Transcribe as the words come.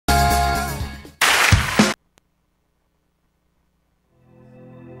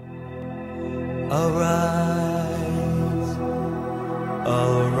Arise,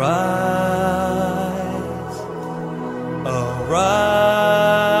 arise, arise,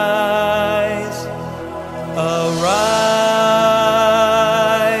 arise,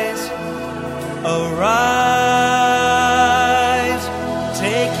 arise.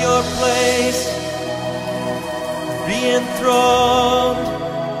 Take your place, be enthroned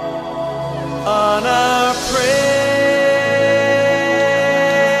on our praise.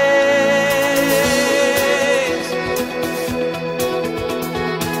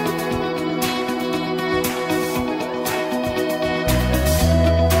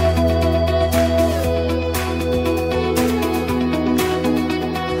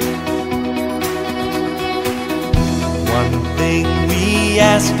 One thing we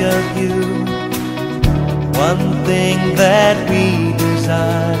ask of you, one thing that we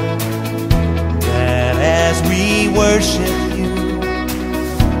desire, that as we worship you,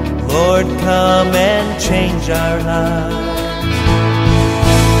 Lord, come and change our lives.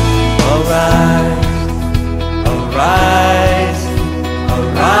 Arise, arise,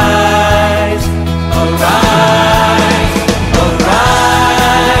 arise, arise,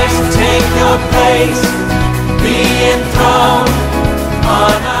 arise. Take your place, be enthroned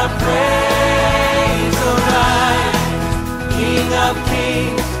on our praise. Arise, King of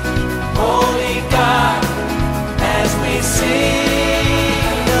kings, Holy God, as we sing.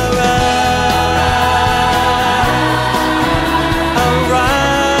 Arise, arise,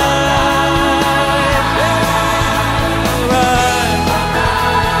 arise,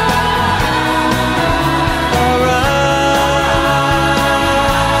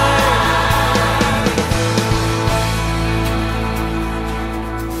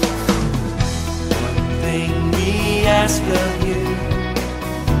 One thing we ask of you,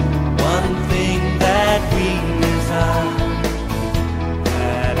 one thing that we desire,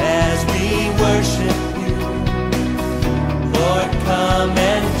 that as we worship you, Lord, come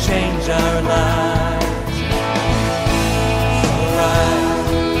and change our lives. Arise,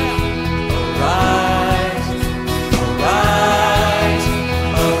 arise, arise,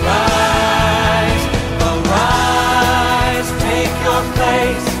 arise, arise. Take your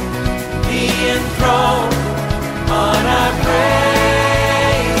place, be enthroned on our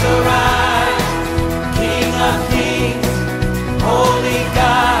praise. Arise, King of kings, Holy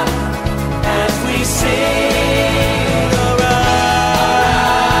God, as we sing. Arise,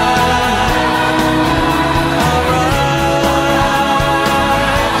 arise,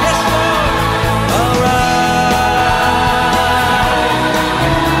 yes, Lord.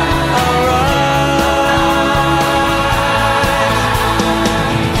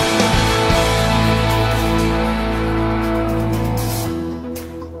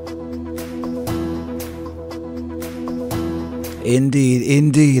 Indeed,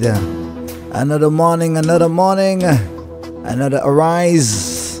 indeed. Another morning, another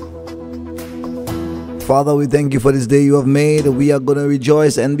arise. Father, we thank you for this day you have made. We are going to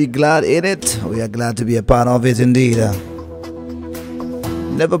rejoice and be glad in it. We are glad to be a part of it indeed.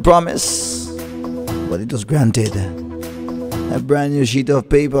 Never promised, but it was granted. A brand new sheet of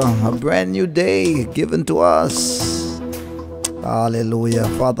paper, a brand new day given to us. Hallelujah.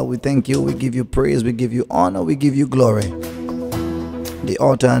 Father, we thank you. We give you praise. We give you honor. We give you glory. The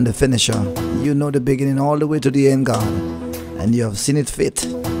author and the finisher. You know the beginning all the way to the end, God. And you have seen it fit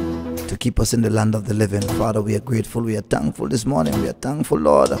to keep us in the land of the living. Father, we are grateful. We are thankful this morning. We are thankful,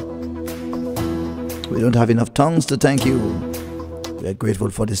 Lord. We don't have enough tongues to thank you. We are grateful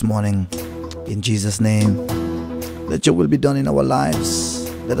for this morning. In Jesus' name, let your will be done in our lives.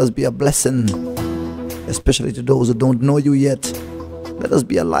 Let us be a blessing, especially to those who don't know you yet. Let us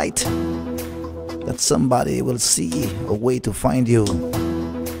be a light, that somebody will see a way to find you.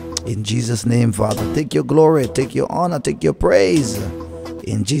 In Jesus' name, Father, take your glory, take your honor, take your praise.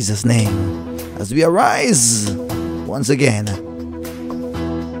 In Jesus' name, as we arise once again.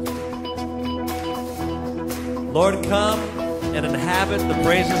 Lord, come and inhabit the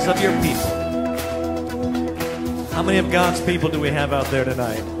praises of your people. How many of God's people do we have out there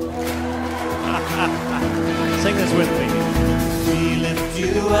tonight? Sing this with me. We lift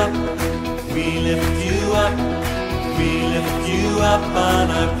you up. We lift you up, we lift you up on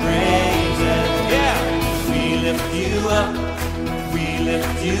our praises. Yeah! We lift you up, we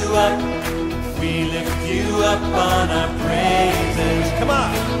lift you up, we lift you up on our praises. Come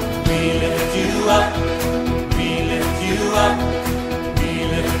on! We lift you up, we lift you up, we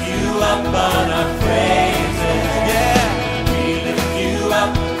lift you up on our praises. Yeah! We lift you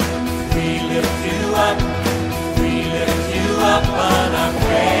up, we lift you up, we lift you up on our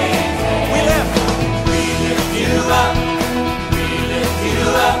praises. We lift you up, we lift you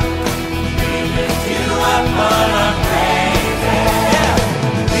up, we lift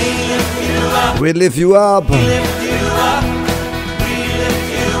We lift you up. We lift you up. We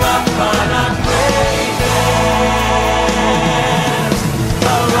lift you up on our praises.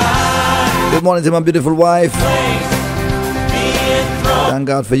 Arise. Good morning to my beautiful wife. Thank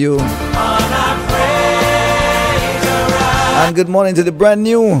God for you. And good morning to the brand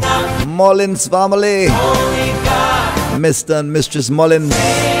new Mullins family. Mr. and Mistress Mullins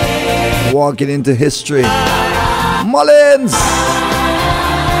walking into history. Mullins!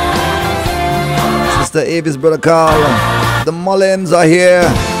 Sister Avis, brother Carl. The Mullins are here.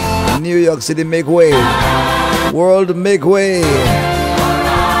 New York City, make way. World, make way.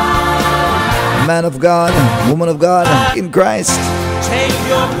 Man of God, woman of God in Christ.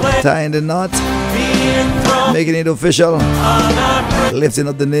 Tying the knot, making it official, lifting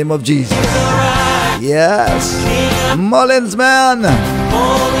up the name of Jesus. Yes, Mullins, man.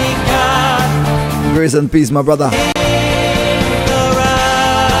 Grace and peace, my brother.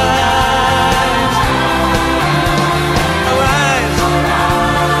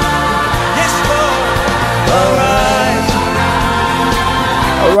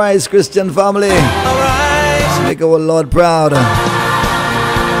 Arise, Christian family. Make our Lord proud.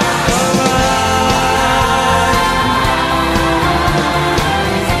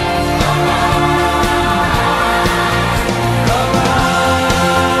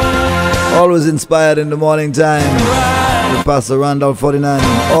 Always inspired in the morning time. With Pastor Randall 49.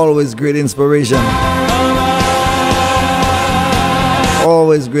 Always great inspiration.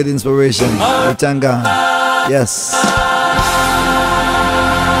 Always great inspiration. We thank God. Yes.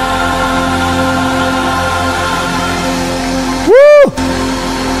 Woo!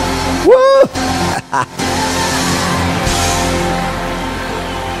 Woo!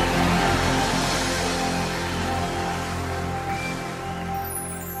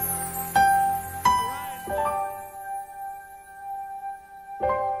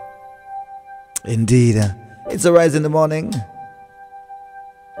 Indeed, it's a rise in the morning.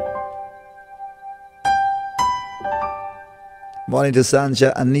 Morning to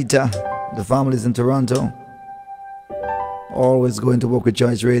Sanja, Anita, the families in Toronto. Always going to work with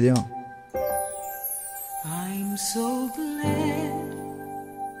Choice Radio. I'm so glad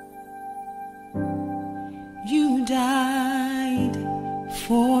you died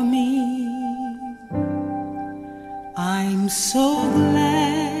for me. I'm so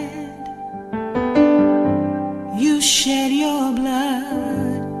glad you shed your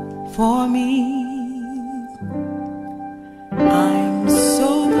blood for me. I'm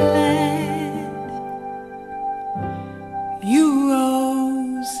so glad you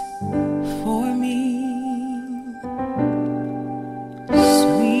rose for me.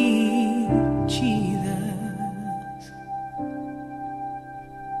 Sweet Jesus,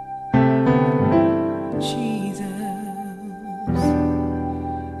 Jesus,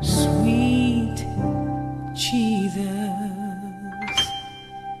 sweet Jesus,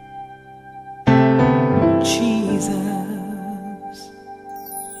 Jesus.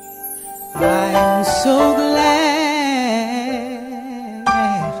 I'm so glad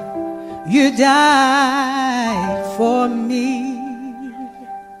you died for me.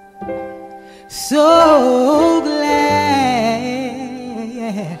 So glad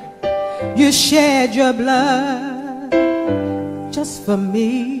you shed your blood just for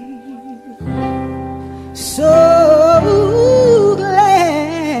me. So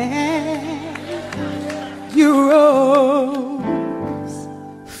glad you rose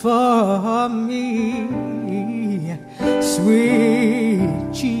for me. Sweet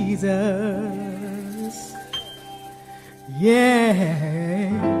Jesus, yeah,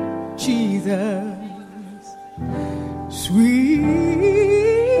 Jesus, sweet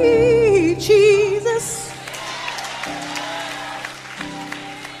Jesus,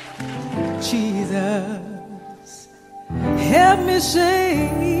 Jesus, help me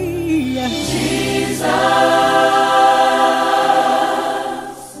sing, Jesus,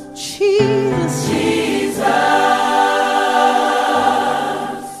 Jesus,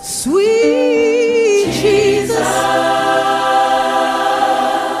 sweet Jesus,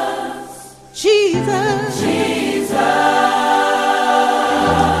 Jesus,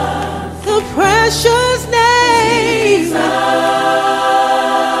 the precious name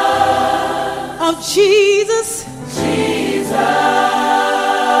of Jesus,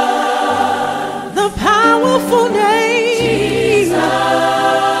 the powerful name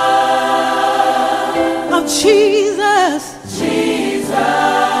of Jesus,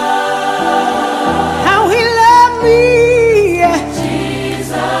 how he loved me,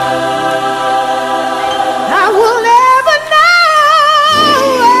 I will never know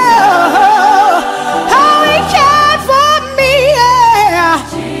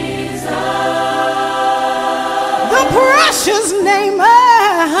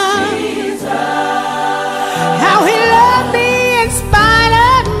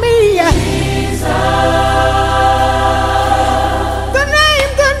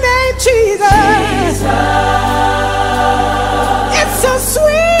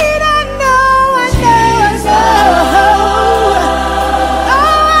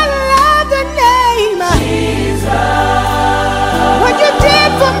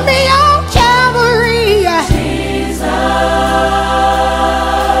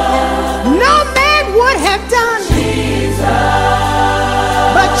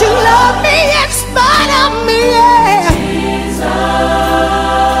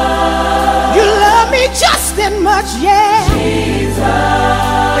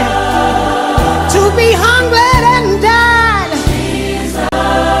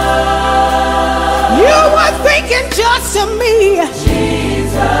belongs to me.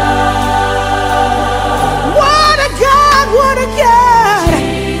 What a God, what a God.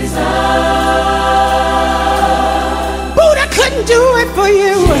 Buddha couldn't do it for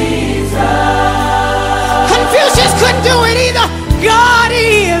you. Confucius couldn't do it either. God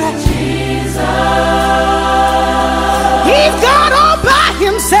is. He's God all by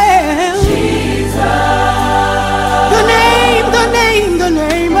himself. The name of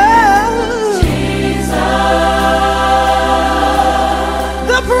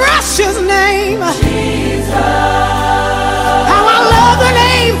the precious name. How I love the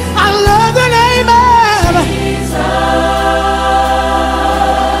name. I love the name of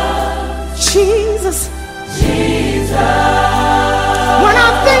Jesus. When I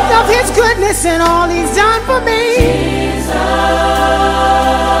think of his goodness and all he's done for me,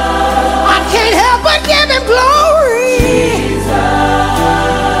 I can't help but give him glory.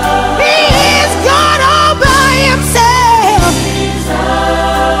 He is God all by himself.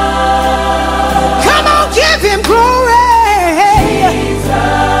 Come on, give him glory.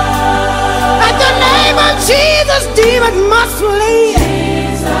 At the name of Jesus, demons must flee.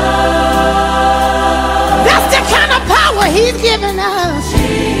 That's the kind of power he's given us.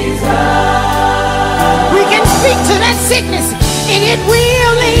 We can speak to that sickness and it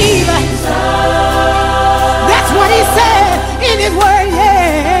will leave. That's what he said in his word,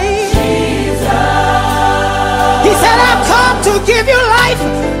 yeah. He said, I've come to give you life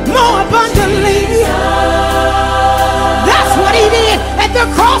more abundantly. That's what he did at the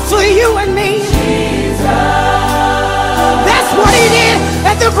cross for you and me. That's what he did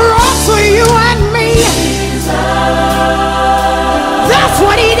at the cross for you and me. That's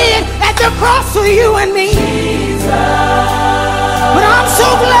what he did at the cross for you and me. But I'm so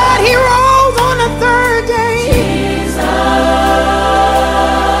glad he rose on the third day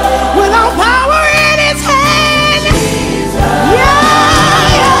with all power in his hand.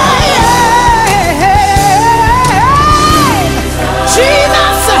 Yeah, yeah, yeah.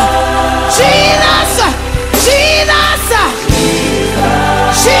 Jesus, Jesus, Jesus,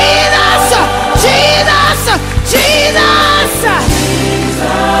 Jesus, Jesus,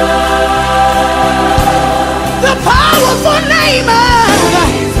 the powerful name of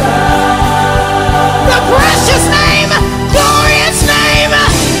the precious name, glorious name,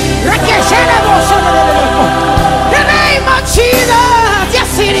 the name of Jesus.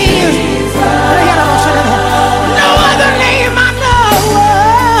 Yes, it is. No other name I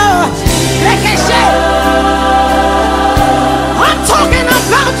know. I'm talking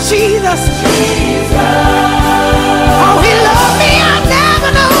about Jesus. Oh, he loved me. I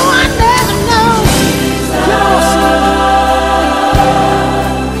never know.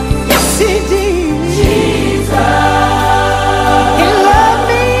 Yes, he did. He loved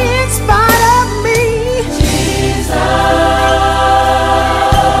me in spite of me.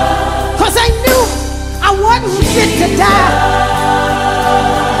 'Cause I knew I wasn't fit to die.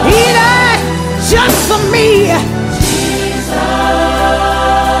 He died just for me.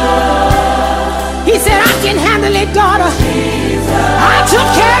 He said, I can handle it, daughter. I took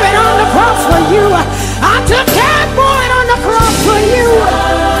care of it on the cross for you. I took care of it on the cross for you.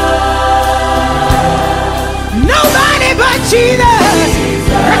 Nobody but Jesus.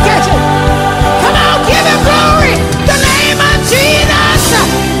 Come on, give him glory. The name of Jesus.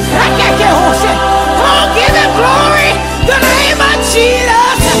 Come on, give him glory. The name of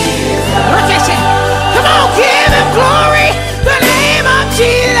Jesus. Come on, give him glory. The name of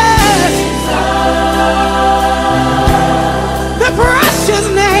Jesus. The precious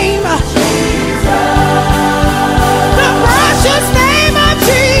name. The precious name of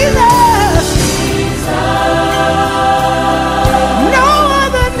Jesus. No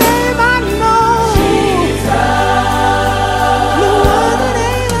other name I know. No other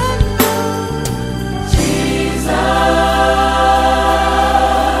name I know.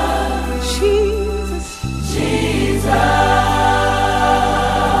 Jesus.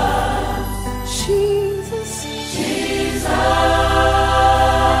 Jesus.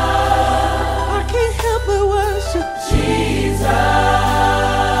 I can't help but worship.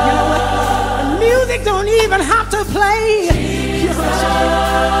 You know what? The music don't even have to play.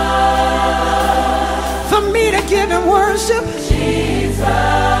 For me to give him worship.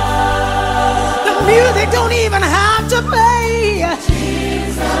 The music don't even have to play.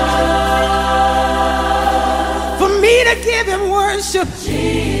 For me to give him worship.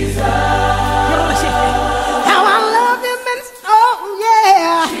 How I love him and oh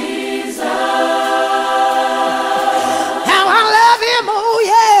yeah. How I love him, oh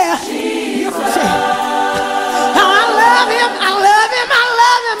yeah. How I love him, I love him, I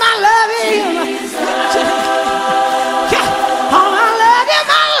love him, I love him.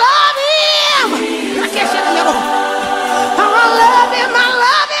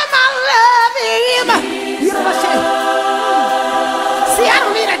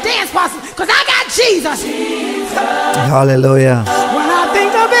 impossible, because I got Jesus. Hallelujah. When I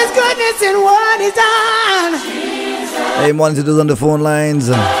think of his goodness and what he's done. Hey, morning to those on the phone lines.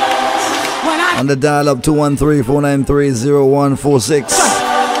 On the dial up 213-493-0146.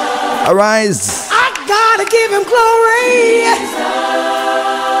 Arise. I gotta give him glory.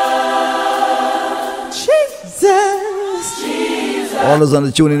 Jesus. All those on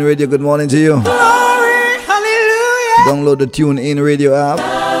the TuneIn Radio, good morning to you. Glory. Hallelujah. Download the TuneIn Radio app.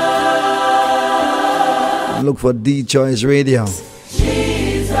 Look for D Choice Radio.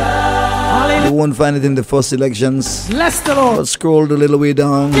 You won't find it in the first selections. Bless the Lord. But scroll a little way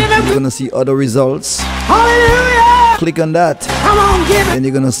down. You're going to see other results. Hallelujah. Click on that. Come on, give it. Then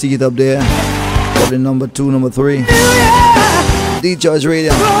you're going to see it up there. Probably number 2, number 3. Hallelujah. D Choice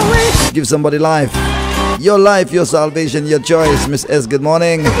Radio. Glory. Give somebody life. Your life, your salvation, your choice. Miss S, good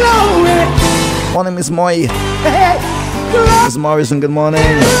morning. Glory. Morning, Miss Moy. Hey, glory. Miss Morrison, good morning.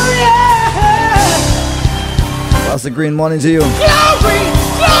 Hallelujah. Pastor Green, morning to you. Glory.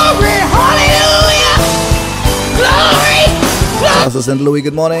 Glory. Hallelujah. Glory. Glory. Pastor St. Louis,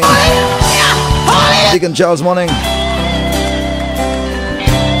 good morning. Hallelujah. Hallelujah. Deacon Charles, morning.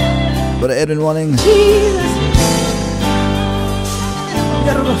 Brother Edwin, morning. Jesus.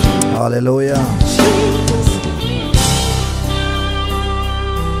 Hallelujah. Jesus.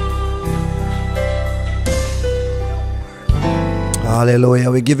 Hallelujah.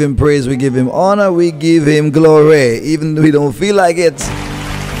 We give him praise, we give him honor, we give him glory. Even though we don't feel like it,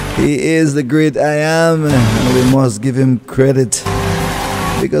 he is the great I am, and we must give him credit,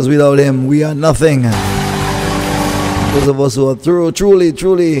 because without him we are nothing. Those of us who are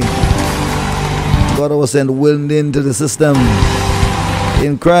truly God was sent willed into the system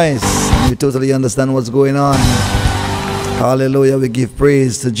in Christ, and we totally understand what's going on. Hallelujah. We give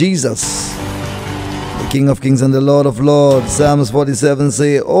praise to Jesus, King of Kings and the Lord of Lords. Psalms 47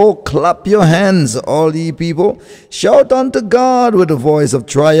 say, "Oh, clap your hands, all ye people. Shout unto God with a voice of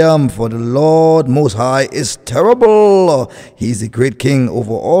triumph, for the Lord Most High is terrible. He is the great King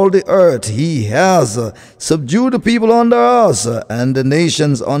over all the earth. He has subdued the people under us and the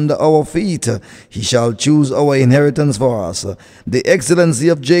nations under our feet. He shall choose our inheritance for us, the excellency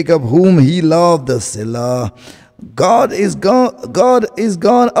of Jacob, whom he loved. Selah. God is gone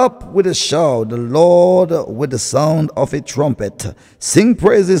up with a shout, the Lord with the sound of a trumpet. Sing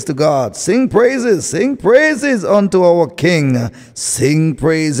praises to God. Sing praises unto our King. Sing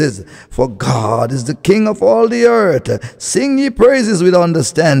praises, for God is the King of all the earth. Sing ye praises with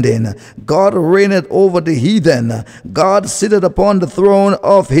understanding. God reigneth over the heathen. God sitteth upon the throne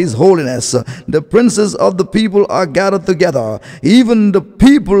of his holiness. The princes of the people are gathered together, even the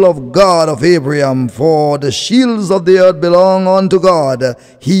people of God of Abraham, for the shield of the earth belong unto God.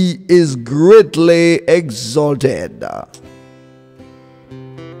 He is greatly exalted.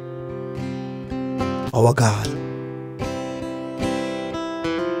 Our God.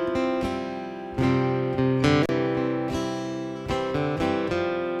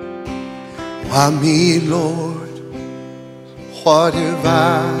 Why me, Lord? What have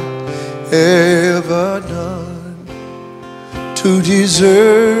I ever done to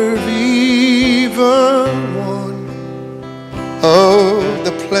deserve even one of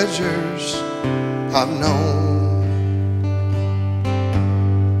the pleasures I've known?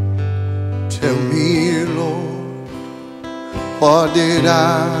 Tell me, Lord, what did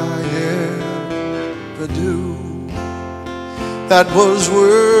I ever do that was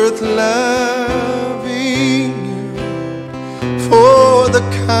worth loving you for the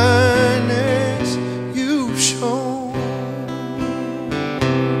kindness you've shown?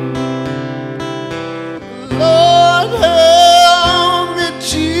 Lord, help me,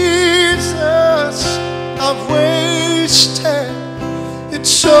 Jesus, I've wasted it,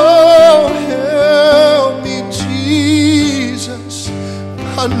 so help me, Jesus,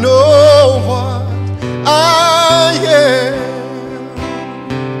 I know what I am.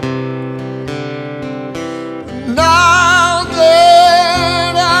 Now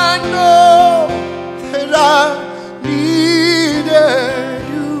that I know that I needed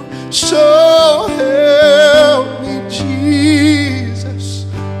you, so help me, Jesus,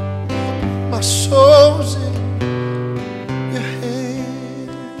 my soul's in your hand.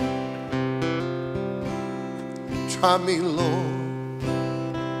 Try me, Lord,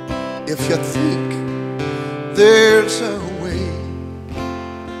 if you think there's a way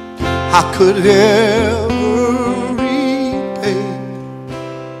I could ever repay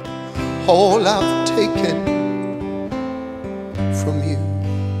all I've taken from you.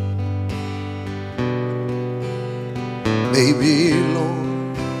 Maybe,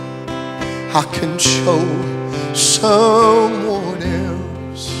 Lord, I can show someone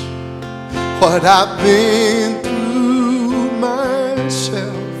else what I've been through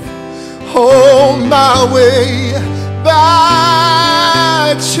myself on my way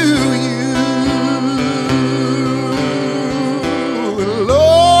back to you.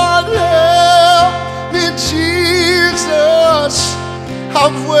 Lord, help me, Jesus,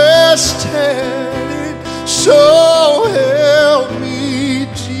 I've wasted it, so help me,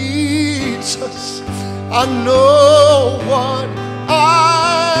 Jesus, I know what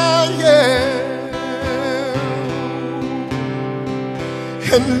I am.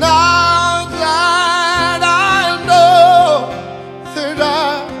 And now that I know that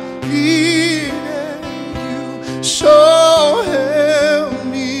I needed you, so help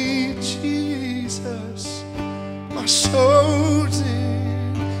me, Jesus, my soul's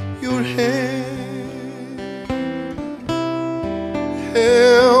in your hand.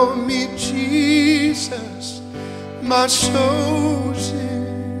 Help me, Jesus, my soul's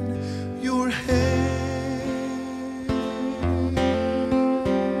in your hand.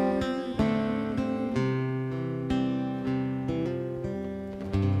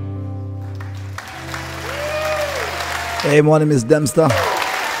 Hey, morning, Miss Dempster.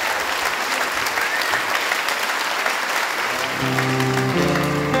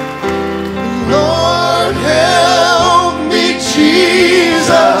 Lord, help me,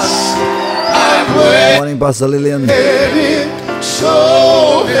 Jesus, I'm Morning, Pastor Lillian. waiting,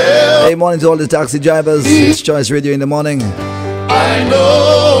 so help. Hey, morning to all the taxi drivers. It's Choice Radio in the morning. I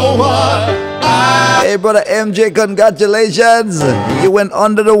know what Hey, brother MJ, congratulations. You went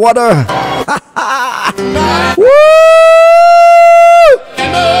under the water. Woo!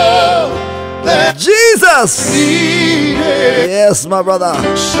 I know that Jesus! needed. Yes, my brother.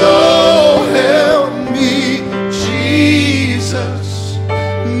 So help me, Jesus,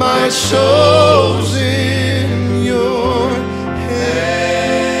 my soul's in your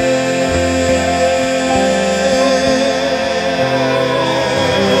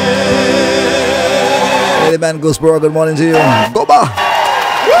hand. Hey, man, Gospel, good morning to you. Go back.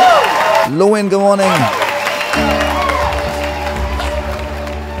 Lewin, good morning.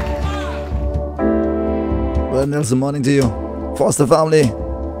 Well, Nelson, morning to you. Foster family.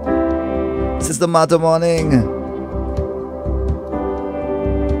 Sister Martha, morning.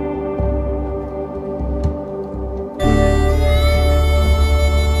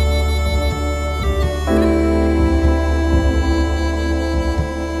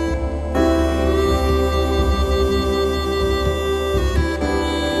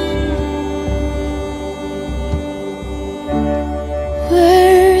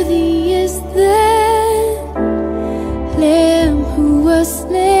 Worthy is the Lamb who was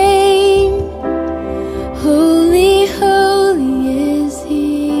slain, who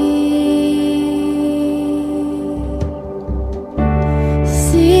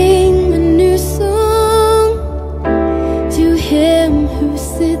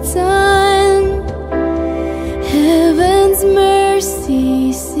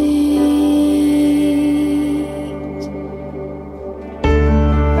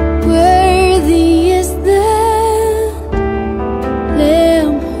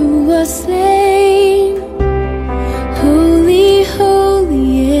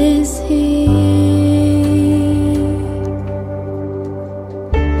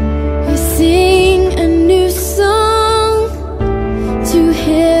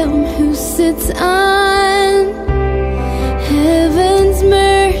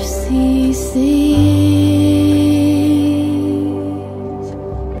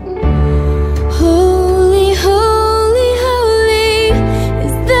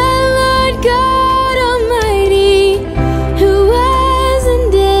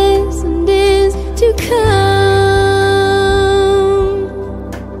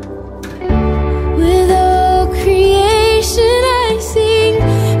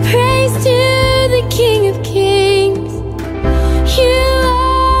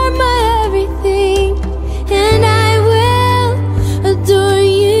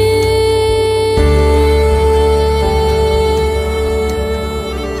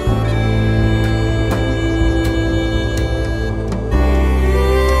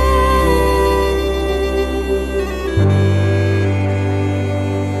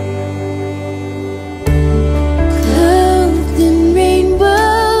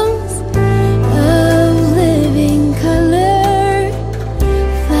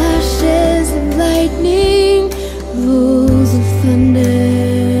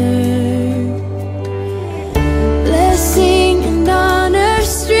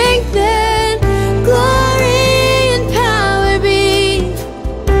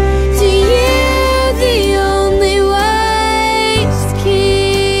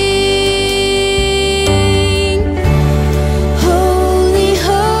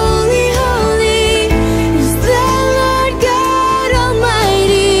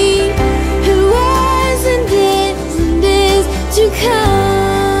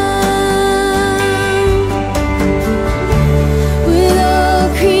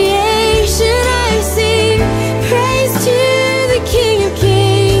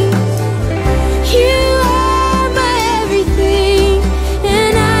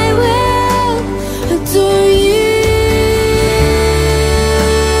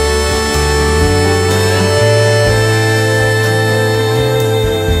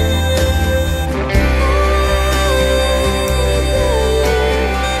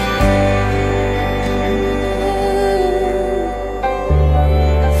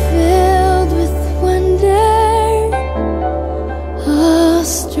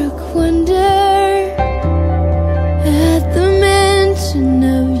awestruck wonder at the mention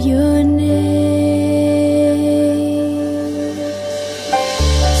of your name.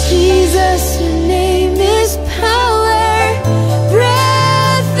 Jesus, your name is power,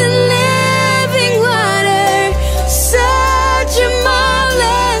 breath and living water, such a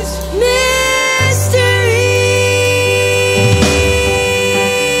marvelous mystery.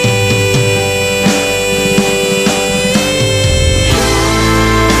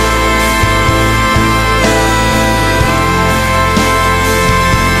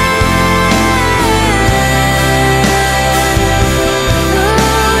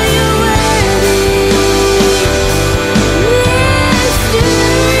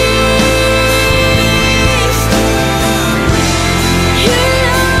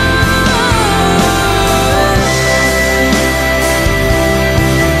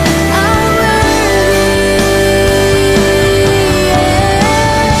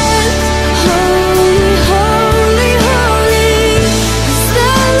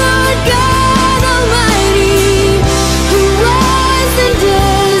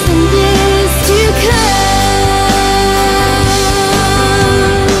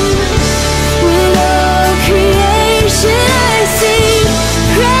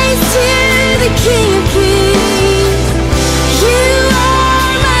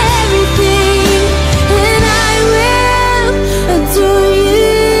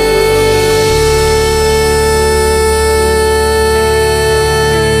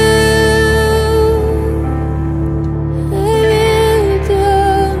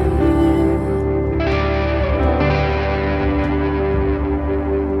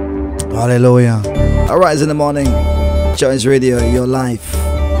 Hallelujah. Arise in the morning. Choice Radio, your life,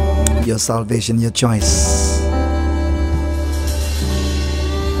 your salvation, your choice.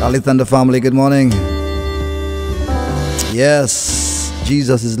 Ali Thunder family, good morning. Yes,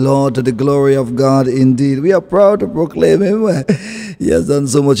 Jesus is Lord to the glory of God indeed. We are proud to proclaim Him. He has done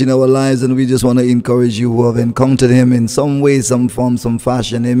so much in our lives, and we just want to encourage you who have encountered Him in some way, some form, some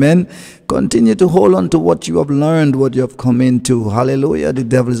fashion. Amen. Continue to hold on to what you have learned, what you have come into. Hallelujah. The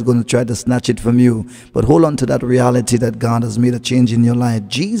devil is going to try to snatch it from you, but hold on to that reality that God has made a change in your life.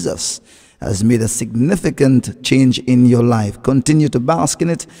 Jesus has made a significant change in your life. Continue to bask in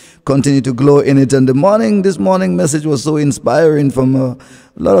it. Continue to glow in it. And this morning message was so inspiring from a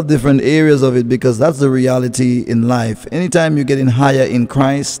lot of different areas of it, because that's the reality in life. Anytime you're getting higher in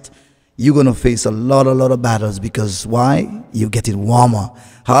Christ, you're going to face a lot of battles. Because why? You're getting warmer.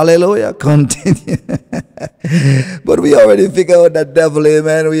 Hallelujah. Continue. But we already figured out that devil,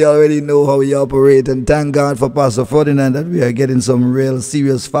 amen. We already know how he operates. And thank God for Pastor Ferdinand that we are getting some real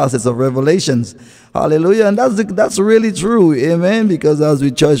serious facets of revelations. Hallelujah. And that's really true. Amen. Because as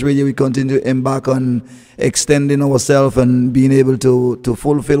we Choice Radio, we continue to embark on extending ourselves and being able to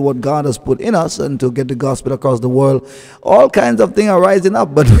fulfill what God has put in us and to get the gospel across the world. All kinds of things are rising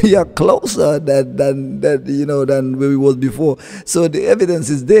up, but we are closer than where we was before. So the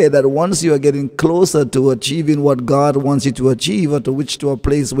evidence is there that once you are getting closer to achieving what God wants you to achieve, or to a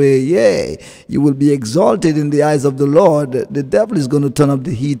place where, you will be exalted in the eyes of the Lord, the devil is going to turn up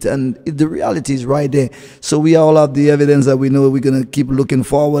the heat, and the reality is right there. So we all have the evidence that we know we're going to keep looking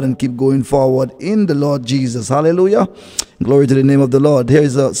forward and keep going forward in the Lord Jesus. Hallelujah. Glory to the name of the Lord. Here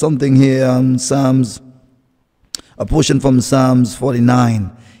is something here, a portion from Psalms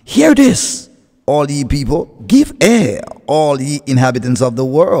 49. Hear this, all ye people, give ear, all ye inhabitants of the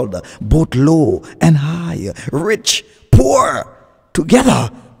world, both low and high, rich, poor, together.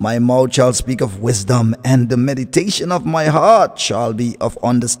 My mouth shall speak of wisdom, and the meditation of my heart shall be of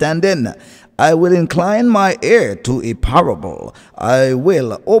understanding. I will incline my ear to a parable. I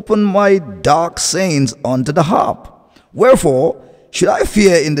will open my dark sayings unto the harp. Wherefore should I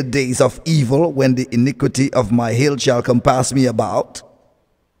fear in the days of evil, when the iniquity of my heel shall compass me about?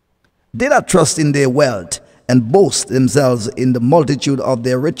 They that trust in their wealth and boast themselves in the multitude of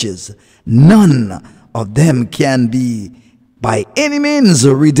their riches, none of them can be by any means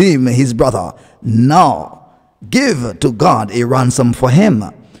redeem his brother. Now give to God a ransom for him,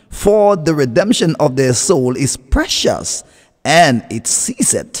 for the redemption of their soul is precious, and it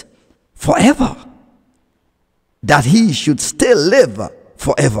ceaseth forever, that he should still live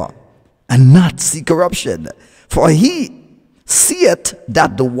forever, and not see corruption. For he seeth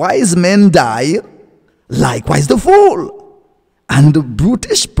that the wise men die, likewise the fool, and the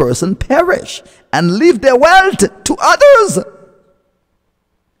brutish person perish, and leave their wealth to others.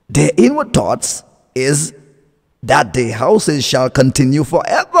 Their inward thoughts is that their houses shall continue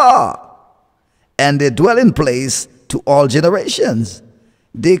forever, and their dwelling place to all generations.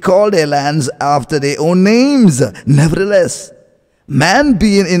 They call their lands after their own names. Nevertheless, Man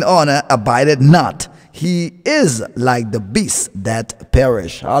being in honor abideth not. He is like the beasts that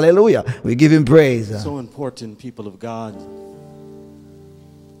perish. Hallelujah. We give him praise. So important, people of God,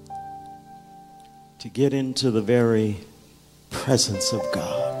 to get into the very presence of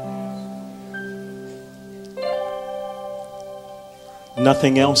God.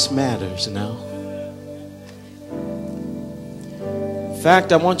 Nothing else matters now. In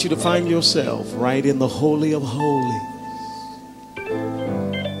fact, I want you to find yourself right in the Holy of Holies.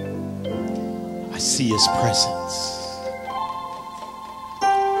 I see his presence.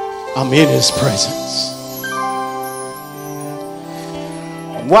 I'm in his presence.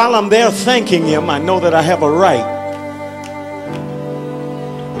 While I'm there thanking him, I know that I have a right.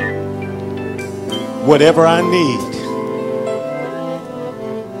 Whatever I need,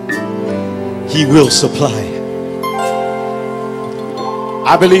 he will supply it.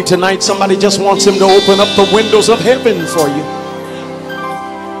 I believe tonight somebody just wants him to open up the windows of heaven for you.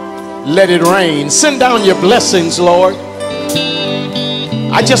 Let it rain. Send down your blessings, Lord.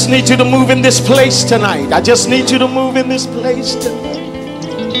 I just need you to move in this place tonight. I just need you to move in this place tonight.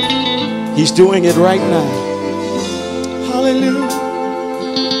 He's doing it right now. Hallelujah.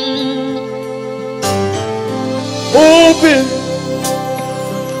 Open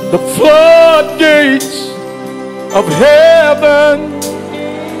the floodgates of heaven.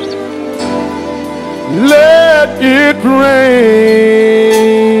 Let it rain.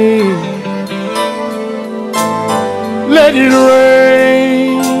 Let it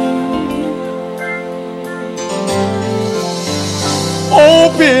rain.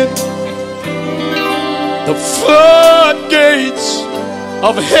 Open the floodgates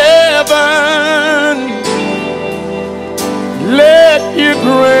of heaven. Let it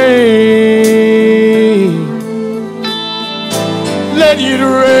rain. Let it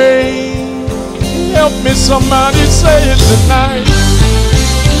rain. Help me, somebody say it tonight.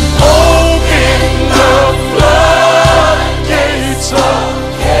 Open the floodgates of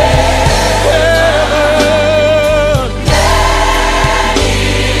heaven.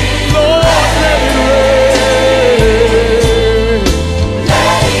 Lord, let it rain.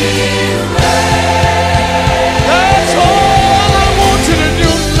 Let it rain. That's all I want you to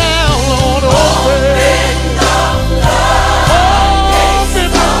do now, Lord. Open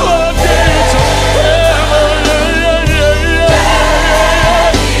the floodgates of heaven.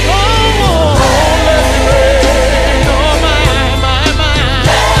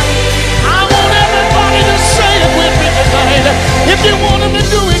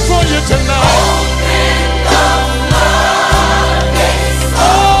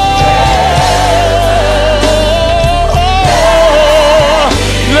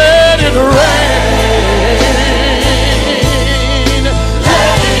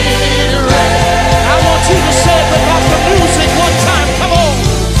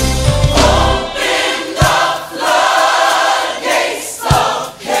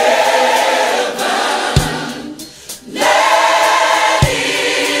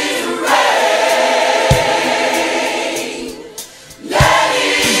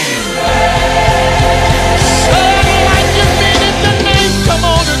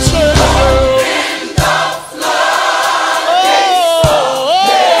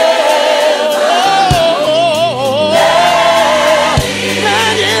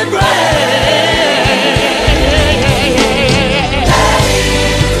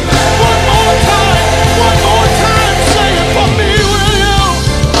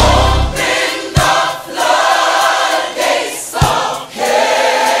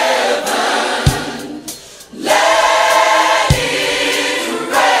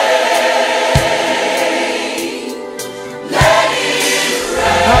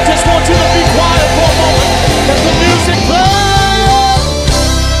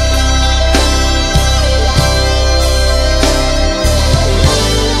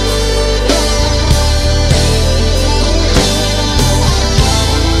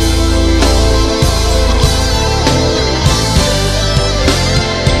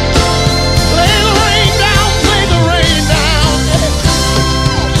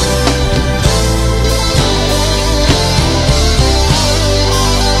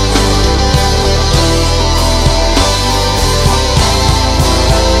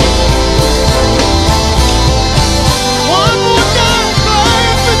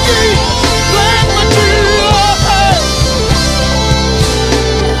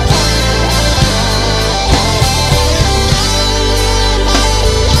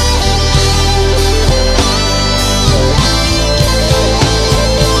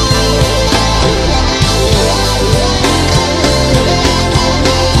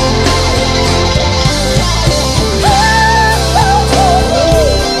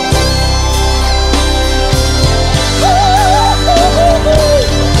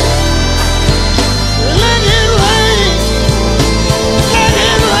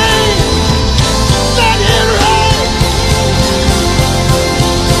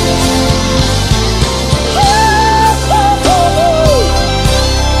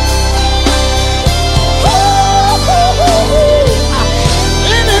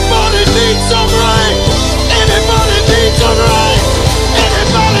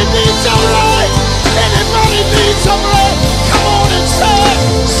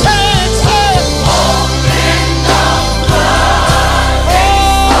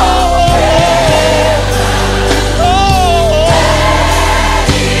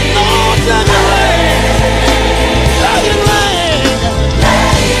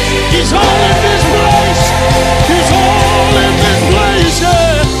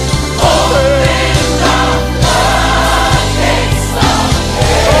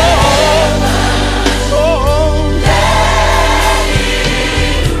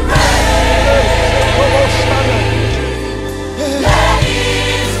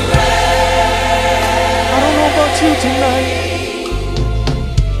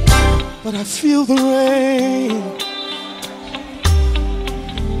 but I feel the rain.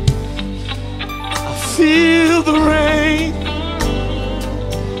 I feel the rain.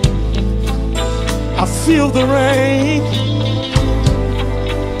 I feel the rain.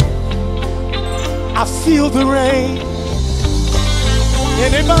 I feel the rain.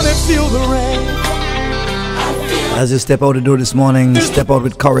 Anybody feel the rain? As you step out the door this morning, step out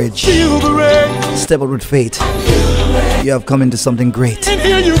with courage. Feel the rain. Step out with faith. You have come into something great. And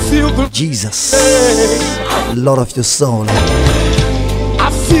here you feel the Jesus, Lord of your soul. I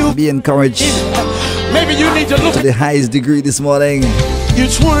feel. Be encouraged Maybe you need to look to at the highest degree this morning.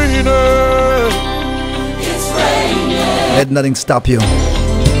 it's raining. Let nothing stop you.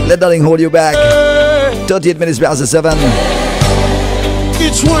 Let nothing hold you back. 38 minutes past 7.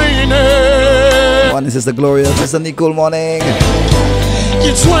 It's raining. Morning, Sister Gloria. Sister Nicole, morning.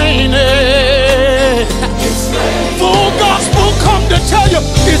 It's raining. Full gospel come to tell you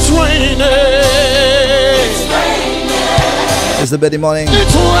it's raining. Sister Betty, morning.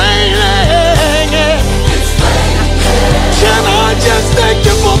 It's raining. Can I just thank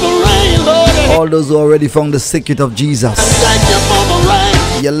you for the rain, Lord? All those who already found the secret of Jesus. Thank you for the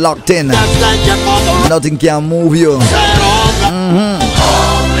rain. You're locked in. Just thank you for the rain. Nothing can move you.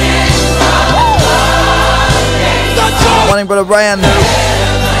 Morning, Brother Brian.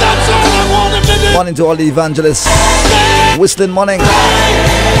 That's all I wanted to do. Morning to all the evangelists. Whistling morning.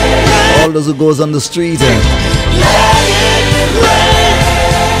 All those who goes on the street.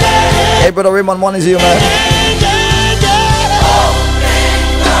 Hey, Brother Raymond, morning to you, man.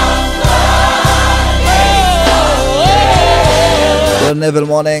 Brother Neville,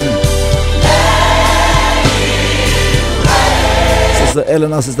 morning. Sister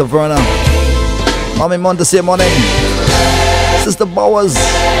Eleanor, Sister Verna. Mommy Montessori, morning. Sister Bowers.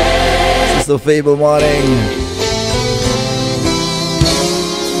 Sister Fable, morning.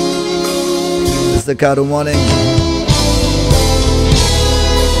 Sister Caro, morning.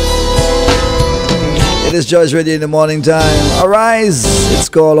 It is Joyce ready in the morning time. Arise. It's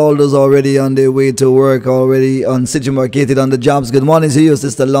called all those already on their way to work, already situated on the jobs. Good morning to you,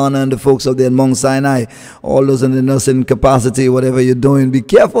 Sister Lana, and the folks of there in Mount Sinai. All those in the nursing capacity, whatever you're doing, be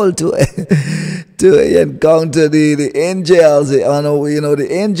careful to encounter the angels. I know, the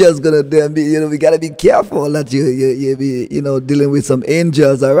angels gonna be, we gotta be careful that you be, dealing with some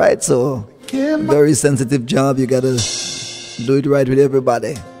angels. All right, so very sensitive job. You gotta do it right with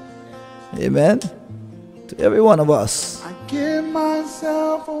everybody. Amen. To every one of us. I give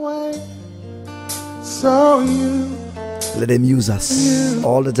myself away so you Let him use us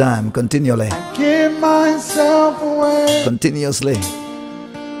all the time, continually, I give myself away. continuously.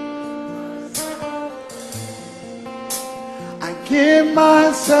 I give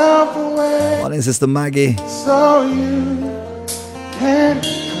myself away Morning, Sister Maggie. so you can.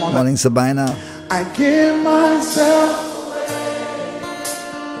 Come on. Morning, Sabina. I give myself.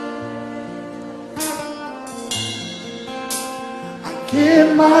 I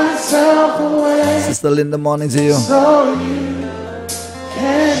give myself away Sister Linda, morning to you. so you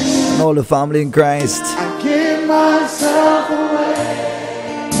can. And all the family in Christ. I give myself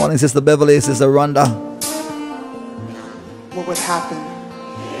away. Morning, Sister Beverly, Sister Rhonda, What would happen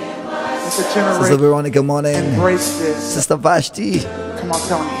if the Sister generation Veronica, morning. embraced this? Sister Vashti. Come on,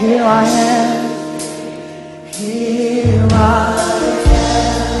 tell them. Here I am. Here I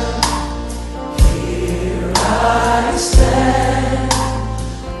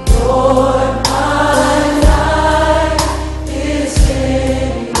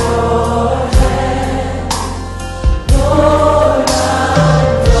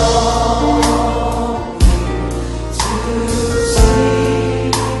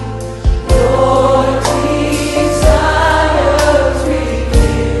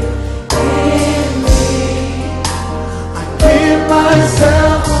give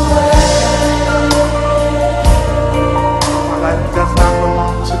myself away. My life does not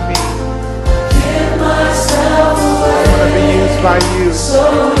belong to me. Give myself away. I want to be used by you. So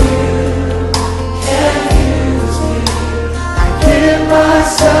you can use me. I give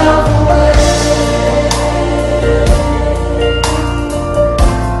myself away.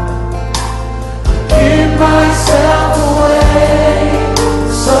 I give myself away.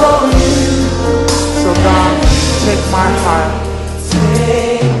 So you. So God, take my heart.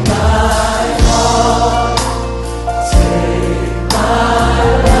 Take my heart. Take my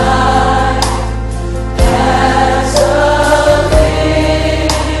life as a living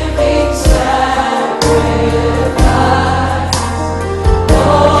sacrifice.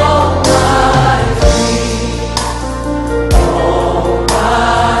 All my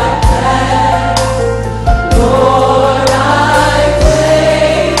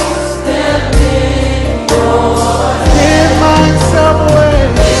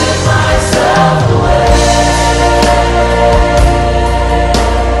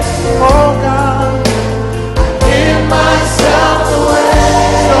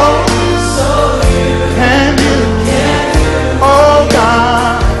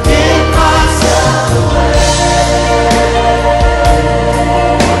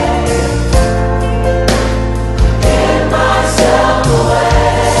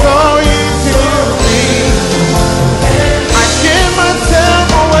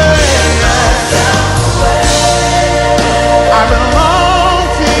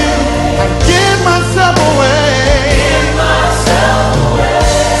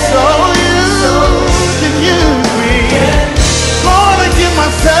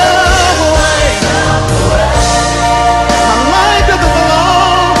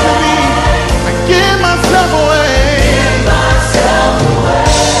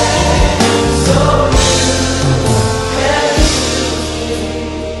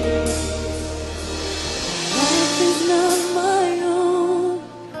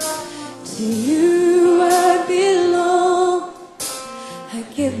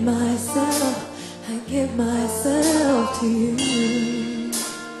give myself to you.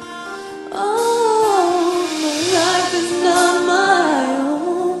 Oh, my life is not my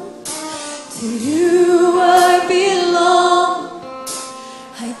own. To you I belong.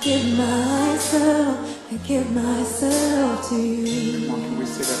 I give myself to you. Come on, can we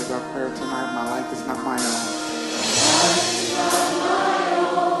say that as our prayer tonight? My life is not my own.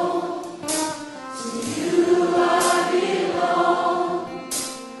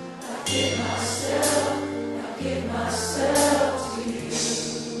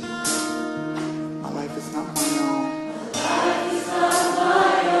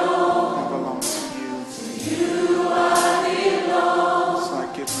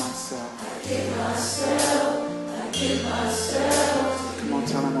 Come on,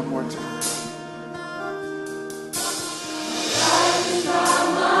 tell him one more time. Life is not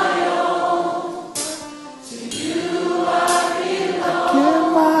my own. To you I belong.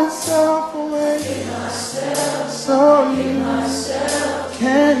 Give myself away. Give myself so you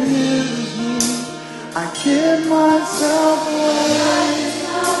can use me. I give myself away. Life is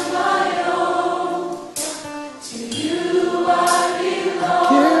not my own. To you I belong.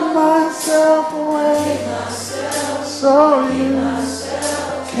 Give myself away. So you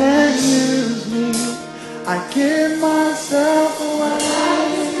can use me. I give myself away.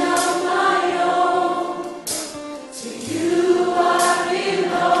 Life is not my own. To you I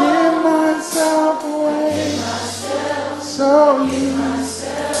belong. Give myself away. So you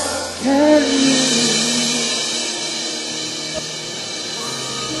can use me.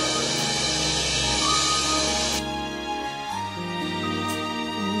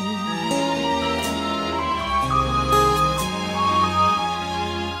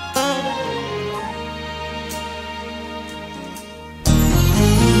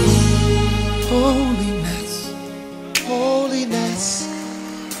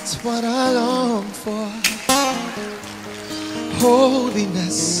 What I long for.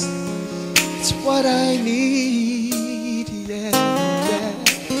 Holiness, it's what I need, yeah, yeah.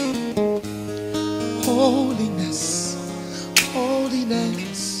 Holiness,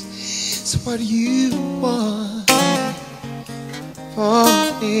 holiness, it's what you want for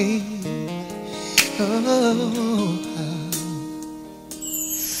me. Oh,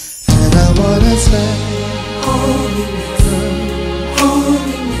 and I wanna say, holiness,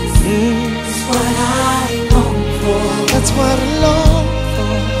 holiness. That's what I long for. That's what I long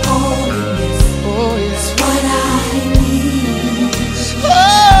for. Holiness. Oh, yeah. That's what I need. Oh,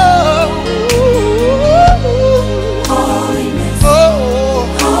 holiness. Oh,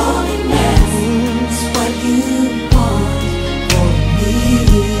 holiness. That's what you want for me.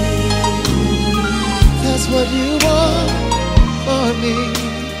 That's what you want for me.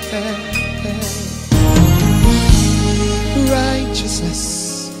 Righteousness.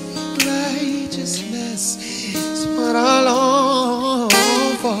 Righteousness is what I long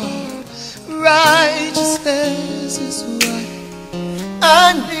for. Righteousness is what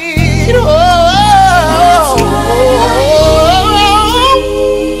I need. Oh,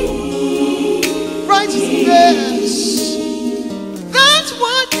 righteousness. That's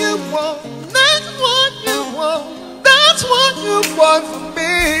what you want. That's what you want. That's what you want from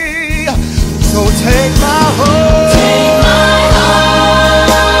me. So take my heart. Take my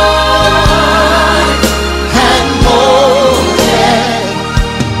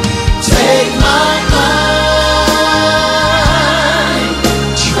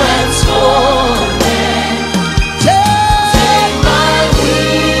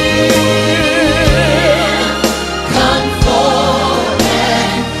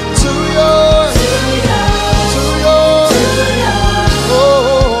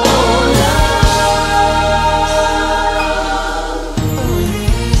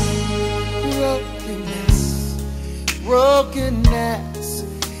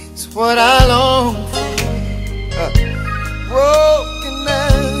what I long for.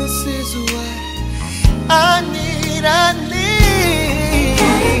 Brokenness is what I need. I need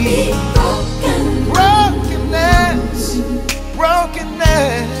brokenness,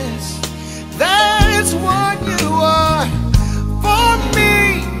 brokenness. That is what you are for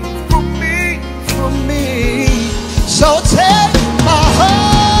me, for me, for me. So take my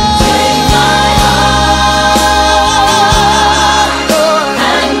heart. Take my heart.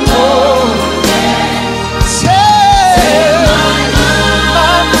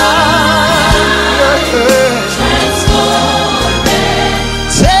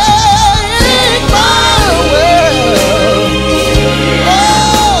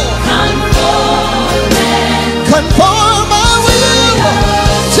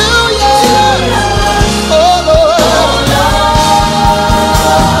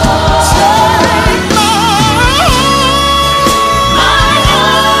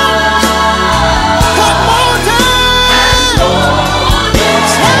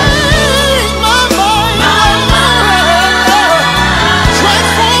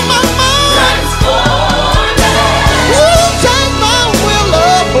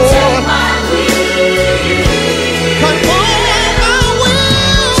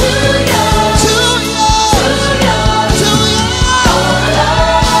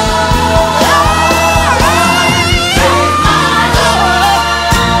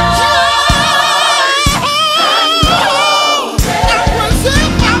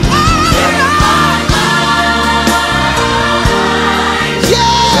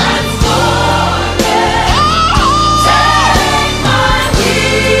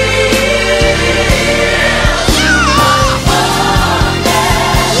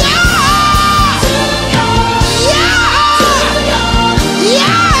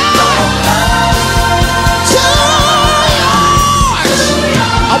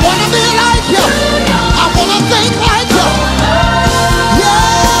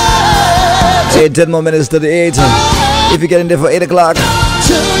 Hey, 10 more minutes to the 8. If you get in there for 8 o'clock,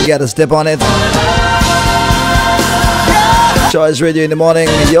 you gotta step on it. Choice Radio in the morning,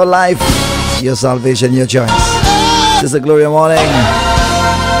 your life, your salvation, your choice. Sister Gloria morning,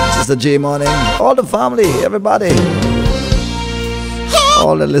 Sister J morning, all the family, everybody.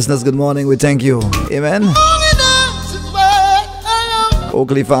 All the listeners, good morning, we thank you. Amen.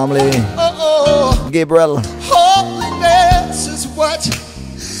 Oakley family, Gabriel. Holiness is what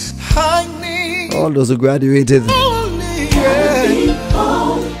I need. All those who graduated,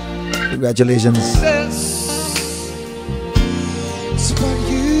 congratulations. It's what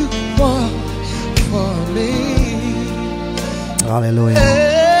you want for me. Hallelujah.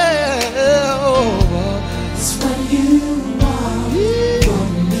 It's what you want for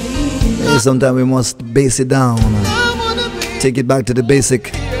me. Hey, sometimes we must base it down. Take it back to the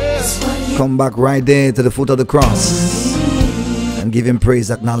basic. Come back right there to the foot of the cross and give him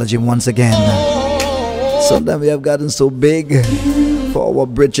praise, acknowledge him once again. Sometimes we have gotten so big for our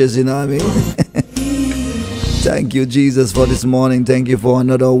britches, you know what I mean? Thank you, Jesus, for this morning. Thank you for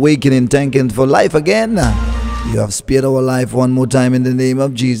another awakening. Thank you for life again. You have spared our life one more time in the name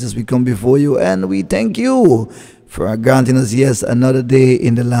of Jesus. We come before you and we thank you for granting us, yes, another day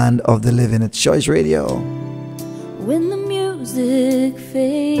in the land of the living. It's Choice Radio. When the music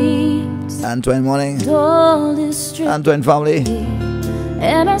fades, Antoine morning. all is stripped Antoine family.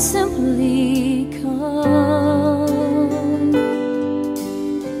 and I simply come,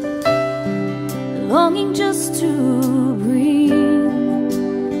 longing just to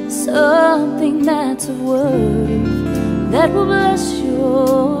bring something that's of worth that will bless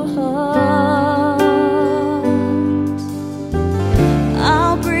your heart.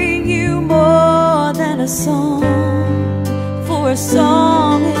 I'll bring you more than a song, for a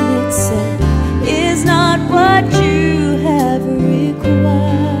song in itself is not what you have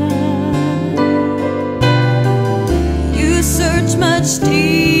required. You search much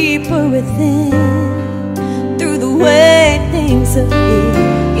deeper within, through the way things appear.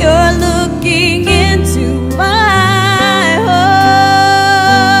 You're looking into my heart.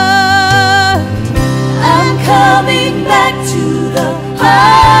 I'm coming back to the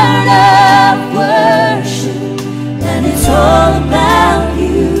heart of worship, and it's all about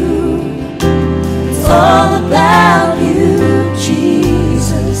you. It's all about you,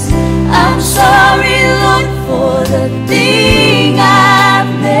 Jesus. I'm sorry, Lord, for the thing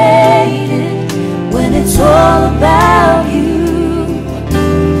I've made it, when it's all about you.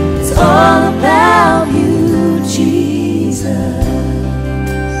 It's all about you, Jesus.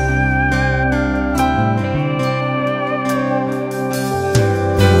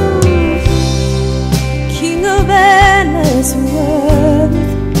 King of endless worth,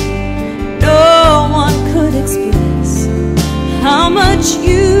 no one could express how much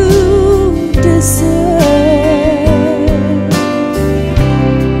you deserve.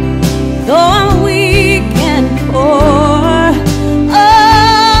 Though I'm weak and poor, all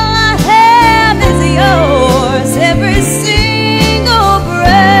I have is yours, every single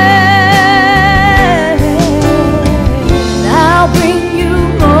breath. I'll bring you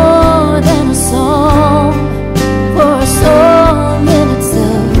more than a song, for a song in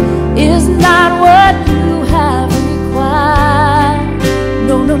itself is not what you have required.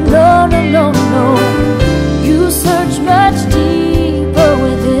 No, no, no, no, no, no. You search much deeper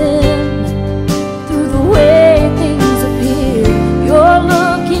within, through the way things appear. You're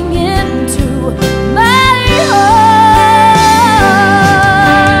looking into my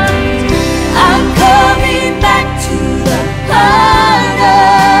heart. I'm coming back to the heart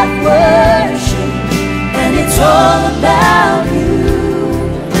of worship, and it's all about you.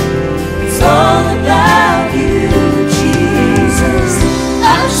 It's all about you, Jesus.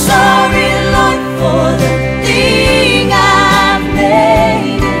 I'm sorry, Lord, for the thing I've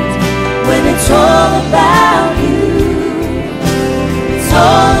made it, when it's all about you. It's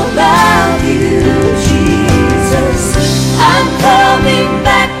all about you, Jesus. I'm coming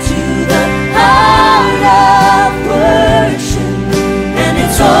back to the heart of worship, and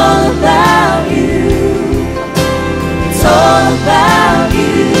it's all about you. It's all about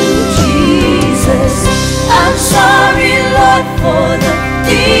you, Jesus. I'm sorry, Lord, for the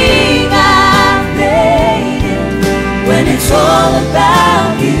thing I've made it, when it's all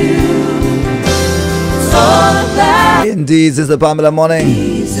about you. It's all about Indeed, Sister Pamela morning.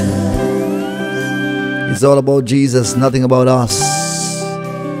 Jesus. It's all about Jesus, nothing about us.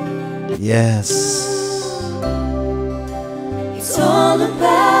 Yes. It's all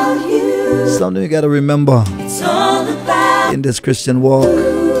about you. Something you gotta remember It's all about in this Christian walk. It's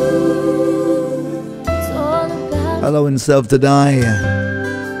all about Allow himself to die.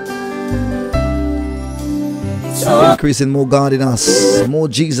 increasing more God in us, more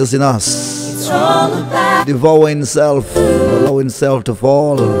Jesus in us, devouring self, allowing self to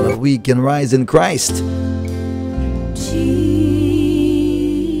fall, that we can rise in Christ.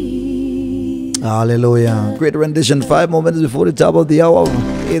 Hallelujah. Great rendition, 5 more minutes before the top of the hour,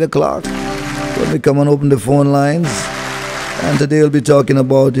 8 o'clock. When we come and open the phone lines. And today we'll be talking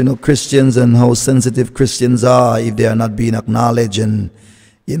about, Christians and how sensitive Christians are if they are not being acknowledged and,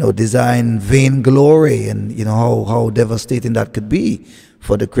 design vainglory and, how devastating that could be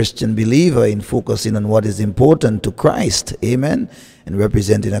for the Christian believer in focusing on what is important to Christ. Amen. And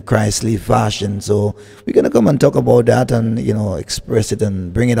representing a Christly fashion. So we're going to come and talk about that and, express it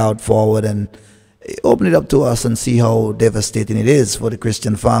and bring it out forward and open it up to us and see how devastating it is for the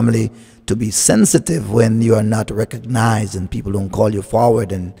Christian family to be sensitive when you are not recognized and people don't call you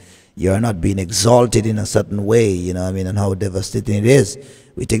forward and you are not being exalted in a certain way, and how devastating it is.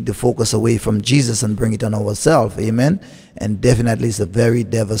 We take the focus away from Jesus and bring it on ourselves, amen. And definitely it's a very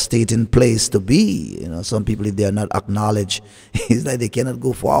devastating place to be. Some people, if they are not acknowledged, it's like they cannot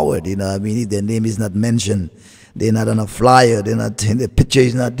go forward, if their name is not mentioned. They're not on a flyer, they're not, the picture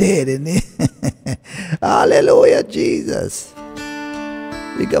is not there. Hallelujah, Jesus.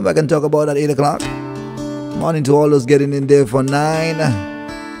 We come back and talk about at 8 o'clock. Morning to all those getting in there for 9.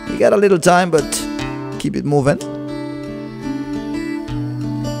 We got a little time, but keep it moving.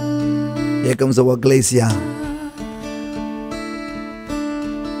 Here comes our Glacia.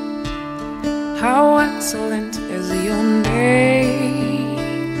 How excellent is your name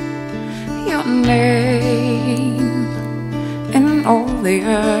in all the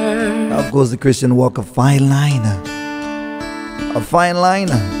earth. Of course, the Christian walk a fine line. A fine line.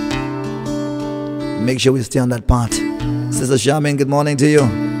 Make sure we stay on that path. Sister Charmaine, good morning to you.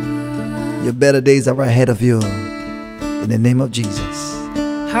 Your better days are ahead of you. In the name of Jesus.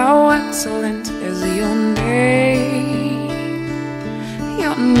 How excellent is your name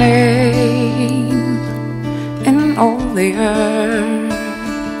in all the earth.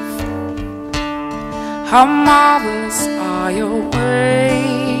 How marvelous are your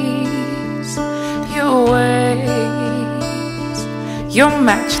ways, your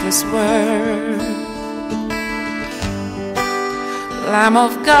matchless word. Lamb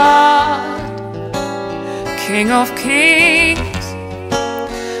of God, King of kings,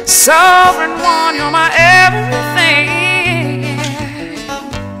 Sovereign One, you're my everything,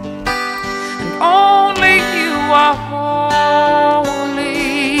 and only you are holy,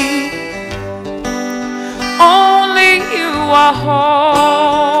 only you are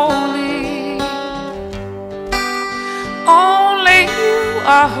holy, only you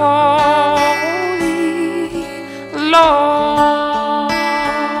are holy, Lord,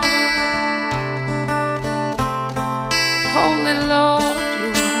 holy Lord.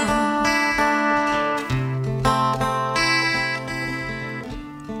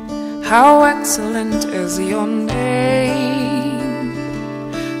 How excellent is your name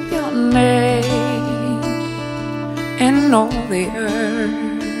in all the earth.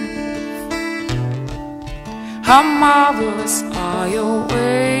 How marvelous are your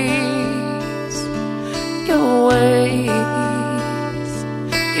ways,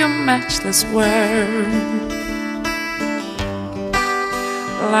 your matchless word.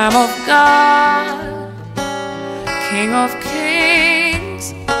 Lamb of God, King of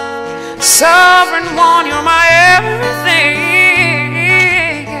kings, Sovereign One, you're my everything.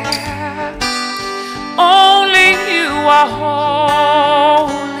 Only you are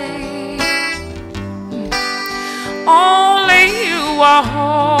holy, only you are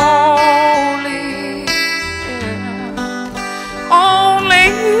holy, only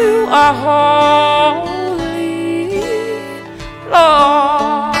you are holy,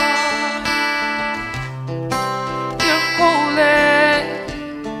 Lord. You're holy,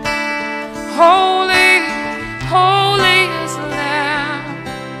 holy, holy is the Lamb.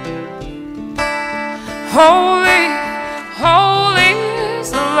 Holy, holy is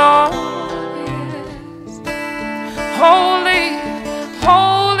the Lord. Yes. Holy,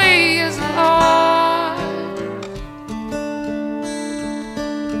 holy is the Lord.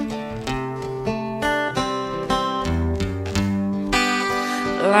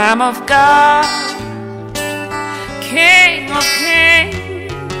 Lamb of God, King of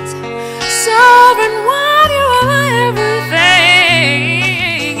kings, Sovereign One, you are everything,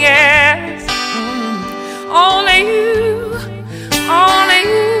 yes. Only you, only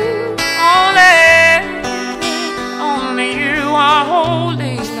you, only you are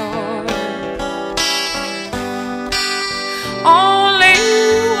holy, Lord. Only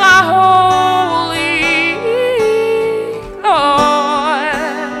you are holy, Lord.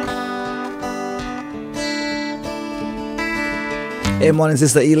 Hey, morning,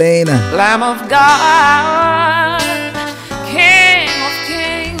 Sister Elaine. Lamb of God, King of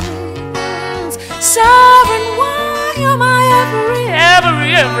Kings, Sovereign One, you're my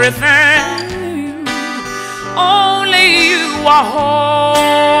everything. Only you are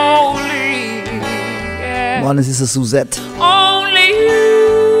holy. Yeah. Morning, Sister Suzette. Only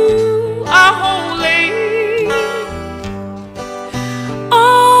you are holy.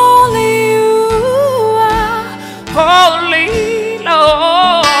 Only you are holy,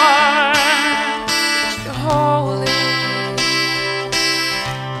 Lord. You're holy,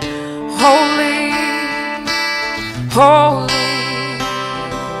 holy, holy,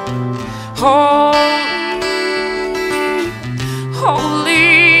 holy, holy,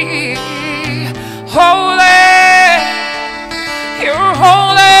 holy. You're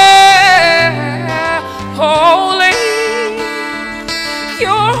holy, holy.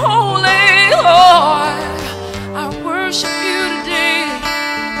 You're holy, Lord. I worship you today.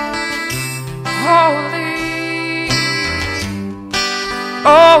 Holy.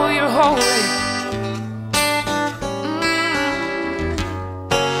 Oh, you're holy.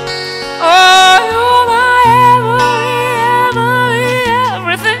 Oh, you're my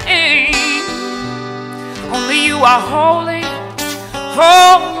everything. Only you are holy.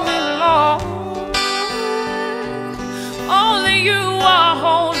 Holy Lord, only you are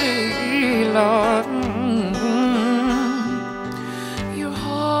holy, Lord. You're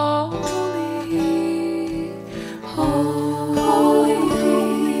holy, holy,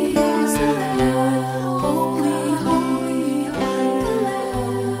 holy is the Lamb, holy, holy is the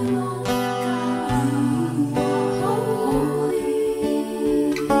Lamb of God.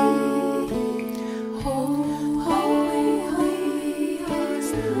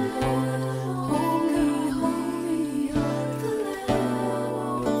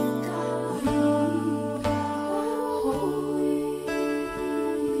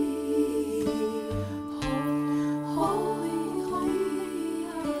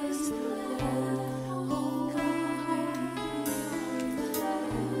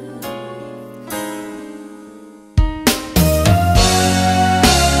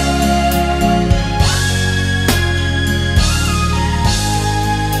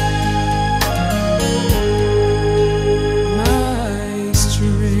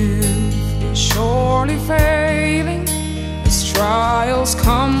 Trials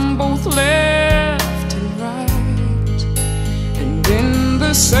come both left and right, and in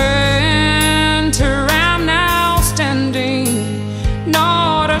the center I'm now standing,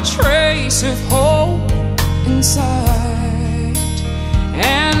 not a trace of hope inside.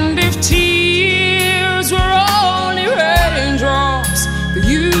 And if tears were only raindrops, the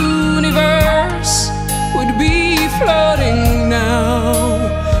universe would be flooding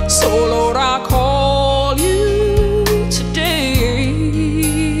now. So Lord, I call you today.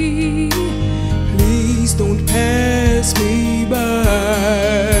 Please don't pass me by.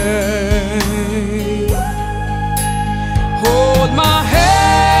 Hold my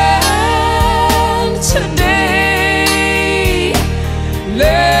hand today,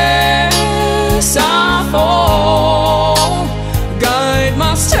 lest I fall. Guide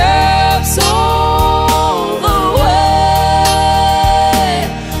my steps all the way.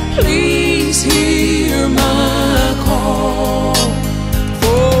 Please hear my call,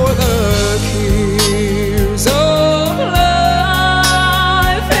 for the cares of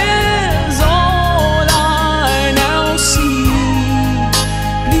life is all I now see.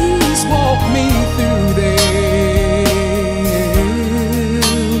 Please walk me through them.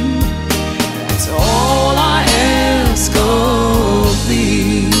 That's all I ask of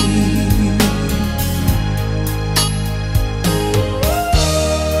thee.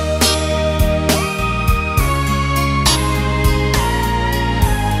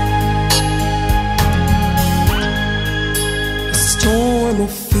 A storm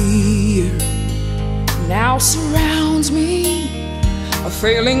of fear now surrounds me. A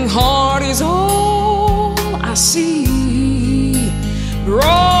failing heart is all I see.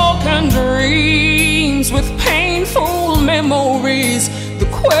 Broken dreams with painful memories. The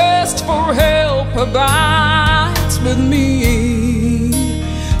quest for help abides with me.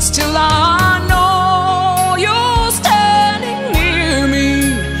 Still I know you're standing near me,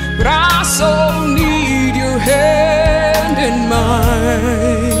 but I so need your hand in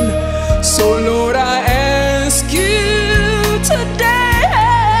mine. So Lord, I ask you today,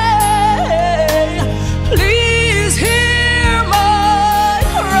 please hear my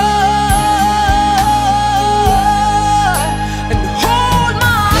cry and hold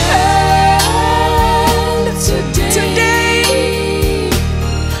my hand today,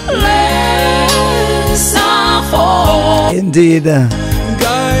 lest I fall. In indeed.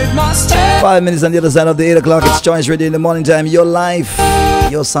 Guide my steps. 5 minutes on the other side of the 8 o'clock. It's Choice Radio in the morning time. Your life,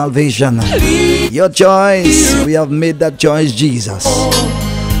 your salvation, your choice. We have made that choice, Jesus.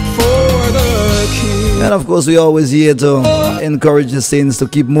 For the King. And of course, we always here to encourage the saints to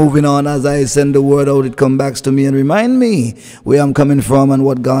keep moving on. As I send the word out, it comes back to me and remind me where I'm coming from and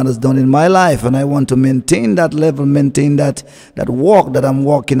what God has done in my life. And I want to maintain that level, maintain that walk that I'm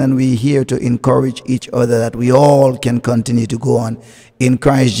walking. And we're here to encourage each other that we all can continue to go on in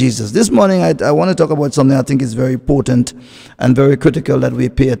Christ Jesus. This morning, I want to talk about something I think is very important and very critical that we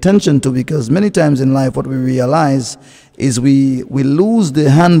pay attention to, because many times in life what we realize is we lose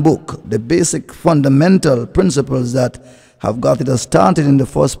the handbook, the basic fundamental principles that have got us started in the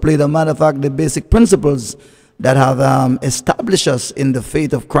first place. As a matter of fact, the basic principles that have established us in the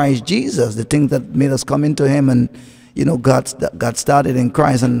faith of Christ Jesus, the things that made us come into Him and got started in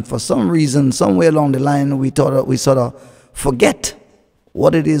Christ. And for some reason, somewhere along the line, we sort of forget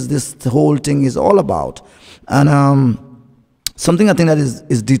what it is this whole thing is all about. And something I think that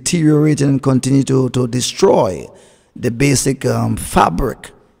is deteriorating and continue to destroy the basic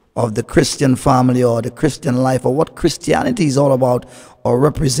fabric of the Christian family or the Christian life, or what Christianity is all about or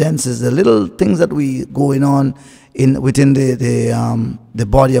represents, is the little things that we going on within the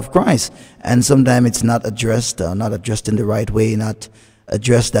body of Christ. And sometimes it's not addressed in the right way, not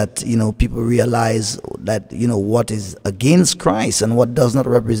addressed that people realize that what is against Christ and what does not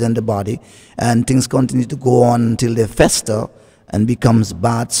represent the body, and things continue to go on until they fester and becomes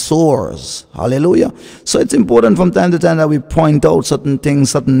bad sores. Hallelujah. So it's important from time to time that we point out certain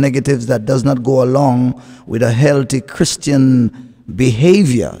things, certain negatives that does not go along with a healthy Christian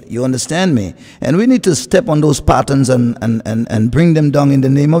behavior. You understand me? And we need to step on those patterns and bring them down in the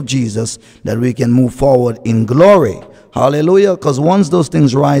name of Jesus, that we can move forward in glory. Hallelujah. Because once those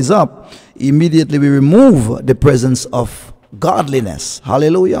things rise up, immediately we remove the presence of godliness.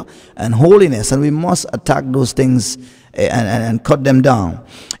 Hallelujah. And holiness. And we must attack those things and cut them down.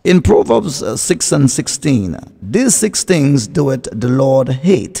 In Proverbs 6:16, these 6 things doeth the Lord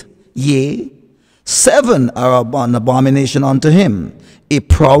hate. Yea, 7 are an abomination unto him: a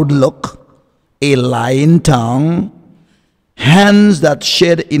proud look, a lying tongue, hands that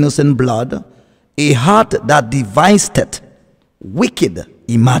shed innocent blood, a heart that deviseth wicked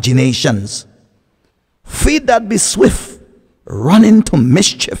imaginations, feet that be swift running to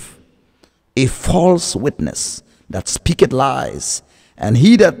mischief, a false witness that speaketh lies, and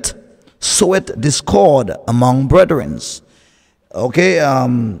he that soweth discord among brethren. Okay,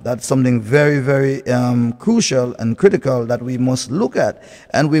 that's something very, very crucial and critical that we must look at,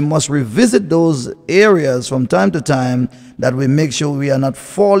 and we must revisit those areas from time to time, that we make sure we are not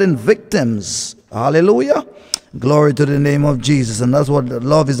falling victims. Hallelujah. Glory to the name of Jesus. And that's what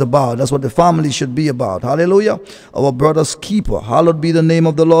love is about. That's what the family should be about. Hallelujah. Our brother's keeper. Hallowed be the name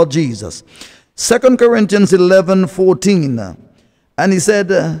of the Lord Jesus. 2 Corinthians 11:14, and he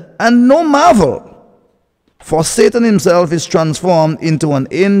said, and no marvel, for Satan himself is transformed into an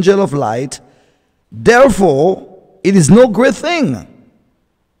angel of light. Therefore, it is no great thing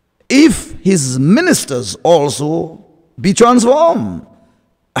if his ministers also be transformed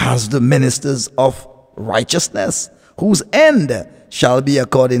as the ministers of righteousness, whose end shall be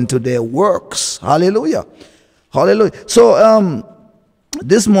according to their works. Hallelujah. Hallelujah. So,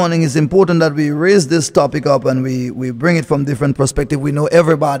 this morning is important that we raise this topic up and we bring it from different perspective. We know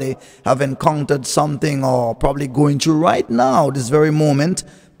everybody have encountered something, or probably going through right now, this very moment,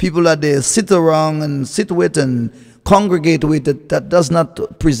 people that they sit around and sit with and congregate with that does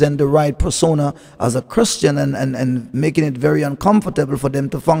not present the right persona as a Christian, and making it very uncomfortable for them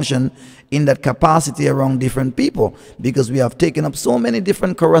to function in that capacity around different people, because we have taken up so many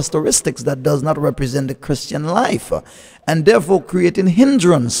different characteristics that does not represent the Christian life, and therefore creating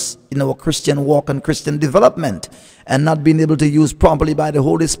hindrance in our Christian walk and Christian development, and not being able to use properly by the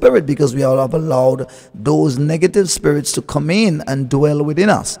Holy Spirit, because we have allowed those negative spirits to come in and dwell within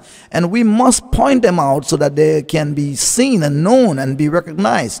us. And we must point them out so that they can be seen and known and be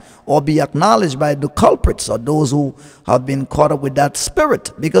recognized or be acknowledged by the culprits, or those who have been caught up with that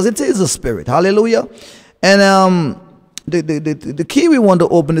spirit, because it is a spirit. Hallelujah. And the key we want to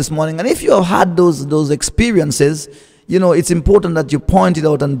open this morning, and if you have had those experiences, it's important that you point it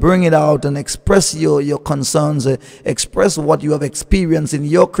out and bring it out and express your concerns, express what you have experienced in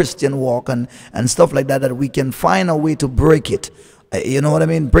your Christian walk and stuff like that we can find a way to break it. You know what I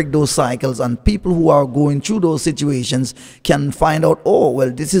mean? Break those cycles, and people who are going through those situations can find out, oh,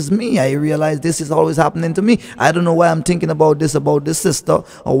 well, this is me. I realize this is always happening to me. I don't know why I'm thinking about this sister,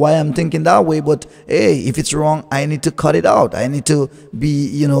 or why I'm thinking that way, but hey, if it's wrong, I need to cut it out. I need to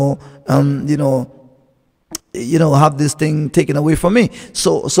be, have this thing taken away from me.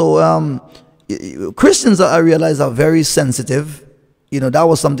 So Christians, I realize, are very sensitive. That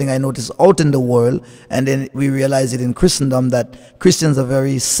was something I noticed out in the world, and then we realize it in Christendom, that Christians are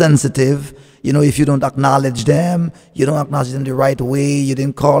very sensitive. If you don't acknowledge them, you don't acknowledge them the right way, you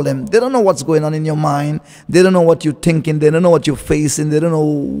didn't call them, they don't know what's going on in your mind, they don't know what you're thinking, they don't know what you're facing, they don't know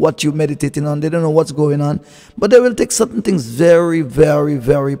what you're meditating on, they don't know what's going on, but they will take certain things very, very,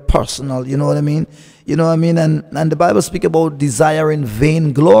 very personal, you know what I mean? And the Bible speaks about desiring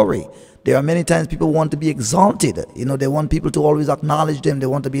vain glory. There are many times people want to be exalted. They want people to always acknowledge them. They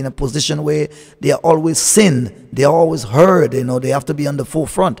want to be in a position where they are always seen. They are always heard. They have to be on the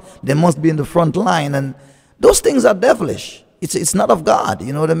forefront. They must be in the front line. And those things are devilish. It's not of God.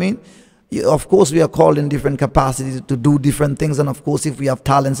 You know what I mean? Of course, we are called in different capacities to do different things. And of course, if we have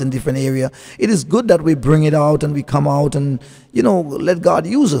talents in different areas, it is good that we bring it out and we come out and, let God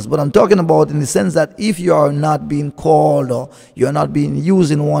use us. But I'm talking about in the sense that if you are not being called, or you're not being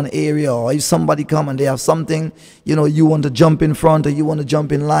used in one area, or if somebody come and they have something, you want to jump in front, or you want to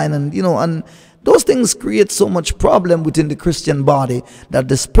jump in line, and, and those things create so much problem within the Christian body that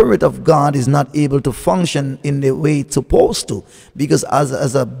the Spirit of God is not able to function in the way it's supposed to. Because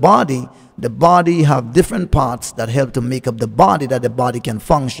as a body, the body have different parts that help to make up the body, that the body can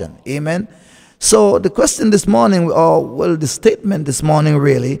function. Amen. So the question this morning, the statement this morning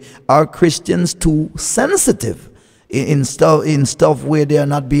really, are Christians too sensitive in stuff where they are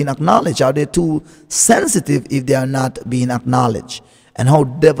not being acknowledged? Are they too sensitive if they are not being acknowledged? And how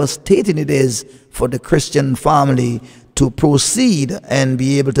devastating it is for the Christian family to proceed and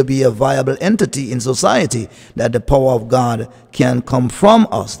be able to be a viable entity in society, that the power of God can come from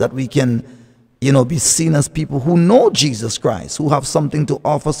us, that we can, be seen as people who know Jesus Christ, who have something to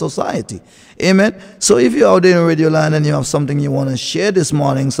offer society. Amen. So if you're out there in Radio Land and you have something you want to share this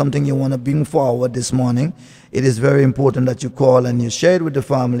morning, something you want to bring forward this morning, it is very important that you call and you share it with the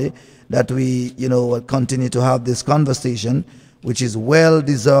family, that we, continue to have this conversation, which is well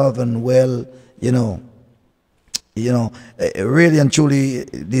deserved and well, really and truly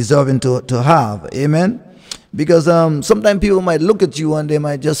deserving to have. Amen. Because sometimes people might look at you and they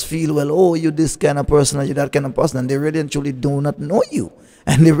might just feel, well, oh, you're this kind of person or you're that kind of person, and they really and truly do not know you,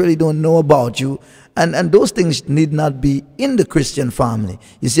 and they really don't know about you, and those things need not be in the Christian family.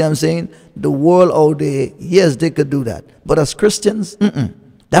 You see what I'm saying? The world out there, yes, they could do that, but as Christians,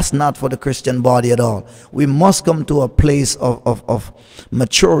 that's not for the Christian body at all. We must come to a place of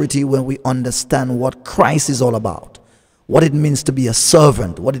maturity when we understand what Christ is all about. What it means to be a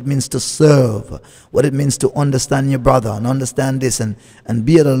servant, what it means to serve, what it means to understand your brother and understand this, and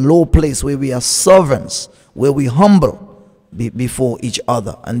be at a low place where we are servants, where we humble before each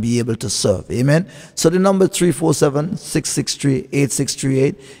other and be able to serve. Amen. So the number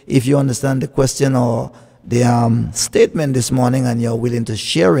 347-663-8638, if you understand the question or the statement this morning and you're willing to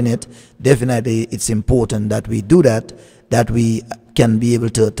share in it, definitely it's important that we do that we can be able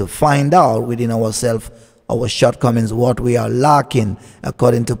to find out within ourselves our shortcomings, what we are lacking,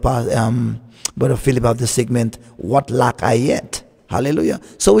 according to Brother Philip of the segment, what lack I yet? Hallelujah.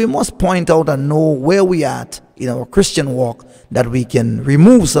 So we must point out and know where we are at in our Christian walk, that we can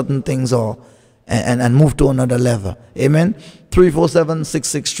remove certain things and move to another level. Amen.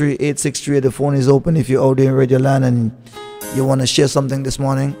 347-663-8638. The phone is open if you're out there in Radio Land and you want to share something this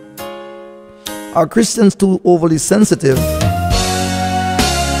morning. Are Christians too overly sensitive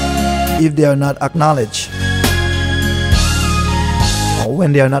if they are not acknowledged, or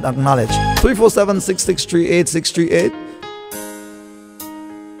when they are not acknowledged? 347-663-8638.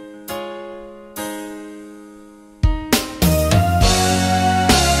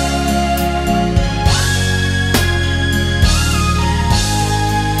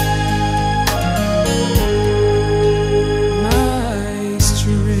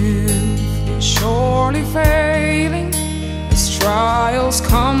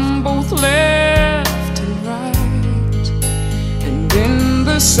 Come both left and right, and in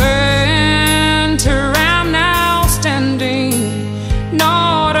the center I'm now standing,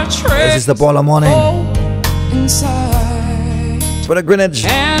 not a trace. This is the Paula morning. Inside. Brother Greenwich,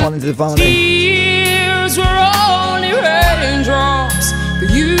 morning to the family. Tears were only raindrops. The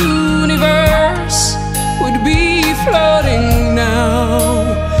universe would be flooding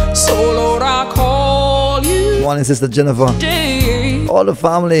now. So Lord, I call you. Morning, Sister Jennifer. All the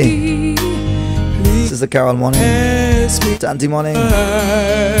family. Sister Carol, morning. Tanti, morning.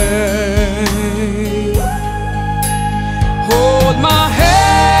 Hold my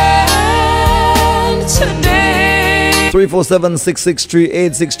hand today.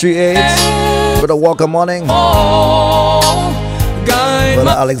 347-663-8638. Brother Walker, morning. Guide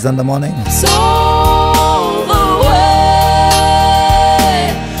Brother Alexander, morning. So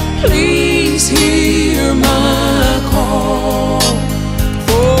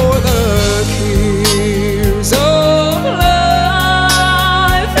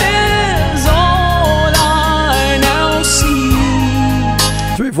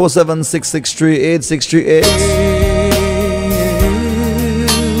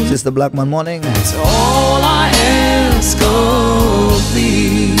 347-663-8638. Sister Blackman, morning. It's all I ask of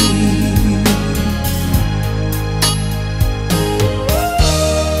thee.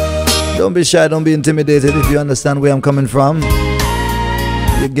 Don't be shy, don't be intimidated if you understand where I'm coming from.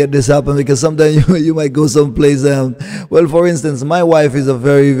 You get this happen because sometimes you might go someplace. Well, for instance, my wife is a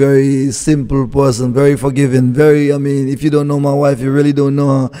very, very simple person, very forgiving, I mean, if you don't know my wife, you really don't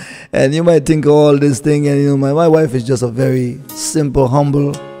know her. And you might think all this thing, and my wife is just a very simple,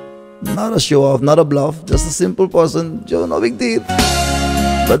 humble, not a show off, not a bluff, just a simple person, no big deal.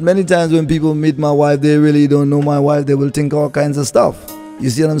 But many times when people meet my wife, they really don't know my wife, they will think all kinds of stuff. You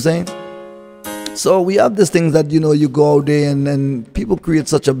see what I'm saying? So we have these things that, you go out there and people create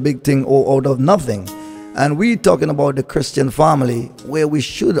such a big thing out of nothing. And we're talking about the Christian family, where we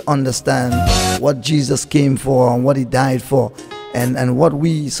should understand what Jesus came for and what he died for, and what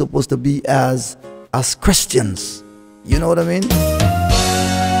we supposed to be as Christians. You know what I mean?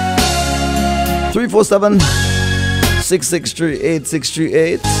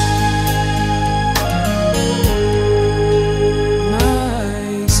 347-663-8638.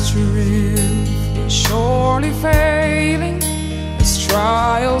 Failing as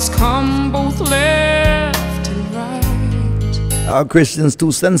trials come both left and right. Are Christians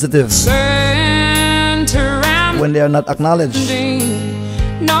too sensitive when they are not acknowledged?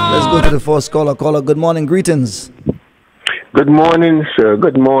 Let's go to the first caller. Caller, good morning, greetings. Good morning, sir.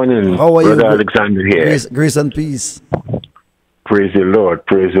 Good morning. How are Brother you? Alexander here. Grace and peace. Praise the Lord.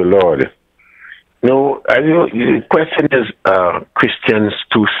 Praise the Lord. No, the question is, Christians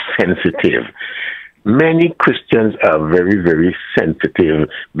too sensitive? Many Christians are very, very sensitive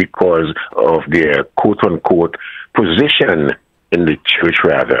because of their quote-unquote position in the church,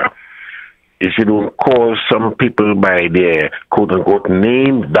 rather. If you don't call some people by their quote-unquote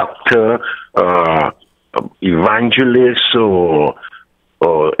name, doctor, evangelist, or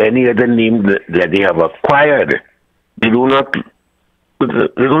any other name that they have acquired, they don't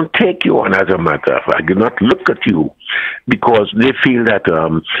take you on, as a matter of fact. They do not look at you because they feel that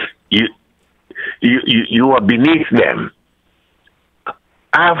you are beneath them.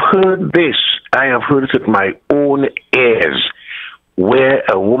 I've heard this. I have heard it with my own ears, where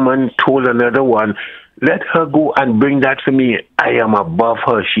a woman told another one, let her go and bring that to me. I am above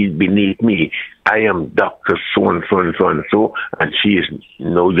her. She's beneath me. I am Dr. So-and-so and so-and-so, and she is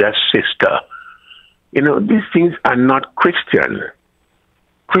just sister. These things are not Christian.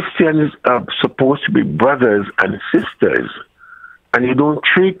 Christians are supposed to be brothers and sisters. And you don't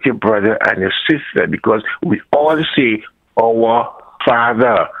treat your brother and your sister, because we all say our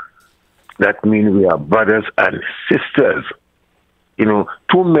Father. That means we are brothers and sisters.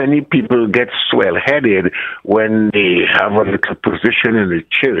 Too many people get swell-headed when they have a little position in the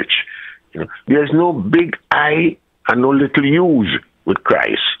church. There's no big I and no little U's with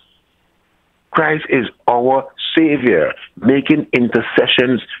Christ. Christ is our Savior, making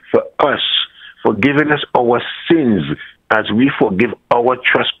intercessions for us, forgiving us our sins, as we forgive our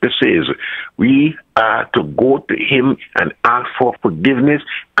trespasses. We are to go to him and ask for forgiveness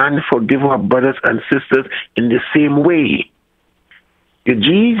and forgive our brothers and sisters in the same way.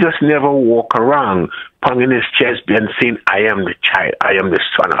 Jesus never walked around pounding his chest and saying, I am the child, I am the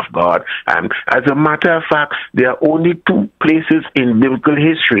Son of God. And as a matter of fact, there are only two places in biblical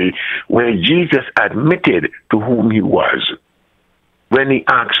history where Jesus admitted to whom he was. When he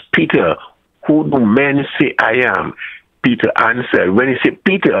asked Peter, who do men say I am? Peter answered, when he said,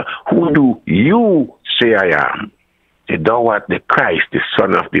 Peter, who do you say I am? He said, thou art the Christ, the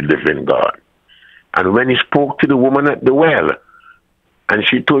Son of the living God. And when he spoke to the woman at the well, and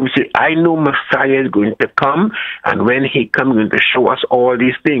she told me, I know Messiah is going to come, and when he comes, he's going to show us all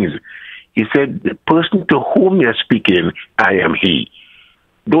these things. He said, the person to whom you're speaking, I am he.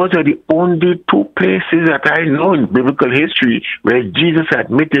 Those are the only two places that I know in biblical history where Jesus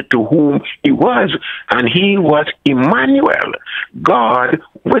admitted to whom he was, and he was Emmanuel, God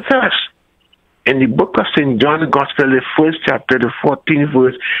with us. In the book of St. John Gospel, the first chapter, the 14th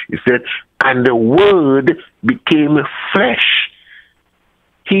verse, it said, and the Word became flesh.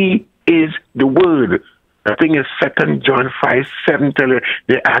 He is the Word. I think it's 2 John 5:7 tells us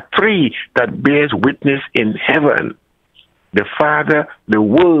there are three that bears witness in heaven: the Father, the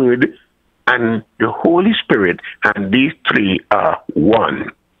Word, and the Holy Spirit, and these three are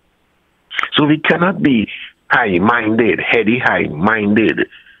one. So we cannot be high-minded, heady high-minded.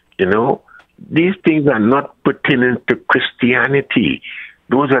 These things are not pertaining to Christianity.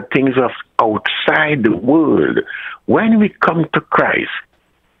 Those are things of outside the world. When we come to Christ,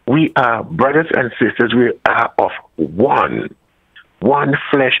 we are brothers and sisters. We are of one. one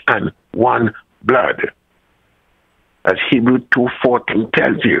flesh and one blood. As Hebrews 2:14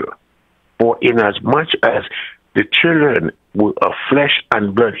 tells you, for inasmuch as the children were of flesh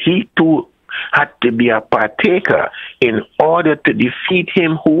and blood, he too had to be a partaker in order to defeat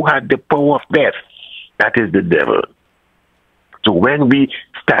him who had the power of death, that is the devil. So when we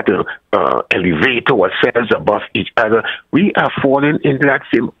start to elevate ourselves above each other, we are falling into that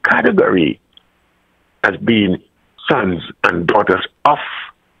same category as being sons and daughters of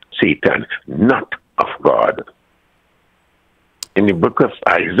Satan, not of God. In the book of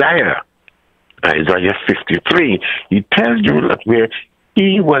Isaiah 53, he tells you that where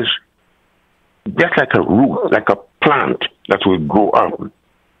he was just like a root, like a plant that will grow up.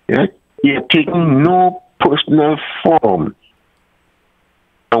 Yeah? He had taken no personal form.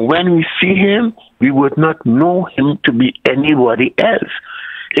 And when we see him, we would not know him to be anybody else.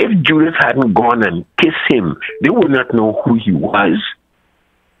 If Judas hadn't gone and kissed him, they would not know who he was.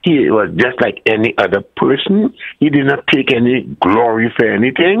 He was just like any other person. He did not take any glory for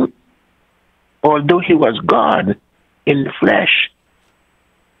anything, although he was God in the flesh.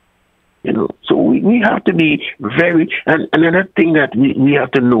 You know, so we have to be very, and another thing that we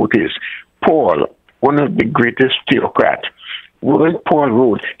have to notice, Paul, one of the greatest theocrats, when Paul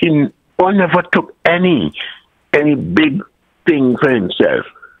wrote, Paul never took any big thing for himself.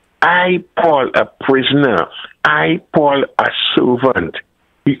 I, Paul, a prisoner. I, Paul, a servant.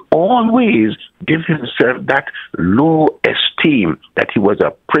 He always gave himself that low esteem that he was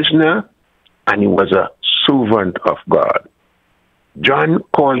a prisoner and he was a servant of God. John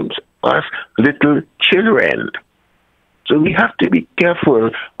calls us little children. So we have to be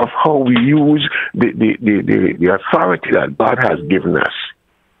careful of how we use the authority that God has given us,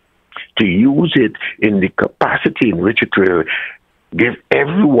 to use it in the capacity in which it will give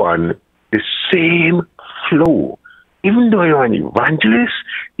everyone the same flow. Even though you're an evangelist,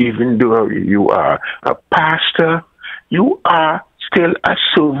 even though you are a pastor, you are still a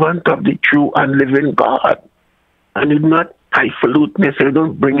servant of the true and living God. And it's not highfalutin, so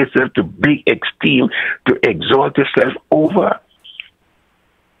don't bring yourself to big esteem, to exalt yourself over.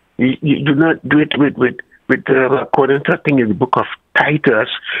 You do not do it with according to I think in the book of Titus,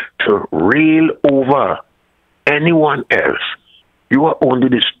 to rail over anyone else. You are only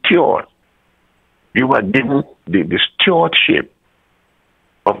the steward. You are given the stewardship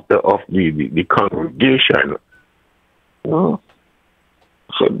of the congregation. Well,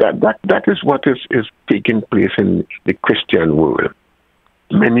 so that is what is taking place in the Christian world.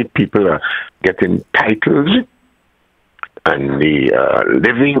 Many people are getting titles and they are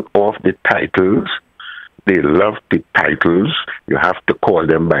living off the titles. They love the titles. You have to call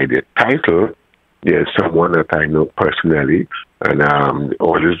them by the title. There's someone that I know personally, and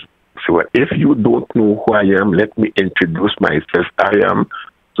always say, well, if you don't know who I am, let me introduce myself. I am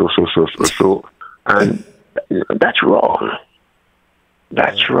so. And that's wrong.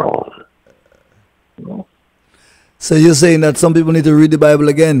 That's wrong. So you're saying that some people need to read the Bible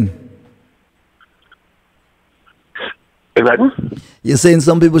again? You're saying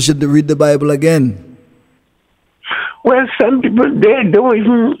some people should read the Bible again? Well, some people, they don't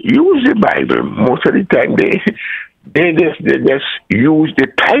even use the Bible. Most of the time, they just use the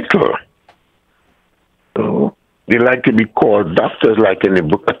title. So they like to be called doctors, like in the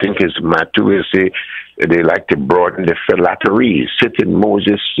book, I think it's Matthew, they like to broaden the phylacteries, sit in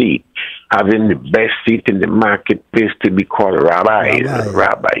Moses' seat, having the best seat in the marketplace to be called rabbi,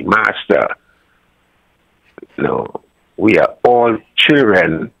 master. No, we are all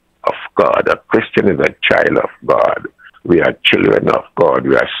children of God. A Christian is a child of God. We are children of God.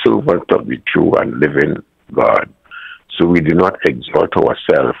 We are servants of the true and living God. So we do not exalt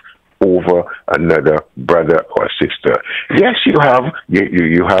ourselves over another brother or sister. Yes, you have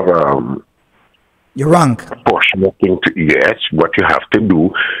your rank. Proportional thing to, yes, what you have to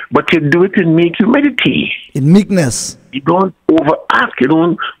do, but you do it in meek humility. In meekness. You don't overact. You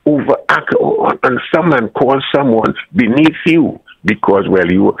don't overact and someone calls someone beneath you because,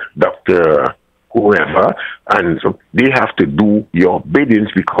 well, you Dr. whoever, and so they have to do your biddings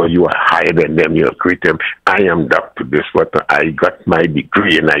because you are higher than them, you're greater. I am Dr. this, what I got my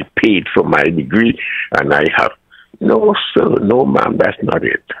degree and I paid for my degree and I have, no sir, no ma'am, that's not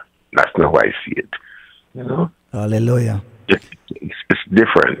it. That's not how I see it. You know? Hallelujah. It's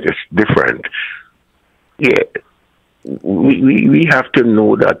different. It's different. Yeah. We have to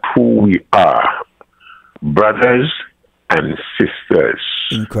know that who we are, brothers and sisters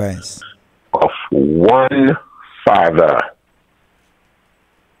in Christ, of one Father.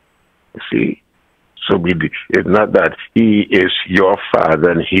 You see? So it's not that he is your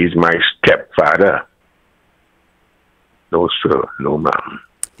father and he's my stepfather. No, sir. No, ma'am.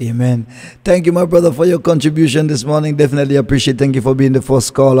 Amen. Thank you, my brother, for your contribution this morning. Definitely appreciate. Thank you for being the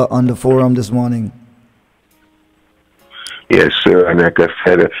first caller on the forum this morning. Yes, sir. And like I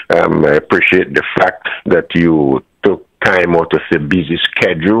said, I appreciate the fact that you took time out of your busy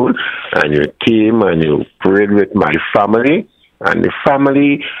schedule and you came and you prayed with my family. And the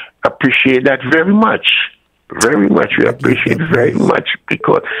family appreciate that very much. Very much. We appreciate very much,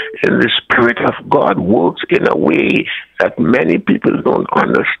 because the Spirit of God works in a way that many people don't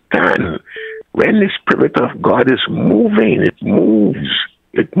understand. When the Spirit of God is moving, it moves.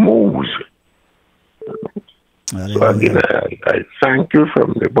 It moves. So again, I thank you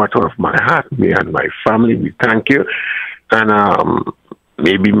from the bottom of my heart. Me and my family, we thank you. And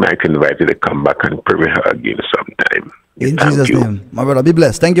maybe Mike invited you to come back and pray with her again sometime. In Jesus' name. My brother, be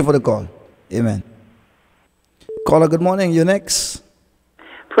blessed. Thank you for the call. Amen. Caller, good morning. You're next.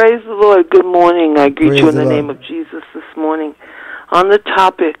 Praise the Lord. Good morning. I greet you in the name of Jesus this morning. On the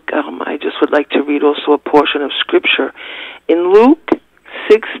topic, I just would like to read also a portion of Scripture. In Luke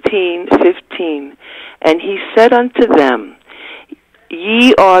 16:15, and he said unto them,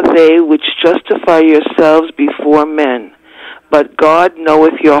 Ye are they which justify yourselves before men, but God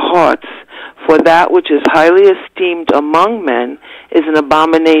knoweth your hearts. For that which is highly esteemed among men is an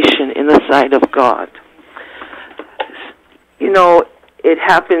abomination in the sight of God. You know, it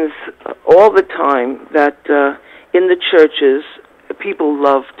happens all the time that in the churches, people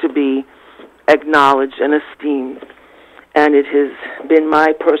love to be acknowledged and esteemed. And it has been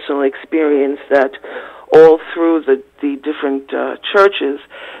my personal experience that all through the different churches,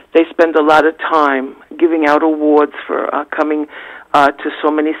 they spend a lot of time giving out awards for coming to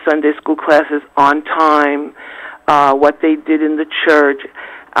so many Sunday school classes on time, what they did in the church,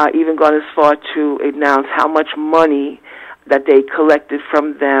 even gone as far to announce how much money that they collected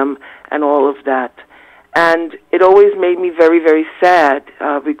from them and all of that. And it always made me very, very sad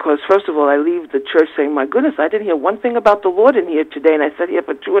because, first of all, I leave the church saying, my goodness, I didn't hear one thing about the Lord in here today, and I sat here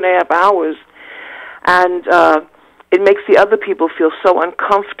for 2.5 hours. And it makes the other people feel so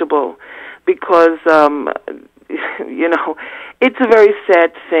uncomfortable because, you know, it's a very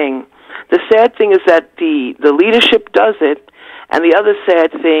sad thing. The sad thing is that the leadership does it, and the other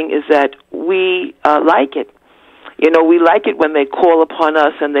sad thing is that we like it. You know, we like it when they call upon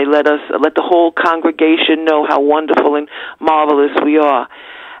us and they let the whole congregation know how wonderful and marvelous we are.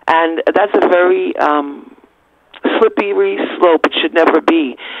 And that's a very slippery slope. It should never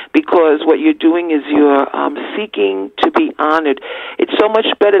be, because what you're doing is you're seeking to be honored. It's so much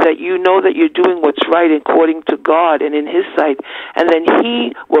better that you know that you're doing what's right according to God and in His sight, and then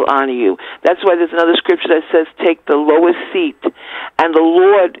He will honor you. That's why there's another scripture that says, take the lowest seat, and the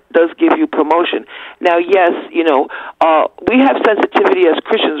Lord does give you promotion. Now, yes, you know, we have sensitivity as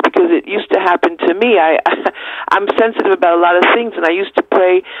Christians because it used to happen to me. I'm sensitive about a lot of things, and I used to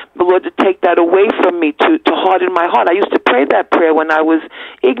pray the Lord to take that away from me, to harden my heart. I used to pray that prayer when I was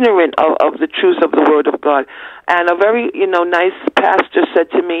ignorant of the truth of the Word of God. And a very, you know, nice pastor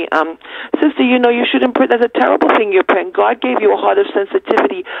said to me, sister, you know, you shouldn't pray. That's a terrible thing you're praying. God gave you a heart of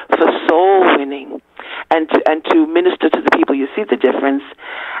sensitivity for soul winning and to minister to the people. You see the difference?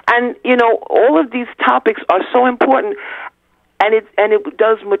 And, you know, all of these topics are so important. And it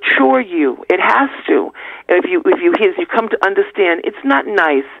does mature you. It has to. If you come to understand, it's not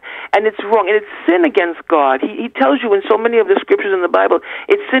nice and it's wrong and it's sin against God. He tells you in so many of the scriptures in the Bible,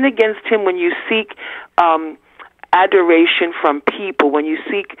 it's sin against Him when you seek adoration from people, when you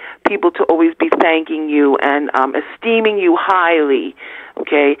seek people to always be thanking you and esteeming you highly.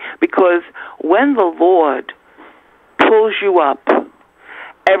 Okay, because when the Lord pulls you up,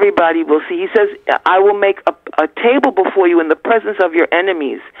 everybody will see. He says, I will make a table before you in the presence of your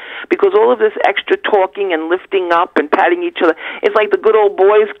enemies. Because all of this extra talking and lifting up and patting each other, it's like the good old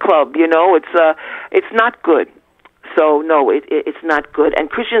boys club, you know. It's not good. So, no, it's not good. And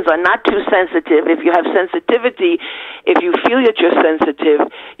Christians are not too sensitive. If you have sensitivity, if you feel that you're sensitive,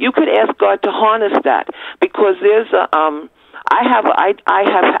 you could ask God to harness that. Because there's I have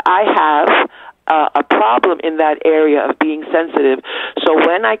a problem in that area of being sensitive. So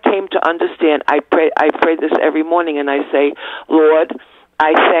when I came to understand, I pray this every morning, and I say, Lord,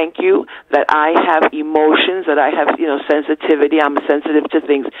 I thank you that I have emotions, that I have, you know, sensitivity. I'm sensitive to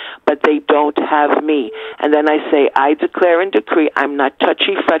things, but they don't have me. And then I say, I declare and decree I'm not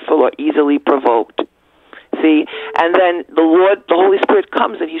touchy, fretful, or easily provoked. See? And then the Holy Spirit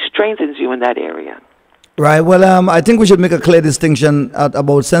comes and He strengthens you in that area. Right. Well, I think we should make a clear distinction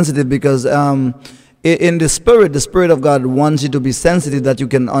about sensitive, because in the Spirit of God wants you to be sensitive, that you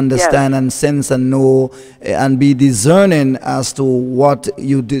can understand and sense and know and be discerning as to what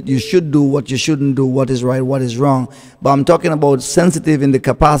you should do, what you shouldn't do, what is right, what is wrong. But I'm talking about sensitive in the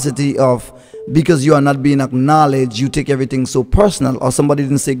capacity of, because you are not being acknowledged, you take everything so personal, or somebody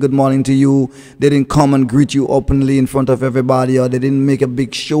didn't say good morning to you, they didn't come and greet you openly in front of everybody, or they didn't make a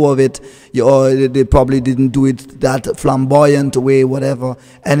big show of it, or they probably didn't do it that flamboyant way, whatever,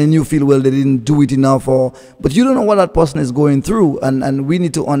 and then you feel, well, they didn't do it enough, but you don't know what that person is going through, and we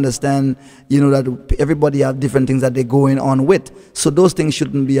need to understand, that everybody have different things that they're going on with, so those things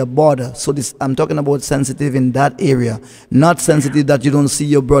shouldn't be a bother. So I'm talking about sensitive in that area, not sensitive that you don't see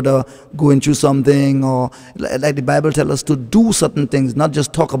your brother going through something, or like the Bible tells us to do certain things, not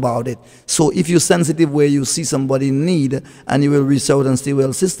just talk about it. So if you're sensitive where you see somebody in need and you will reach out and say,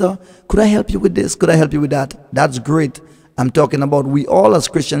 well, sister, could I help you with this? Could I help you with that? That's great. I'm talking about we all as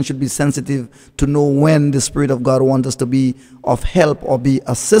Christians should be sensitive to know when the Spirit of God wants us to be of help or be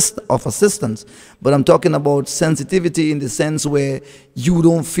of assistance. But I'm talking about sensitivity in the sense where you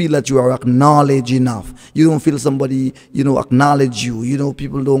don't feel that you are acknowledged enough. You don't feel somebody, acknowledge you.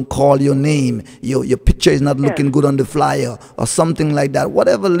 People don't call your name. Your picture is not looking good on the flyer or something like that.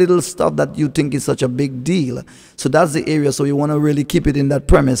 Whatever little stuff that you think is such a big deal. So that's the area. So you want to really keep it in that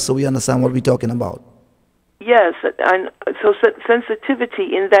premise so we understand what we're talking about. Yes, and so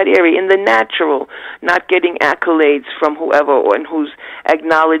sensitivity in that area, in the natural, not getting accolades from whoever and who's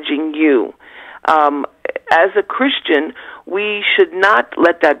acknowledging you. As a Christian, we should not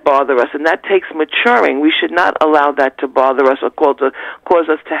let that bother us, and that takes maturing. We should not allow that to bother us or cause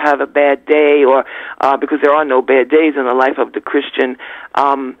us to have a bad day, or because there are no bad days in the life of the Christian.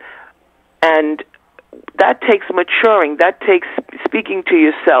 And that takes maturing. That takes speaking to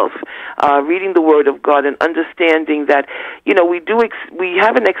yourself, reading the Word of God, and understanding that we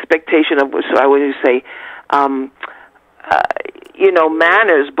have an expectation of. So I would say,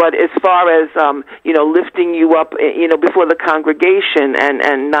 manners. But as far as lifting you up, before the congregation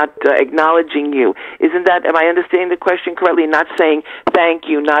and not acknowledging you, isn't that? Am I understanding the question correctly? Not saying thank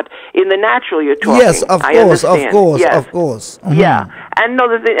you, not in the natural. You're talking. Yes, of course. Mm-hmm. Yeah, and no,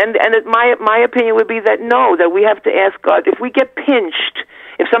 my opinion would be that we have to ask God if we get pinched.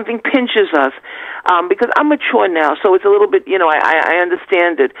 If something pinches us, because I'm mature now, so it's a little bit, I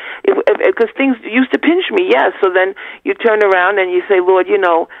understand it. Because things used to pinch me, yes. So then you turn around and you say, Lord,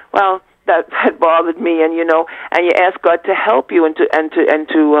 well, that bothered me, and you ask God to help you and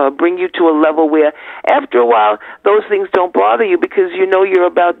to bring you to a level where, after a while, those things don't bother you because you're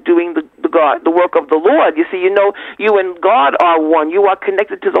about doing the work of the Lord. You see, you and God are one. You are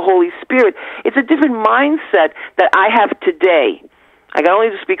connected to the Holy Spirit. It's a different mindset that I have today. I can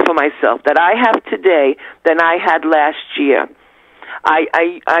only speak for myself, that I have today than I had last year.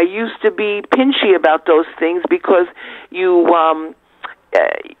 I used to be pinchy about those things because you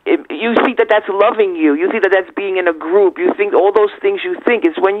think that that's loving you. You think that that's being in a group. You think all those things you think.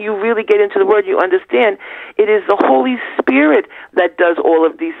 It's when you really get into the Word, you understand it is the Holy Spirit that does all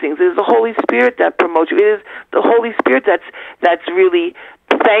of these things. It is the Holy Spirit that promotes you. It is the Holy Spirit that's really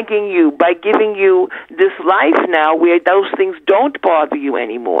thanking you by giving you this life now where those things don't bother you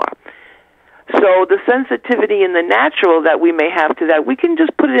anymore. So the sensitivity in the natural that we may have to that, we can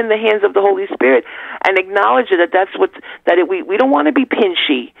just put it in the hands of the Holy Spirit and acknowledge it, we don't want to be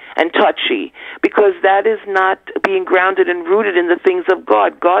pinchy and touchy, because that is not being grounded and rooted in the things of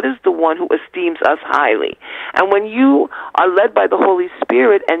God. God is the one who esteems us highly. And when you are led by the Holy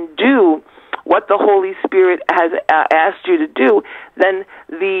Spirit and do what the Holy Spirit has asked you to do, then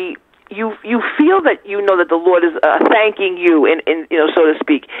you feel that that the Lord is thanking you, in so to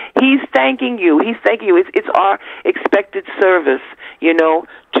speak. He's thanking you. He's thanking you. It's our expected service,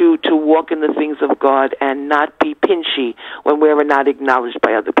 to walk in the things of God and not be pinchy when we're not acknowledged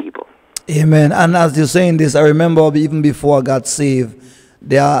by other people. Amen. And as you're saying this, I remember even before I got saved,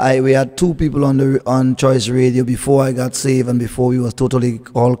 we had two people on Choice Radio before I got saved and before we was totally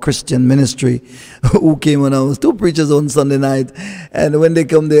all Christian ministry who came on. I was two preachers on Sunday night, and when they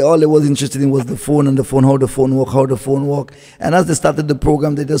come there, all they was interested in was the phone and the phone, how the phone work. And as they started the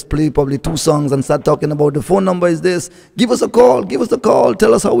program, they just played probably two songs and start talking about the phone number is this, give us a call,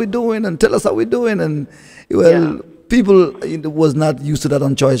 tell us how we're doing, and people was not used to that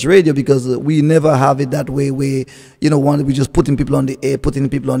on Choice Radio, because we never have it that way. We just putting people on the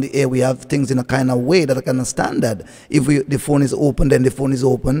air. We have things in a kind of way that I can understand that. If the phone is open, then the phone is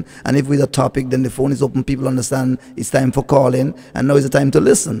open, and if with a topic, then the phone is open. People understand it's time for calling, and now is the time to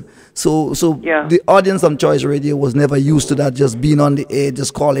listen. So the audience on Choice Radio was never used to that, just being on the air,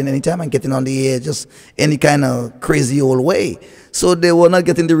 just calling anytime and getting on the air, just any kind of crazy old way. So they were not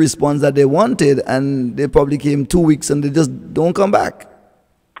getting the response that they wanted, and they probably came 2 weeks and they just don't come back.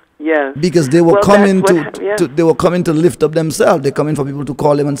 Yes. Because they were Well, coming that's what- they were coming to lift up themselves. They're coming for people to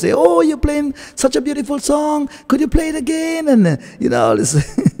call them and say, "Oh, you're playing such a beautiful song. Could you play it again?" And all this.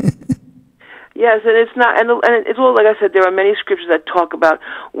 Yes, and it's not, and it's all, like I said, there are many scriptures that talk about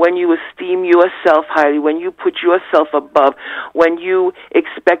when you esteem yourself highly, when you put yourself above, when you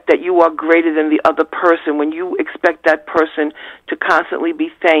expect that you are greater than the other person, when you expect that person to constantly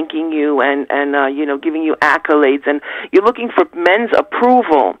be thanking you and giving you accolades, and you're looking for men's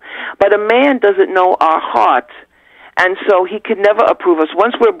approval. But a man doesn't know our heart. And so he could never approve us.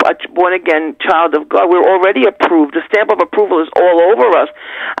 Once we're a born-again child of God, we're already approved. The stamp of approval is all over us.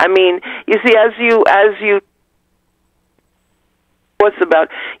 I mean, you see, as you what's about,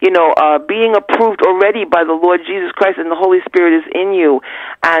 being approved already by the Lord Jesus Christ, and the Holy Spirit is in you.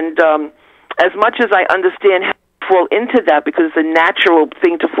 And as much as I understand how to fall into that, because it's a natural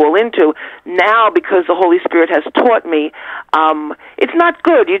thing to fall into, now because the Holy Spirit has taught me, it's not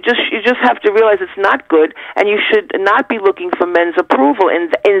good. You just have to realize it's not good, and you should not be looking for men's approval in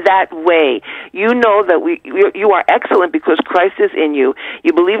that way. You know that you are excellent because Christ is in you.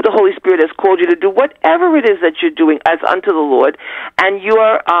 You believe the Holy Spirit has called you to do whatever it is that you're doing as unto the Lord, and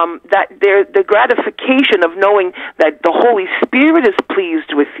you're the gratification of knowing that the Holy Spirit is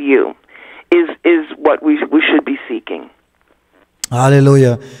pleased with you is what we should be seeking.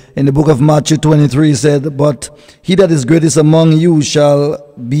 Hallelujah. In the book of Matthew 23 said, "But he that is greatest among you shall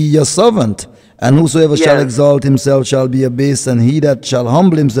be your servant, and whosoever shall exalt himself shall be abased, and he that shall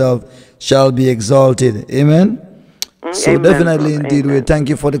humble himself shall be exalted." Amen. So Amen, definitely, indeed, Amen. we thank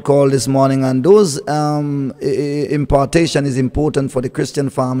you for the call this morning. And those impartation is important for the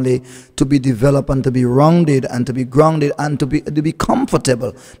Christian family to be developed and to be rounded and to be grounded and to be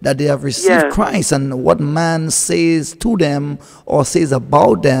comfortable that they have received Christ, and what man says to them or says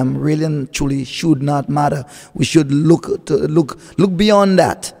about them really and truly should not matter. We should look beyond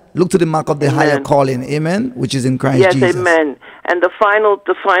that. Look to the mark of the higher calling, amen, which is in Christ Jesus. Yes, amen. And the final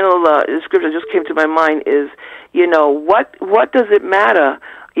scripture that just came to my mind is, what does it matter?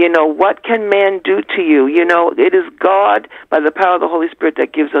 What can man do to you? It is God, by the power of the Holy Spirit,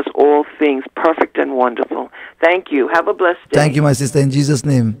 that gives us all things perfect and wonderful. Thank you. Have a blessed day. Thank you, my sister, in Jesus'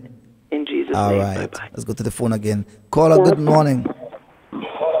 name. In Jesus' all name. All right. Bye-bye. Let's go to the phone again. Caller, good morning.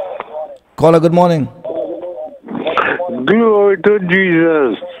 Caller, good morning. Glory to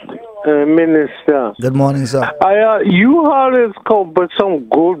Jesus, Minister. Good morning, sir. You always come with some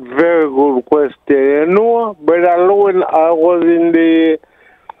very good question. Brother Lowen, I was in the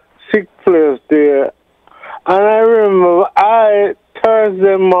sick place there, and I remember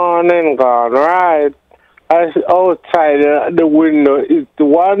Thursday morning gone, right? I was outside the window. It's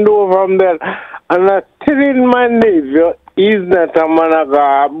one door from there, and I telling my nephew, he's not a man of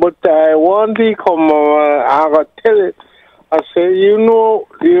God, but I want to come over, I got to tell it. I say, you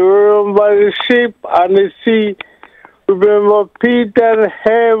remember the sheep and the sea. Remember Peter and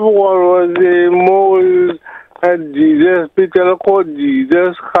Eve, what was the Moses and Jesus? Peter called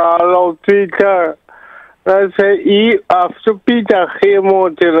Jesus, called out Peter. I say, after Peter came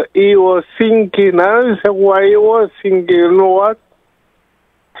out, he was sinking. And I said, why he was sinking? You know what?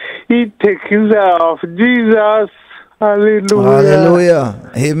 He took his eye off Jesus. Hallelujah.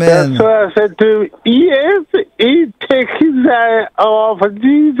 Hallelujah. Amen. That's why I said to him, yes, he take his eye off of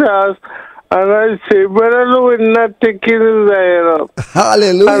Jesus. And I say, Brother Louis not taking his eye off.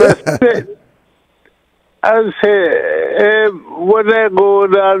 Hallelujah. I say, when I go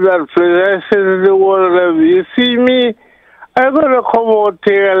down that place, I say to the one of them, you see me? I'm going to come out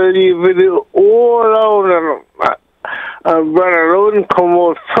here and leave with it all around. And Brother Louis come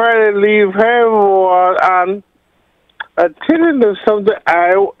out Friday, leave everyone, and I'm telling you something,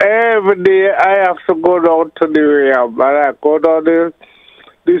 every day I have to go down to the rehab, and I go down there.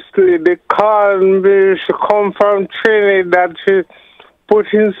 This lady called me, she come from training that she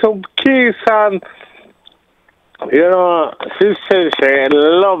put in some keys on. She said she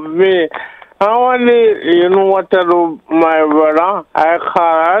love me. And one day, you know what I do, my brother? I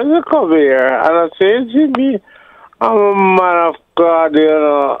call her, I say, come here. And I say, Jimmy, I'm a man of God,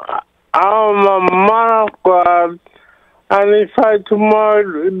 I'm a man of God. And if I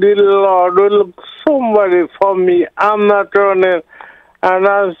tomorrow, the Lord will look somebody for me, I'm not running. And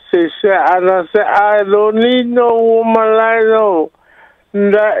I say, I don't need no woman like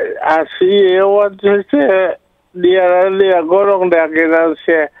that. I see what you say. The other day, I go down there again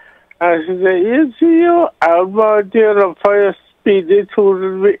and she say, you see you, I'm out here for your speed. It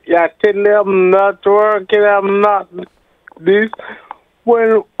will be, I tell you, I'm not working, I'm not this.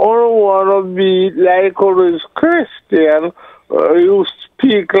 When all want to be like all these Christian, you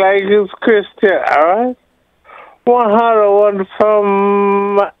speak like it's Christian, alright? One other one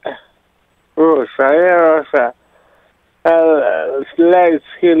from Russia. Light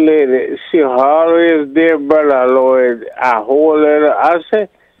skin lady, she always there, brother Lloyd. I hold her. I say,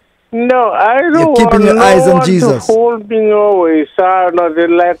 no, I don't You're keeping want your no eyes on one Jesus. to hold me away. So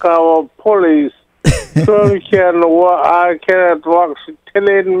nothing like our police. Some I cannot walk. She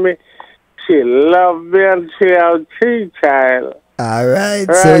telling me she love me and she have 3 child. All right. Right,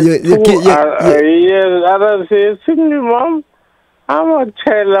 So you yes, I don't say, see me, mom. I'm a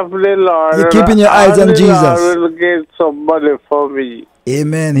child of the Lord. You're keeping your eyes on the Jesus. Lord will get somebody for me.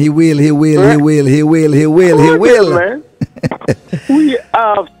 Amen. He will. He will. He will. He will. He will. He will. Man. We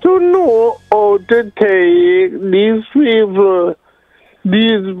have to know how to take these people,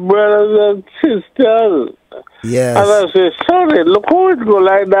 these brothers and sisters. Yes. And I say, sorry, look how it go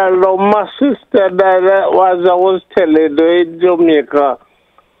like that. Now, my sister that was telling her in Jamaica.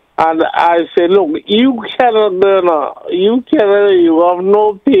 And I say, look, you cannot do no. You cannot, you have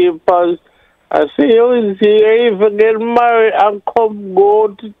no papers. I say, you see, if you get married and come go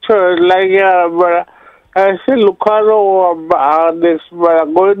to church like your brother. I say, look at this brother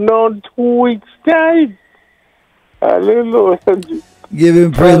going on 2 weeks' time. Hallelujah. Give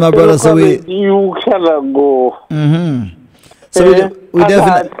him praise, my brother. So you cannot go. Mm-hmm. So we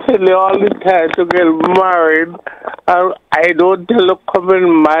definitely. I tell you all the time to get married. I don't tell you come in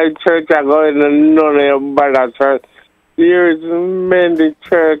my church. I go in another brother church. There is many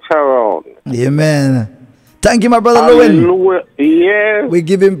church around. Amen. Thank you, my brother Lewin. Yeah. We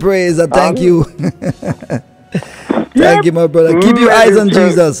give him praise. I thank you. Thank you, my brother. Keep your eyes on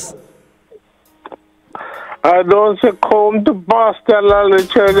Jesus. I don't say come to Pastor Land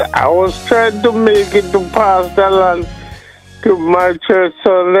church. I was trying to make it to Pastor Land to my church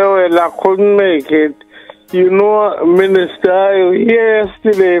Sunday when I couldn't make it. You know, Minister,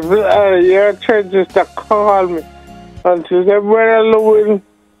 yesterday, your church just called me and she said, Brother Lewin,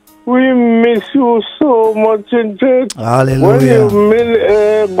 we miss you so much in church. Hallelujah. When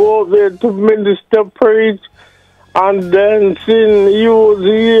you go there to minister, preach, and dancing, you was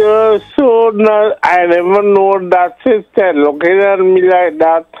here, so not, I never know that sister looking at me like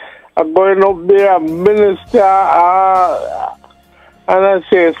that. I'm going up there and minister, and I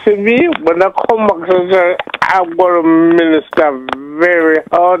say, see me, when I come back to church, I'm going to minister very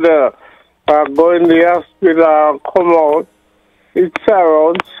hard. I go in the hospital and come out. It's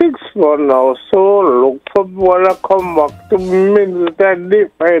around 6 months now, so look for when I come back to minister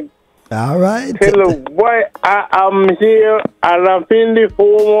different. All right. Tell you why I am here and I'm in the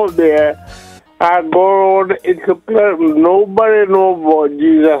home up there. I go around, it's a place, nobody knows about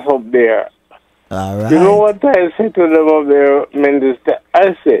Jesus up there. All right. You know what I say to them up there, minister?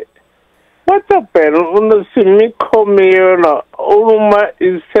 I say, what happened? When you see me come here now,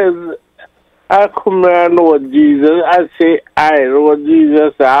 it says, I come here and know Jesus. I say, I know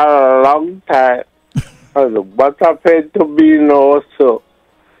Jesus for a long time. What happened to be now so?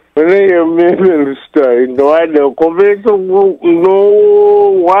 When I hear me minister, I don't come here to no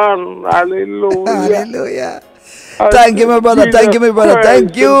one. Hallelujah. Hallelujah. Thank you, my brother. Thank you, my brother.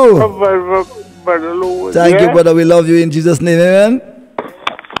 Thank you. Thank you, brother. We love you in Jesus' name. Amen.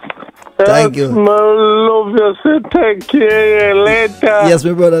 Thank you. Love you. Say take care later. Yes,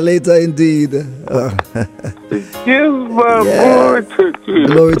 my brother. Later, indeed. Yes, my glory to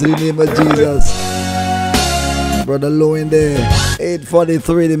Jesus. Glory to the name of Jesus. Brother Low in there.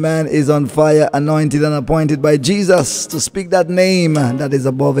 8:43. The man is on fire, anointed and appointed by Jesus to speak that name that is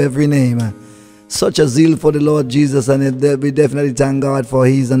above every name. Such a zeal for the Lord Jesus, and we definitely thank God for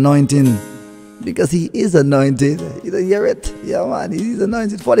His anointing. Because He is anointed. You don't hear it? Yeah, man. He's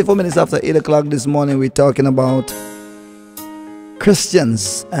anointed. 44 minutes after 8 o'clock this morning, we're talking about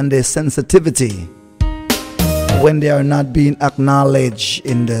Christians and their sensitivity when they are not being acknowledged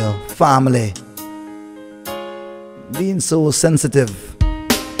in the family. Being so sensitive.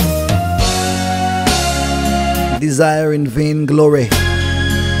 Desiring vain glory.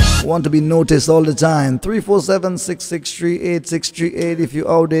 Want to be noticed all the time. 347-663-8638. If you're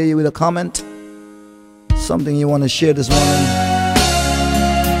out there with a comment, something you want to share this morning.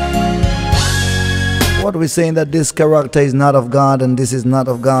 What we're saying that this character is not of God and this is not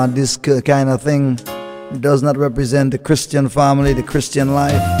of God. This kind of thing does not represent the Christian family, the Christian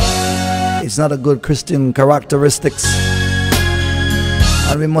life. It's not a good Christian characteristics.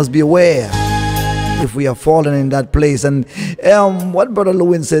 And we must be aware if we are fallen in that place. And what Brother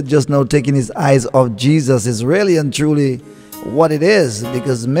Lewin said just now, taking his eyes off Jesus, is really and truly what it is.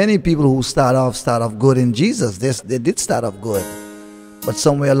 Because many people who start off good in Jesus. They did start off good. But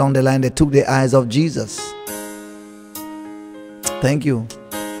somewhere along the line, they took their eyes off Jesus. Thank you.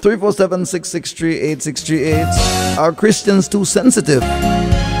 347-663-8638. Are Christians too sensitive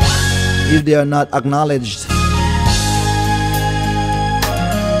if they are not acknowledged?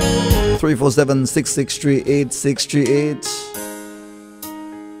 347-663-8638.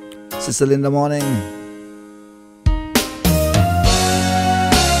 Cecil in the morning.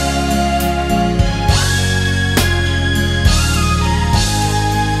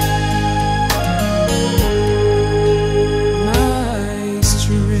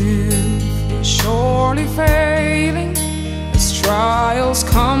 Trials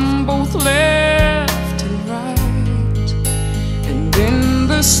come both left and right, and in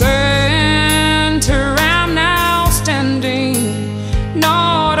the center I'm now standing,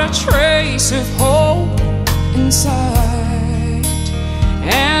 not a trace of hope inside.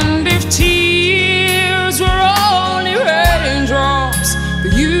 And if tears were only raindrops,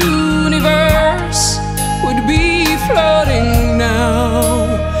 the universe would be flooding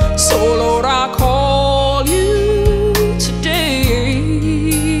now. So Lord, I call you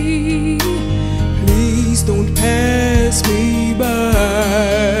pass me by.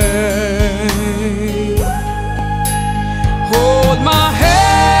 Hold my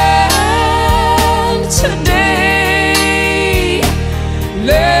hand today,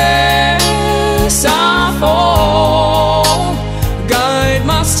 lest I fall. Guide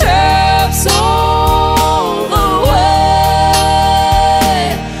my steps all the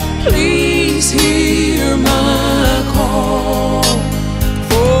way. Please hear my call.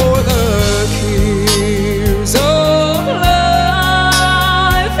 For the cares of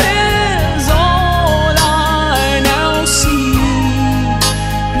life is all I now see.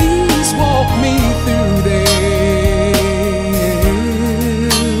 Please walk me through them.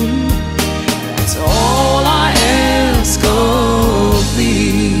 That's all I ask of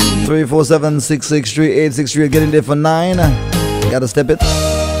thee. 347-663-8638. Getting there for 9. Gotta step it.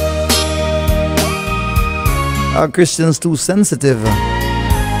 Are Christians too sensitive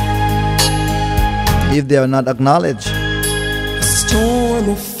if they are not acknowledged? A storm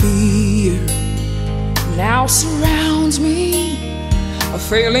of fear now surrounds me. A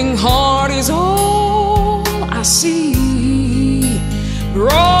failing heart is all I see.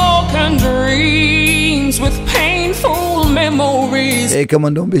 Broken dreams with painful memories. Hey, come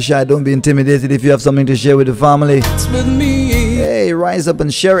on, don't be shy, don't be intimidated. If you have something to share with the family, with me. Hey, rise up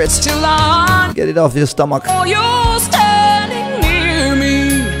and share it. Still I Get it off your stomach. know you're standing near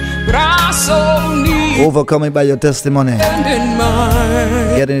me, but I so need Overcoming by your testimony. in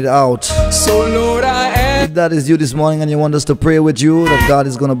mind. Getting it out. So Lord, I ask, If that is you this morning and you want us to pray with you, that God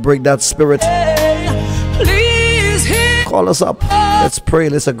is going to break that spirit, please hear call us up. Let's pray.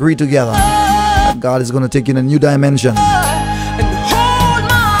 Let's agree together that God is going to take you in a new dimension. and hold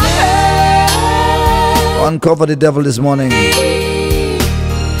my hand. Uncover the devil this morning.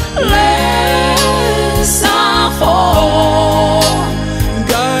 Lest I fall.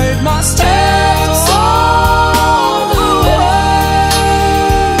 Guide my steps all the way.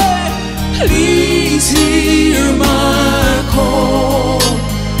 Please hear my call.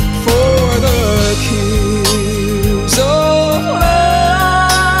 For the cares of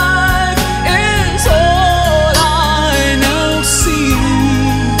life is all I now see.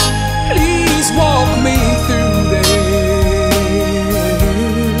 Please walk me through them.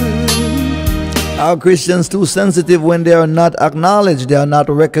 Are Christians too sensitive when they are not acknowledged, they are not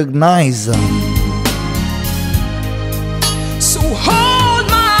recognized? So hold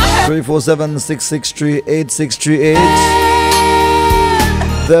my hand. 347-663-8638.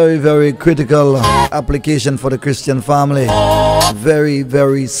 Very, very critical application for the Christian family. Very,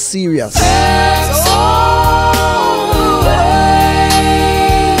 very serious. All the way.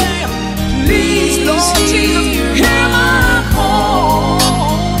 Please, Lord Jesus, hear my call.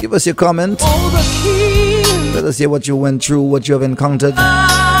 Give us your comment. Oh, the key. Let us hear what you went through, what you have encountered,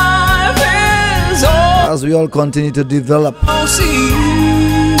 Life is all as we all continue to develop. I see.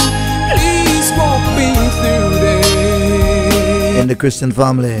 Please walk me through them. In the Christian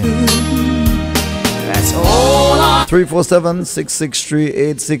family. That's all I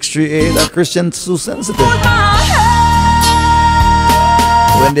 347-663-8638. Are Christians too sensitive put my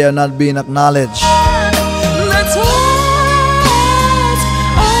hand. when they are not being acknowledged? That's all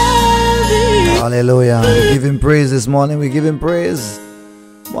thee. Hallelujah. We give him praise this morning. We give him praise.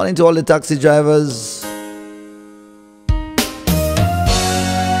 Morning to all the taxi drivers.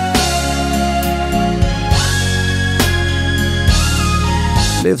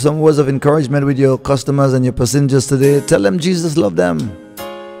 Leave some words of encouragement with your customers and your passengers today. Tell them Jesus loves them.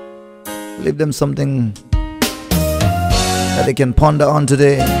 Leave them something that they can ponder on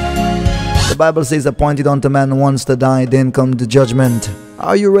today. The Bible says, appointed unto man once to die, then come the judgment.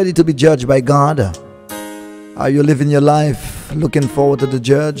 Are you ready to be judged by God? Are you living your life looking forward to the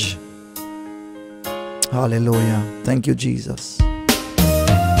judge? Hallelujah. Thank you, Jesus.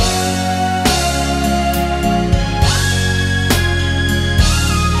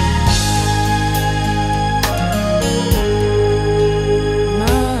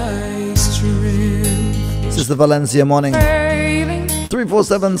 Sister Valencia, morning.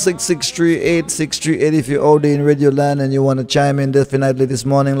 347-663-8638. If you're out there in Radio Land and you want to chime in definitely this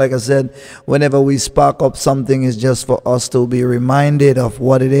morning, like I said, whenever we spark up something, it's just for us to be reminded of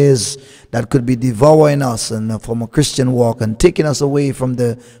what it is that could be devouring us and from a Christian walk and taking us away from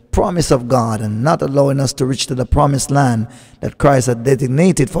the promise of God and not allowing us to reach to the promised land that Christ had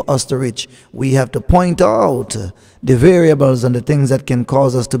designated for us to reach. We have to point out the variables and the things that can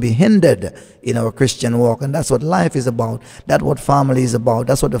cause us to be hindered in our Christian walk. And that's what life is about. That's what family is about.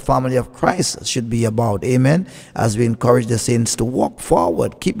 That's what the family of Christ should be about. Amen. As we encourage the saints to walk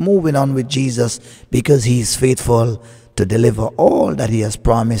forward, keep moving on with Jesus, because he is faithful to deliver all that he has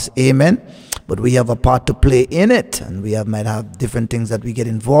promised. Amen. But we have a part to play in it, and we might have different things that we get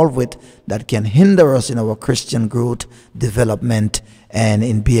involved with that can hinder us in our Christian growth, development, and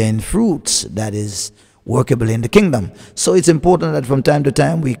in bearing fruits that is workable in the kingdom. So it's important that from time to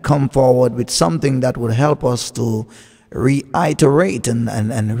time we come forward with something that would help us to reiterate and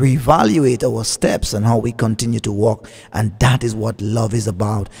reevaluate our steps and how we continue to walk. And that is what love is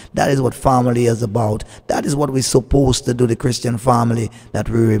about. That is what family is about. That is what we're supposed to do, the Christian family, that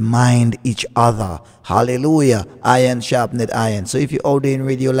we remind each other. Hallelujah. Iron sharpened iron. So if you're out there in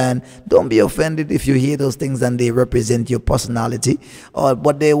Radio Land, don't be offended if you hear those things and they represent your personality, or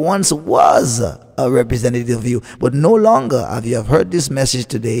what they once was a representative of you. But no longer, if you have heard this message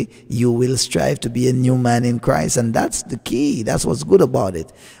today, you will strive to be a new man in Christ. And that's the key. That's what's good about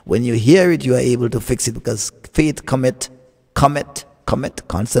it. When you hear it, you are able to fix it, because faith cometh,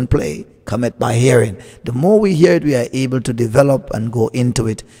 constant play, cometh by hearing. The more we hear it, we are able to develop and go into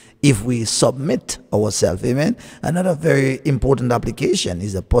it if we submit ourselves. Amen. Another very important application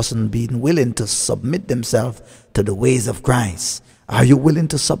is a person being willing to submit themselves to the ways of Christ. Are you willing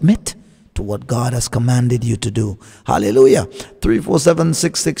to submit to what God has commanded you to do? Hallelujah.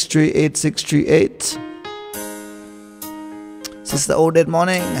 347-663-8638. Sister Odette,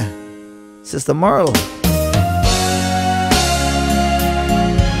 morning. Sister Merle.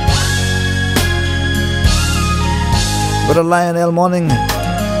 Brother Lionel, morning.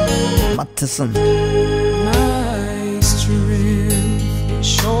 Mattison. My strength is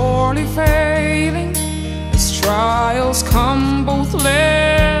surely failing as trials come both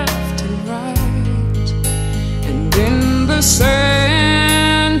left and right, and in the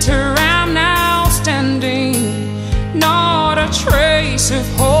center I'm now standing, not a trace of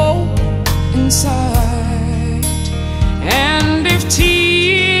hope inside. And if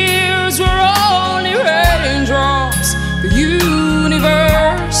tears were only raindrops, the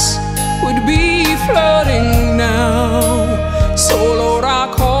universe would be flooding now. So Lord, I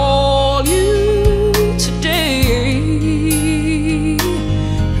call you today.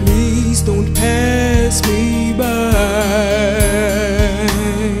 Please don't pass me by.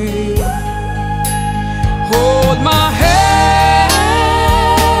 Hold my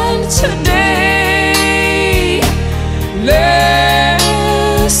hand today,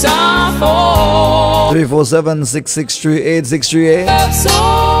 lest I fall.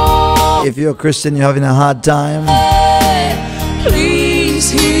 347-663-8638. If you're a Christian, you're having a hard time, please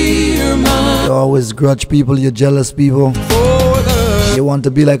hear my, you always grudge people, you're jealous people, you want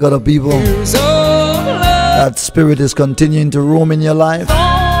to be like other people, that spirit is continuing to roam in your life.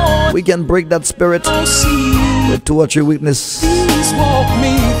 We can break that spirit with 2 or 3 witnesses.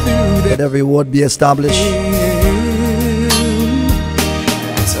 Let every word be established.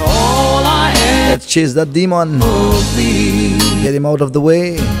 Let's chase that demon. Get him out of the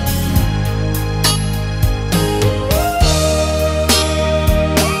way.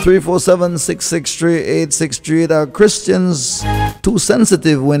 347-663-8638. Are Christians too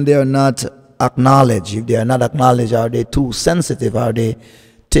sensitive when they are not acknowledged? If they are not acknowledged, are they too sensitive? Are they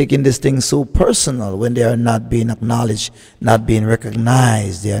taking this thing so personal when they are not being acknowledged, not being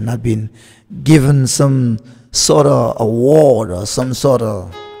recognized? They are not being given some sort of award or some sort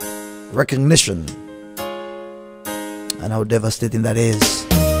of recognition. And how devastating that is.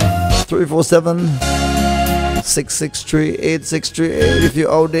 347-663-8638. If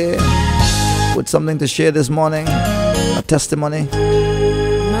you're out there with something to share this morning, a testimony.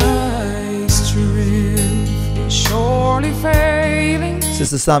 My strength is surely failing.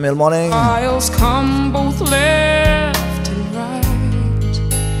 Sister Samuel, morning. Trials come both left and right,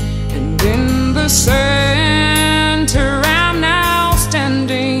 and in center I'm now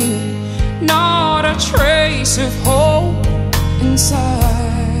standing, not a trace of hope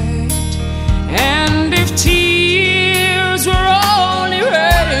inside. And if tears were only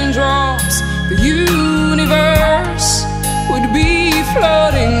raindrops, the universe would be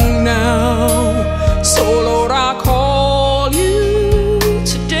flooding now. So Lord, I call you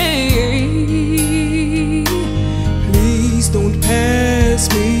today. Please don't pass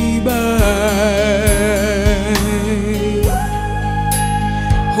me by.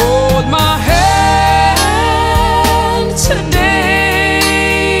 Hold my hand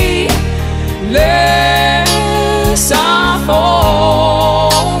today, lest I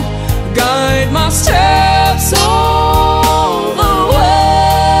fall. Guide my steps all the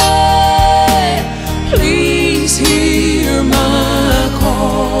way. Please hear my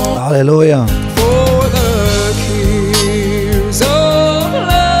call. Hallelujah. For the cares of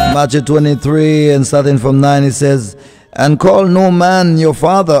life. Matthew 23 and starting from 9 it says, and call no man your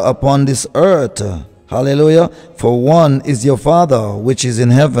father upon this earth. Hallelujah. For one is your Father which is in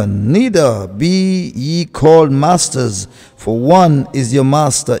heaven. Neither be ye called masters, for one is your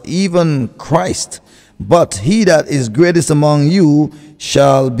master, even Christ. But he that is greatest among you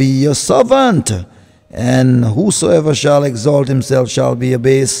shall be your servant. And whosoever shall exalt himself shall be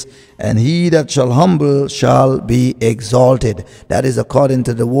abased, and he that shall humble shall be exalted. That is according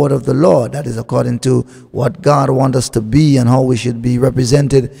to the word of the Lord. That is according to what God wants us to be, and how we should be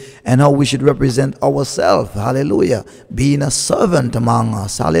represented, and how we should represent ourselves. Hallelujah. Being a servant among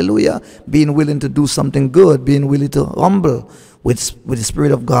us. Hallelujah. Being willing to do something good, being willing to humble with the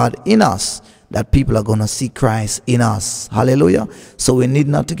Spirit of God in us, that people are going to see Christ in us. Hallelujah. So we need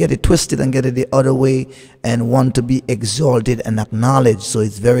not to get it twisted and get it the other way and want to be exalted and acknowledged. So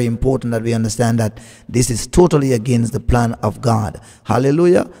it's very important that we understand that this is totally against the plan of God.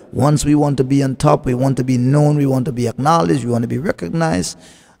 Hallelujah. Once we want to be on top, we want to be known, we want to be acknowledged, we want to be recognized.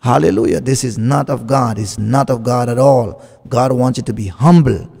 Hallelujah. This is not of God. It's not of God at all. God wants you to be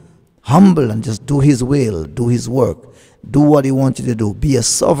humble. Humble and just do his will, do his work. Do what he wants you to do. Be a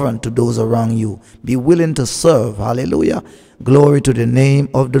servant to those around you. Be willing to serve. Hallelujah. Glory to the name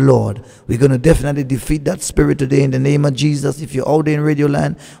of the Lord. We're going to definitely defeat that spirit today in the name of Jesus. If you're out there in Radio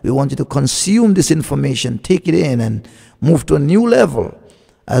Land, we want you to consume this information, take it in, and move to a new level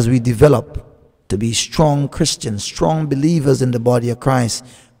as we develop to be strong Christians, strong believers in the body of Christ.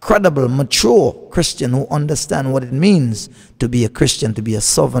 Credible, mature Christian who understand what it means to be a Christian, to be a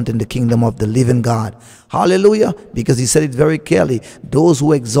servant in the kingdom of the living God. Hallelujah. Because he said it very clearly. Those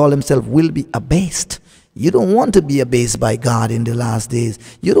who exalt themselves will be abased. You don't want to be abased by God in the last days.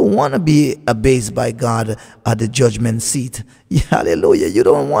 You don't want to be abased by God at the judgment seat. Hallelujah. You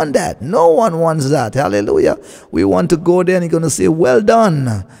don't want that. No one wants that. Hallelujah. We want to go there and he's going to say, well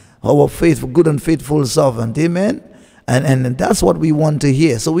done, our faithful, good and faithful servant. Amen. And that's what we want to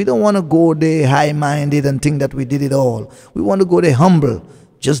hear. So we don't want to go there high-minded and think that we did it all. We want to go there humble,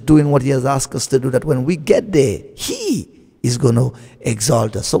 just doing what he has asked us to do, that when we get there, he is going to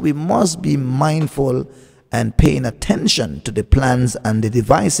exalt us. So we must be mindful and paying attention to the plans and the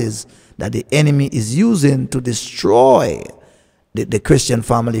devices that the enemy is using to destroy the Christian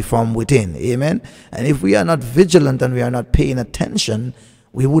family from within. Amen. And if we are not vigilant and we are not paying attention,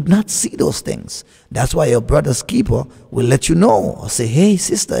 we would not see those things. That's why your brother's keeper will let you know. Or say, hey,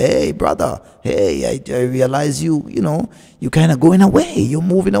 sister, hey, brother, hey, I realize you kind of going away. You're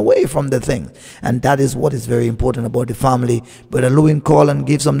moving away from the thing. And that is what is very important about the family. Brother Lewin called and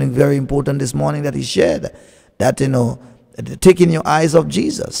gave something very important this morning that he shared. That, taking your eyes off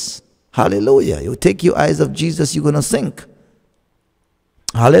Jesus. Hallelujah. You take your eyes off Jesus, you're going to sink.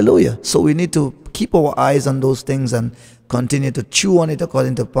 Hallelujah. So we need to keep our eyes on those things and continue to chew on it,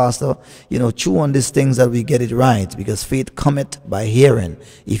 according to Pastor. Chew on these things that we get it right, because faith cometh by hearing.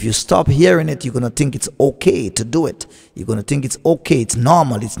 If you stop hearing it, you're going to think it's okay to do it. You're going to think it's okay, it's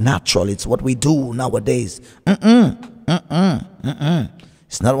normal, it's natural, it's what we do nowadays. It's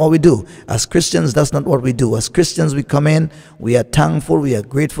not what we do. As Christians, that's not what we do. As Christians, we come in, we are thankful, we are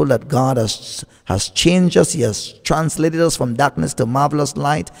grateful that God has changed us. He has translated us from darkness to marvelous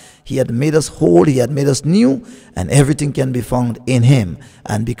light. He had made us whole, he had made us new, and everything can be found in him.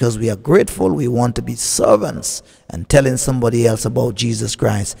 And because we are grateful, we want to be servants and telling somebody else about Jesus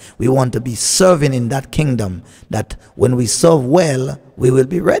Christ. We want to be serving in that kingdom, that when we serve well, we will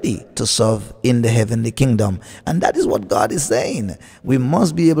be ready to serve in the heavenly kingdom. And that is what God is saying. We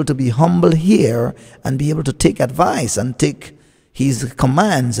must be able to be humble here and be able to take advice and take his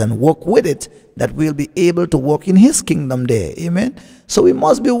commands and walk with it, that we'll be able to walk in his kingdom there. Amen. So we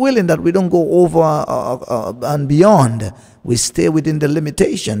must be willing that we don't go over and beyond. We stay within the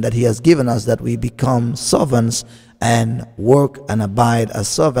limitation that he has given us, that we become servants and work and abide as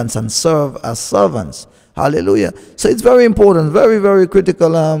servants and serve as servants. Hallelujah. So it's very important, very, very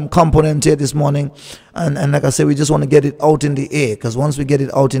critical component here this morning. And like I said, we just want to get it out in the air, because once we get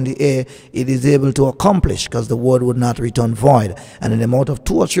it out in the air, it is able to accomplish, because the word would not return void. And in the mouth of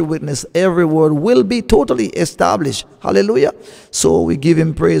 2 or 3 witnesses, every word will be totally established. Hallelujah. So we give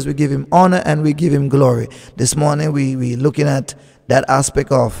him praise, we give him honor, and we give him glory. This morning we looking at that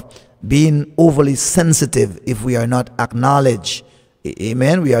aspect of being overly sensitive if we are not acknowledged.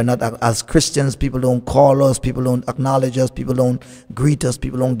 Amen. We are not, as Christians, people don't call us, people don't acknowledge us, people don't greet us,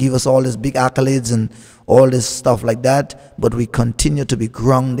 people don't give us all these big accolades and all this stuff like that, but we continue to be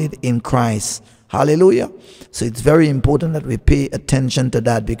grounded in Christ. Hallelujah. So it's very important that we pay attention to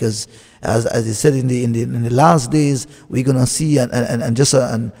that, because as he said, in the last days, we're going to see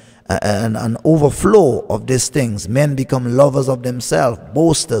an overflow of these things. Men become lovers of themselves,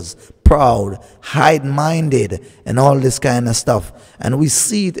 boasters, proud, high-minded, and all this kind of stuff. And we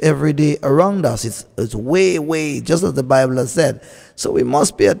see it every day around us. It's way, just as the Bible has said. So we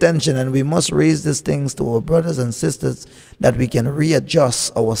must pay attention, and we must raise these things to our brothers and sisters, that we can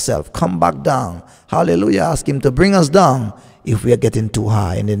readjust ourselves, come back down. Hallelujah. Ask him to bring us down if we are getting too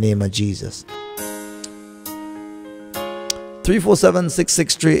high, in the name of Jesus.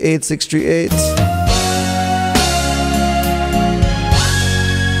 347-663-8638.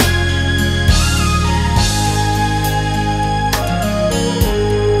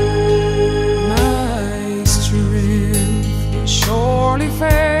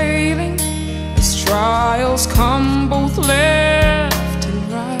 Trials come both left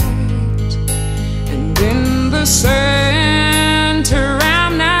and right, and in the center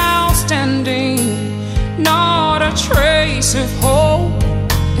I'm now standing, not a trace of hope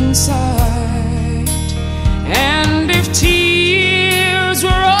inside. And if tears were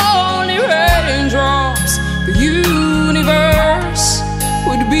only raindrops, the universe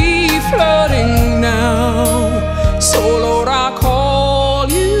would be flooding now. So Lord, I call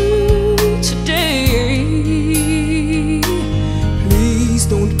you today. Please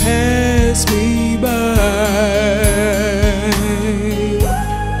don't pass me by.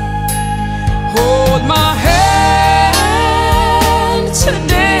 Hold my hand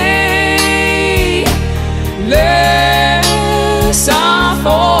today, lest I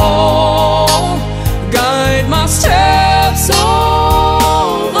fall. Guide my steps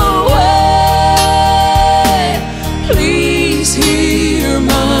all the way. Please hear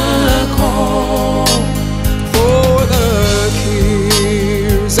my call for the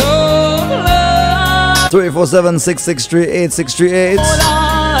cares of love. 347-663-8638. All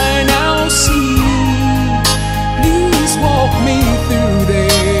I now see, please walk me through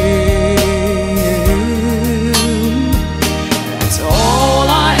them. That's all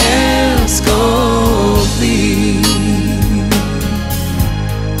I ask of thee.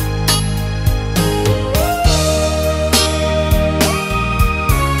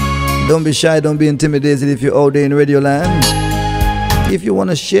 Don't be shy, don't be intimidated if you're out there in Radio Land. If you want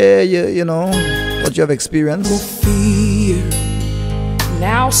to share what you have experienced. Fear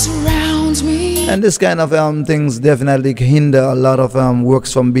now surrounds me. And this kind of things definitely hinder a lot of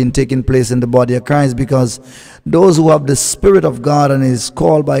works from being taking place in the body of Christ, because those who have the Spirit of God and is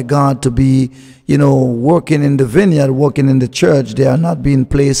called by God to be, working in the vineyard, working in the church, they are not being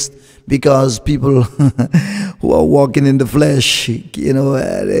placed because people who are walking in the flesh,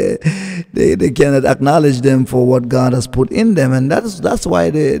 they cannot acknowledge them for what God has put in them. And that's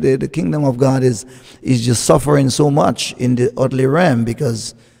why the kingdom of God is just suffering so much in the earthly realm,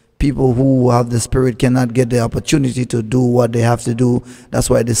 because people who have the Spirit cannot get the opportunity to do what they have to do. That's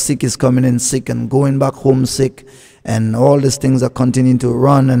why the sick is coming in sick and going back home sick, and all these things are continuing to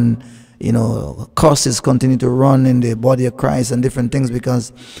run, and curses continue to run in the body of Christ and different things,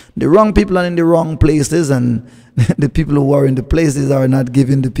 because the wrong people are in the wrong places, and the people who are in the places are not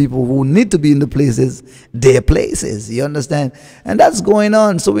giving the people who need to be in the places their places. You understand? And that's going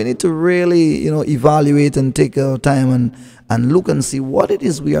on. So we need to really, evaluate and take our time and look and see what it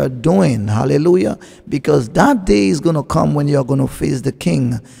is we are doing. Hallelujah. Because that day is going to come when you are going to face the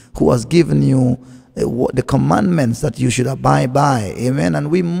King who has given you the commandments that you should abide by. Amen.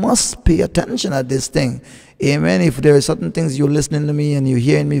 And we must pay attention at this thing. Amen. If there are certain things you're listening to me and you're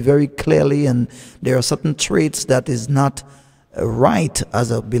hearing me very clearly, and there are certain traits that is not right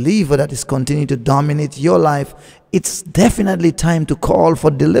as a believer that is continuing to dominate your life, it's definitely time to call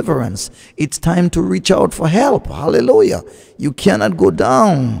for deliverance. It's time to reach out for help. Hallelujah. You cannot go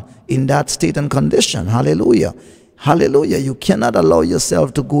down in that state and condition. Hallelujah. Hallelujah. You cannot allow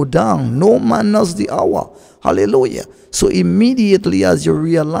yourself to go down. No man knows the hour. Hallelujah. So immediately as you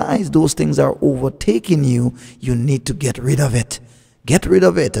realize those things are overtaking you, you need to get rid of it. Get rid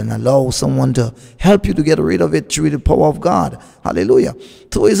of it and allow someone to help you to get rid of it through the power of God. Hallelujah.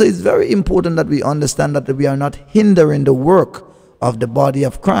 So it's very important that we understand that we are not hindering the work of the body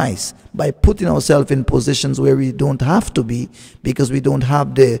of Christ by putting ourselves in positions where we don't have to be, because we don't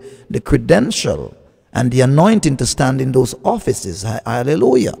have the credential and the anointing to stand in those offices.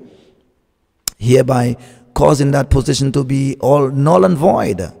 Hallelujah. Hereby causing that position to be all null and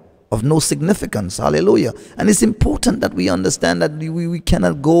void, of no significance. Hallelujah. And it's important that we understand that we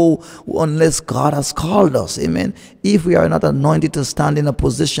cannot go unless God has called us. Amen. If we are not anointed to stand in a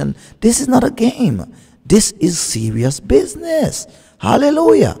position, this is not a game. This is serious business.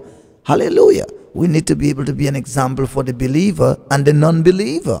 Hallelujah. Hallelujah. We need to be able to be an example for the believer and the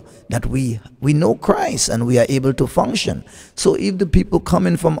non-believer, that we know Christ and we are able to function. So if the people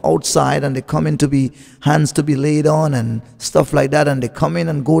coming from outside and they come in to be hands to be laid on and stuff like that, and they come in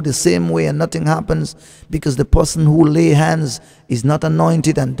and go the same way and nothing happens because the person who lay hands is not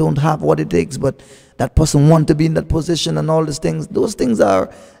anointed and don't have what it takes, but that person want to be in that position and all these things, those things are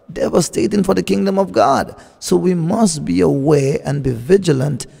devastating for the kingdom of God. So we must be aware and be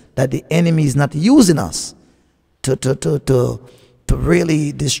vigilant that the enemy is not using us to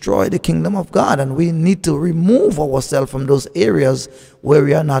really destroy the kingdom of God. And we need to remove ourselves from those areas where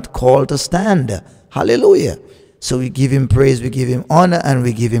we are not called to stand. Hallelujah. So we give him praise, we give him honor, and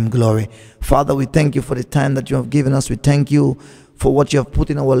we give him glory. Father, we thank you for the time that you have given us. We thank you for what you have put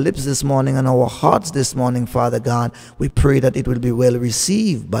in our lips this morning and our hearts this morning, Father God. We pray that it will be well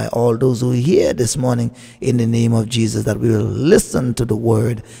received by all those who hear this morning in the name of Jesus, that we will listen to the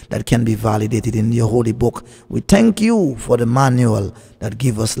word that can be validated in your holy book. We thank you for the manual that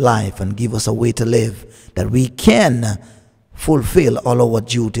give us life and give us a way to live, that we can fulfill all our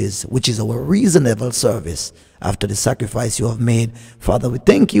duties, which is our reasonable service after the sacrifice you have made. Father, we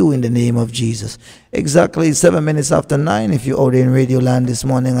thank you in the name of Jesus. Exactly 7 minutes after 9, if you're out in Radio Land this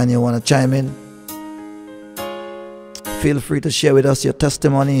morning and you want to chime in, feel free to share with us your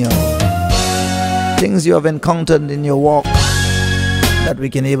testimony or things you have encountered in your walk, that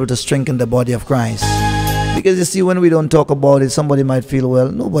we can able to strengthen the body of Christ. Because you see, when we don't talk about it, somebody might feel, well,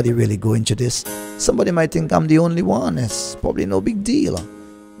 nobody really going to this. Somebody might think I'm the only one. It's probably no big deal.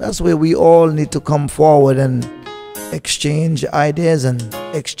 That's where we all need to come forward and exchange ideas and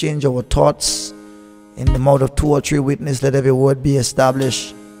exchange our thoughts. In the mouth of 2 or 3 witnesses, let every word be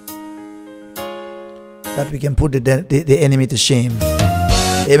established, that we can put the enemy to shame.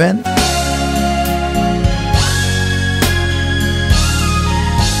 Amen.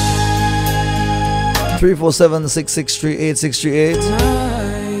 Three, 4, 7, 6, 6, 3, 8, 6, 3, 8.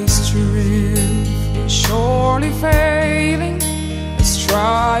 My strength is surely failing as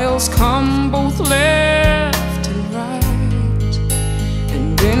trials come both left and right,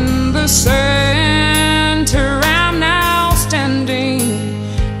 and in the center I'm now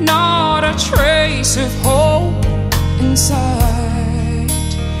standing, not a trace of hope in sight.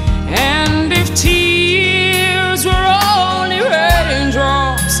 And if tears were only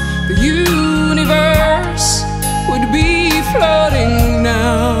raindrops, the universe would be flooding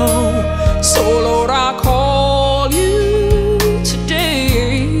now. So Lord, I call you today.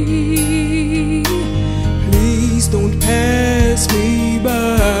 Please don't pass me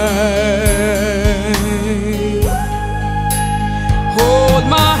by. Hold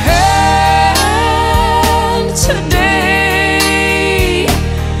my hand today.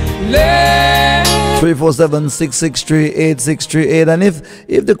 Let 347-663-8638. And if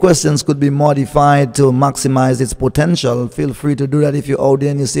the questions could be modified to maximize its potential, feel free to do that. If you're out there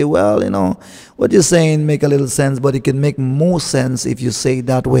and you say, well, you know, what you're saying make a little sense, but it can make more sense if you say it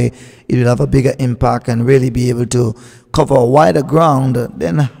that way. It will have a bigger impact and really be able to cover a wider ground.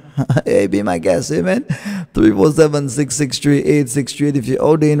 Then hey, be my guest. Amen. 347-663-8638. If you're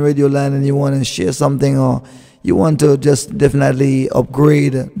out there in Radio Land and you want to share something, or you want to just definitely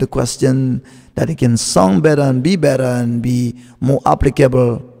upgrade the question, that it can sound better and be better and be more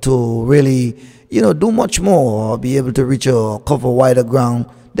applicable to really, you know, do much more or be able to reach or cover wider ground,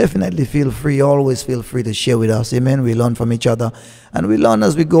 definitely feel free, always feel free to share with us. Amen. We learn from each other and we learn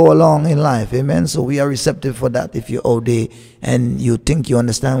as we go along in life. Amen. So we are receptive for that. If you're out there and you think you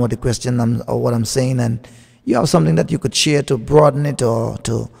understand what the question or what I'm saying, and you have something that you could share to broaden it or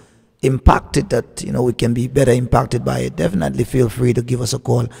to impacted, that we can be better impacted by it, definitely feel free to give us a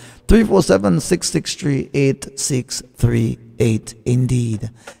call. 347-663-8638. Indeed.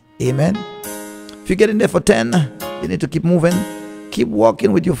 Amen. If you're getting there for 10, you need to keep moving. Keep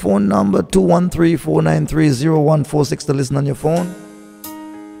walking with your phone number 213-493-0146 to listen on your phone,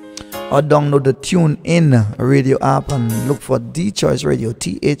 or download the TuneIn radio app and look for The Choice Radio,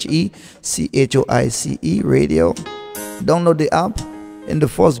 TheChoice Radio. Download the app. In the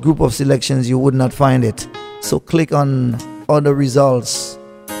first group of selections, you would not find it, so click on other results,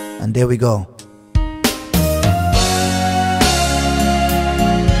 and there we go.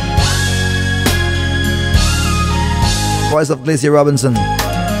 Voice of Glacier Robinson. My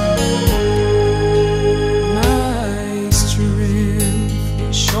strength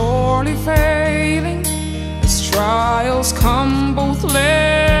is surely failing as trials come both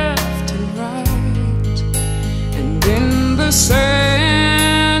left and right, and in the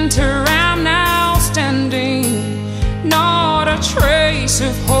center I'm now standing, not a trace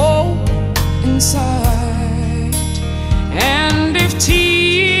of hope inside. And if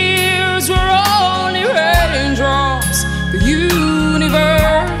tears were only raindrops, the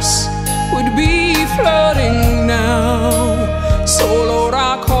universe would be flooding now. So Lord,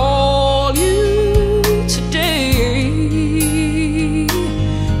 I call you today.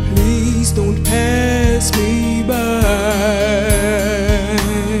 Please don't pass me by.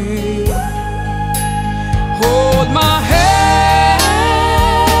 Hold my hand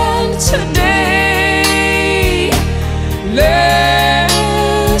today,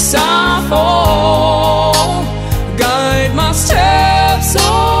 lest I fall. Guide my steps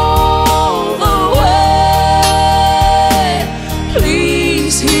all the way.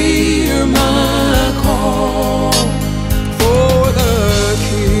 Please hear my call, for the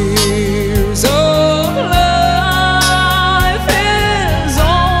cares of life is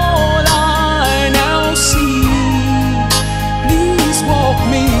all I now see. Please walk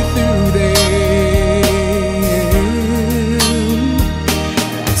me through them.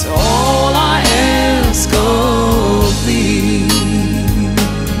 That's all I ask of thee.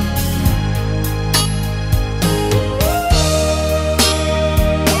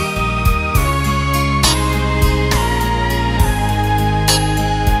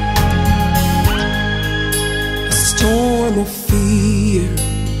 A storm of fear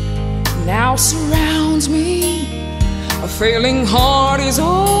now surrounds me. A failing heart is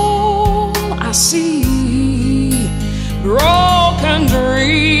all I see. Broken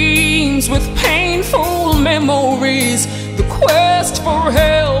dreams with painful memories. The quest for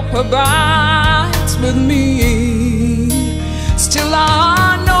help abides with me. Still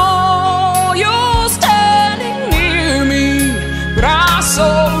I know you're standing near me, but I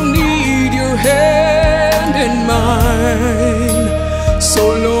so need your hand in mine.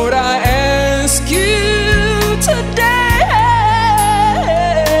 So Lord, I ask you today,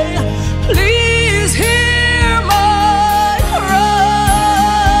 please hear my cry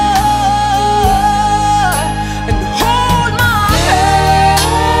and hold my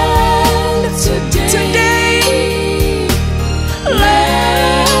hand today,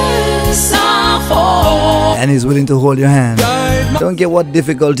 lest I fall. And He's willing to hold your hand. Don't care what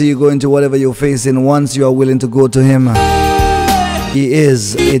difficulty you go into, whatever you're facing. Once you are willing to go to Him, He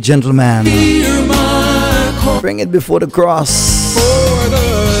is a gentleman. Bring it before the cross.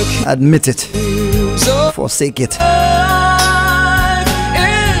 Admit it. Forsake it.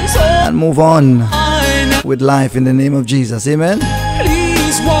 And move on with life in the name of Jesus. Amen.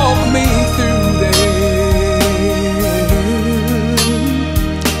 Please walk me through them.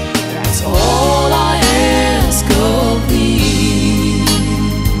 That's all I ask of thee.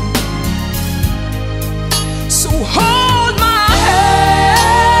 So hold my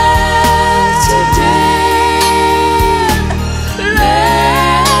hand today,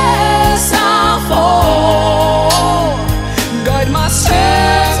 lest I fall. Guide my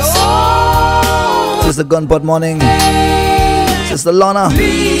steps all. Sister Gunpot Morning. Sister Lorna.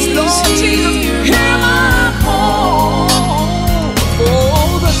 Please, Lord Jesus, hear my call.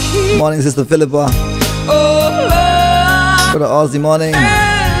 For the key Morning, Sister Philippa. of love Brother Ozzy. Morning.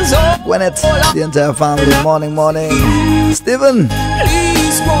 is all. Gwyneth. The entire family. Morning, morning. Stephen.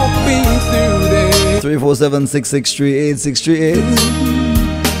 Please walk me through them. 347-663-8638.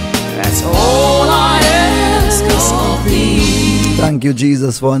 That's all I ask of thee. Thank you,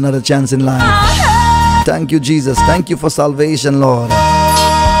 Jesus, for another chance in life. Thank you, Jesus. Thank you for salvation, Lord.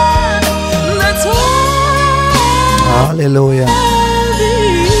 That's all Hallelujah. I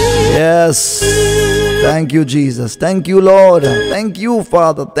need. Yes. Thank you, Jesus. Thank you, Lord. Thank you,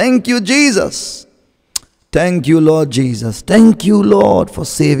 Father. Thank you, Jesus. Thank you, Lord Jesus. Thank you, Lord, for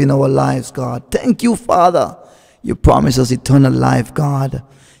saving our lives, God. Thank you, Father. You promise us eternal life, God.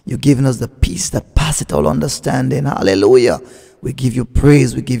 You've given us the peace that passeth all understanding. Hallelujah. We give you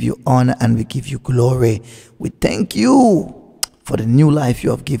praise, we give you honor, and we give you glory. We thank you for the new life you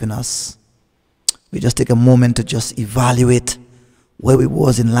have given us. We just take a moment to just evaluate where we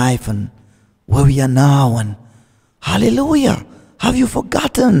was in life and where we are now. And hallelujah. Have you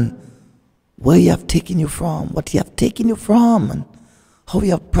forgotten where He have taken you from, what He have taken you from, and how He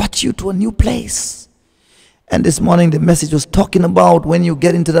have brought you to a new place? And this morning the message was talking about when you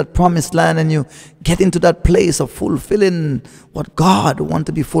get into that promised land and you get into that place of fulfilling what God wants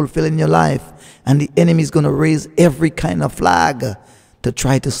to be fulfilled in your life. And the enemy is going to raise every kind of flag to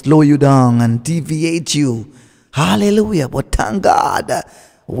try to slow you down and deviate you. Hallelujah. But thank God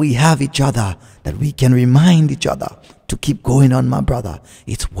we have each other, that we can remind each other to keep going on, my brother.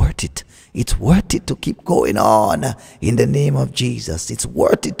 It's worth it. It's worth it to keep going on in the name of Jesus. It's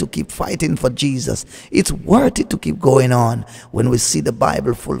worth it to keep fighting for Jesus. It's worth it to keep going on when we see the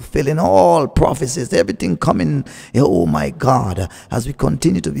Bible fulfilling all prophecies, everything coming. Oh my God, as we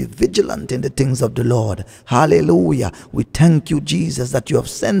continue to be vigilant in the things of the Lord. Hallelujah. We thank you, Jesus, that you have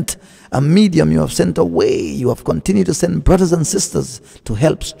sent a medium, you have sent a way, you have continued to send brothers and sisters to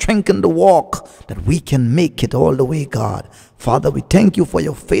help strengthen the walk, that we can make it all the way, God. Father, we thank you for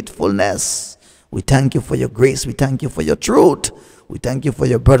your faithfulness. We thank you for your grace. We thank you for your truth. We thank you for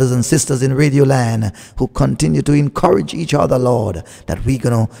your brothers and sisters in Radio Land who continue to encourage each other, Lord, that we're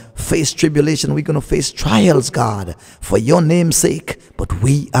going to face tribulation. We're going to face trials, God, for your name's sake. But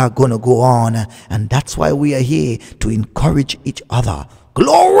we are going to go on. And that's why we are here, to encourage each other.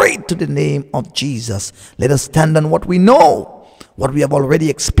 Glory to the name of Jesus. Let us stand on what we know. What we have already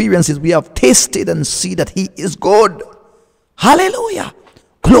experienced is we have tasted and see that He is good. Hallelujah.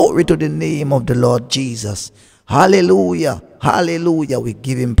 Glory to the name of the Lord Jesus. Hallelujah. Hallelujah. We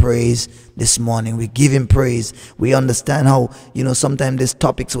give Him praise this morning. We give Him praise. We understand how, sometimes these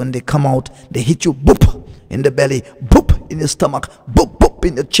topics, when they come out, they hit you boop in the belly, boop in your stomach, boop, boop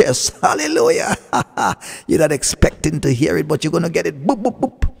in the chest. Hallelujah. You're not expecting to hear it, but you're going to get it. Boop, boop,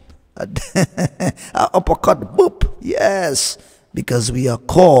 boop. Uppercut, boop. Yes. Because we are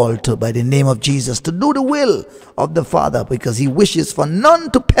called to, by the name of Jesus, to do the will of the Father, because He wishes for none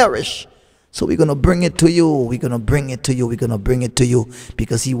to perish. So we're going to bring it to you. We're going to bring it to you. We're going to bring it to you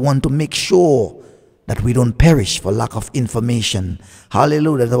because He wants to make sure that we don't perish for lack of information.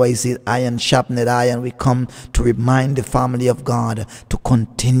 Hallelujah. That's why He said, iron sharpened iron. We come to remind the family of God to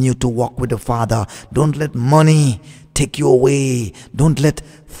continue to walk with the Father. Don't let money take you away. Don't let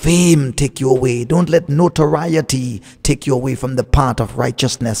fame take you away. Don't let notoriety take you away from the path of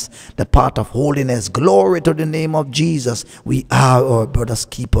righteousness, the path of holiness. Glory to the name of Jesus. We are our brother's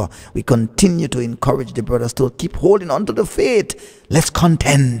keeper. We continue to encourage the brothers to keep holding on to the faith. Let's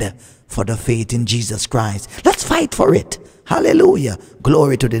contend for the faith in Jesus Christ. Let's fight for it. Hallelujah.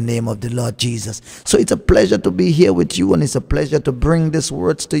 Glory to the name of the Lord Jesus. So it's a pleasure to be here with you, and it's a pleasure to bring these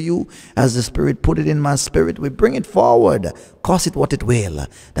words to you as the Spirit put it in my spirit. We bring it forward, cost it what it will,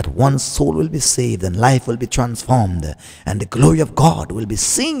 that one soul will be saved and life will be transformed, and the glory of God will be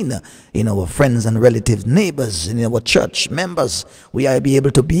seen in our friends and relatives, neighbors, in our church members. We are be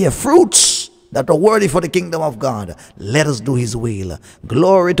able to bear fruits that are worthy for the kingdom of God. Let us do His will.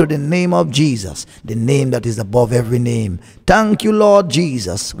 Glory to the name of Jesus, the name that is above every name. Thank you, Lord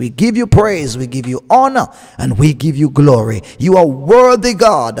Jesus. We give you praise, we give you honor, and we give you glory. You are worthy,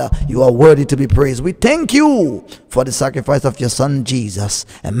 God. You are worthy to be praised. We thank you for the sacrifice of your Son Jesus,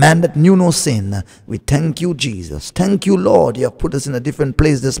 a man that knew no sin. We thank you, Jesus. Thank you, Lord. You have put us in a different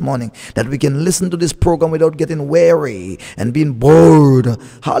place this morning, that we can listen to this program without getting weary and being bored.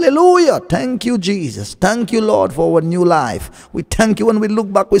 Hallelujah. Thank you, Jesus. Thank you, Lord, for our new life. We thank you. When we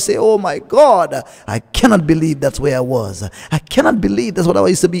look back, we say, oh my God, I cannot believe that's where I was. I cannot believe that's what I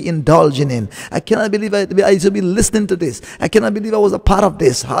used to be indulging in. I cannot believe I used to be listening to this. I cannot believe I was a part of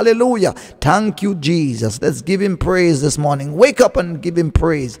this. Hallelujah. Thank you, Jesus. Let's give Him praise this morning. Wake up and give Him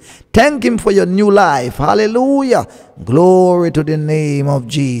praise. Thank Him for your new life. Hallelujah. Glory to the name of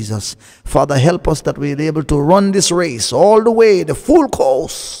Jesus. Father, help us that we're able to run this race all the way, the full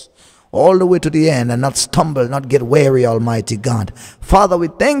course, all the way to the end, and not stumble, not get weary, Almighty God. Father, we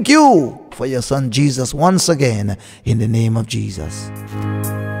thank you for your Son Jesus once again, in the name of Jesus.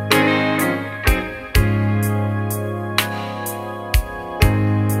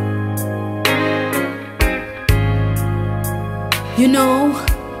 You know,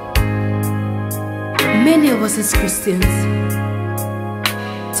 many of us as Christians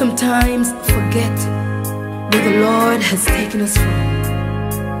sometimes forget where the Lord has taken us from.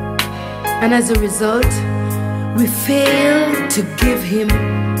 And as a result, we fail to give him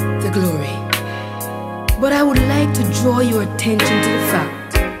the glory. But I would like to draw your attention to the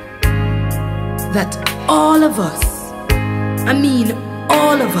fact that all of us, I mean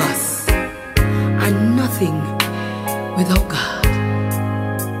all of us, are nothing without God.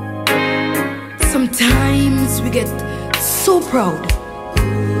 Sometimes we get so proud,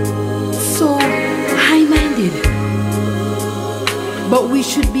 so high-minded, but we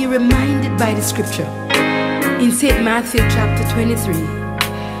should be reminded by the scripture in St. Matthew chapter 23,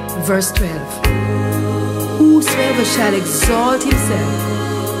 verse 12. Whosoever shall exalt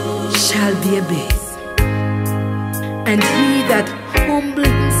himself shall be abased, and he that humble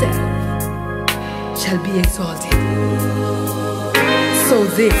himself shall be exalted. So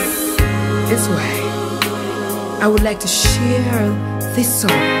this is why I would like to share this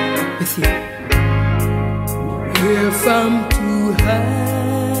song with you. If I'm too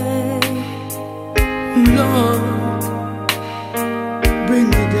high, Lord, bring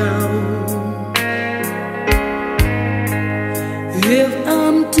me down. If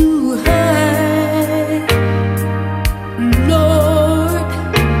I'm too high, Lord,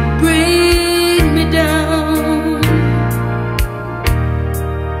 bring me down.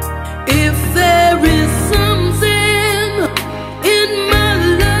 If there is something in my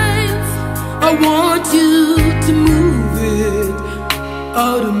life, I want you to move it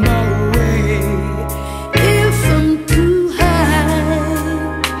out of my way. If I'm too high,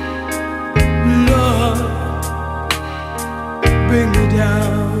 Lord, bring me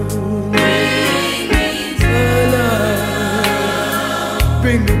down.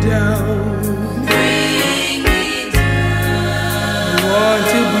 Bring me down. I want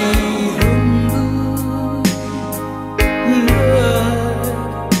to be humble. Lord,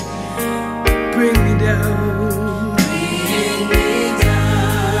 bring me down.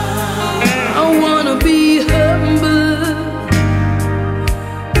 I want to be humble.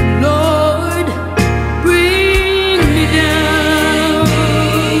 Lord, bring me down.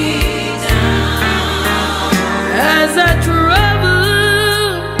 As I travel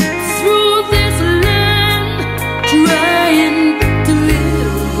through this land, trying to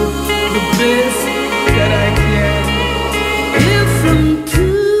live the best that I can. If I'm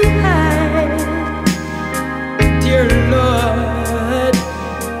too high, dear Lord,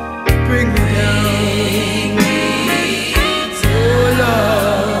 bring me down. Oh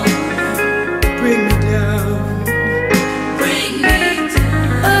Lord, bring me down.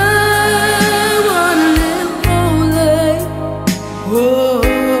 I wanna live holy,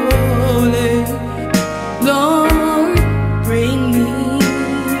 holy. Lord, bring me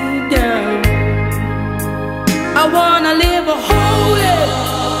down. I wanna live a holy,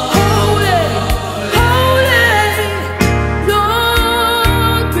 holy, holy.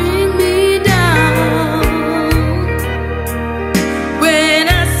 Lord, bring me down. When I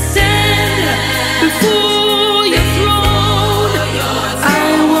stand before your throne, I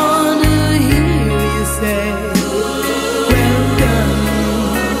wanna hear you say, well done.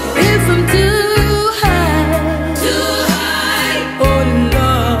 If I'm too high, oh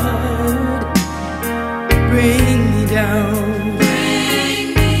Lord, bring me down.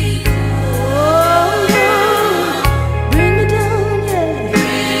 Oh Lord, bring me down, yeah.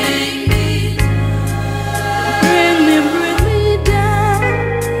 Bring me down,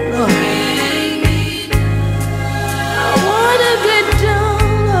 Lord. I wanna get down,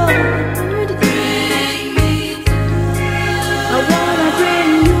 Lord. I wanna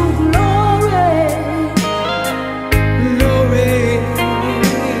bring you glory, glory.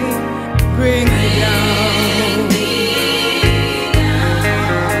 Bring me down.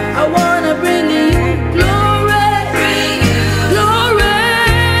 I wanna bring you glory, glory.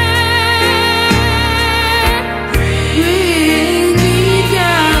 Bring me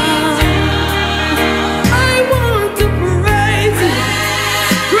down. I want to praise you,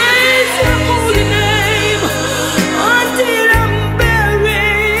 praise your holy name until I'm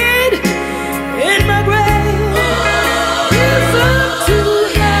buried in my grave. If I'm too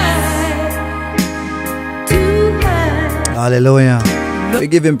high, Hallelujah. We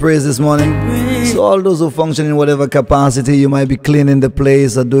give him praise this morning. So all those who function in whatever capacity, you might be cleaning the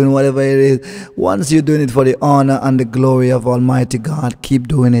place or doing whatever it is. Once you're doing it for the honor and the glory of Almighty God, keep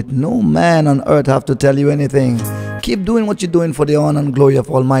doing it. No man on earth have to tell you anything. Keep doing what you're doing for the honor and glory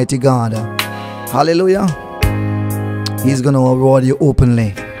of Almighty God. Hallelujah. He's going to reward you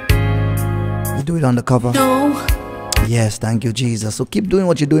openly. You do it undercover. No. Yes, thank you, Jesus. So keep doing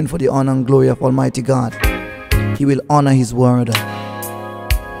what you're doing for the honor and glory of Almighty God. He will honor his word.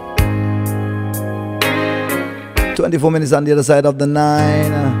 24 minutes on the other side of the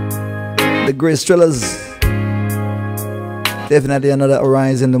 9. The Grace Trillers. Definitely another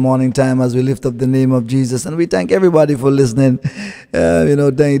Arise in the Morning time as we lift up the name of Jesus. And we thank everybody for listening.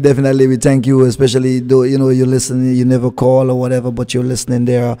 Definitely we thank you, especially though, you listen, you never call or whatever, but you're listening.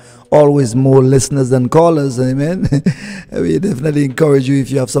 There are always more listeners than callers. Amen. We definitely encourage you,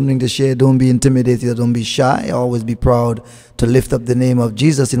 if you have something to share, don't be intimidated, don't be shy. Always be proud to lift up the name of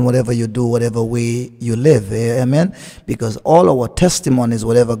Jesus in whatever you do, whatever way you live. Amen. Because all our testimonies,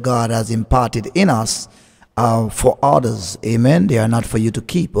 whatever God has imparted in us, for others. Amen. They are not for you to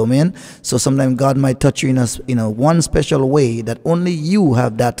keep. Amen. So sometimes God might touch you in a one special way that only you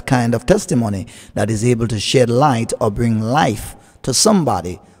have that kind of testimony that is able to shed light or bring life to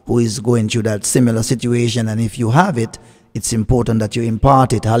somebody who is going through that similar situation. And if you have it, it's important that you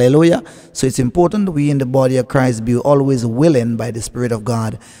impart it. Hallelujah. So it's important that we in the body of Christ be always willing by the Spirit of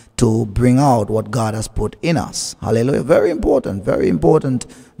God to bring out what God has put in us. Hallelujah. Very important, very important,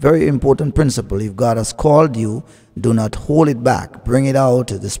 very important principle. If God has called you, do not hold it back. Bring it out.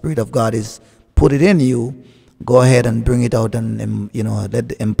 The Spirit of God is put it in you. Go ahead and bring it out and,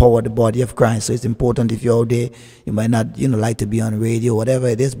 let empower the body of Christ. So it's important. If you're out there, you might not, like to be on radio, whatever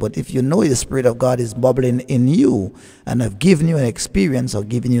it is. But if you know the Spirit of God is bubbling in you and have given you an experience or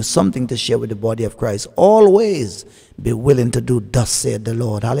given you something to share with the body of Christ, always be willing to do thus said the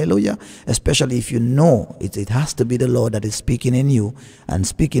Lord. Hallelujah. Especially if you know it has to be the Lord that is speaking in you and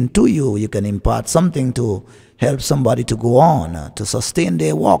speaking to you. You can impart something to help somebody to go on, to sustain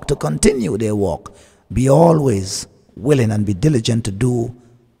their walk, to continue their walk. Be always willing and be diligent to do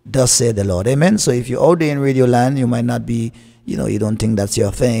thus say the Lord. Amen. So if you're out there in radio land, you might not be, you don't think that's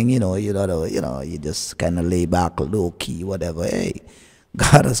your thing, you just kind of lay back, low key, whatever. Hey,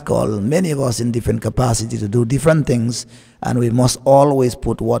 God has called many of us in different capacity to do different things, and we must always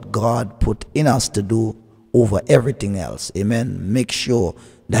put what God put in us to do over everything else. Amen. Make sure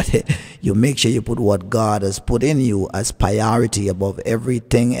that you put what God has put in you as priority above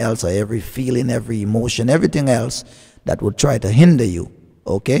everything else, or every feeling, every emotion, everything else that would try to hinder you.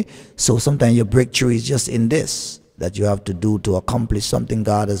 Okay? So sometimes your breakthrough is just in this, that you have to do to accomplish something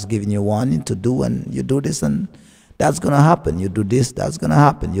God has given you wanting to do, and you do this and that's going to happen. You do this, that's going to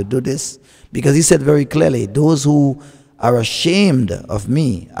happen. You do this. Because he said very clearly, those who are ashamed of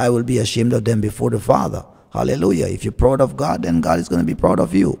me, I will be ashamed of them before the Father. Hallelujah. If you're proud of God, then God is going to be proud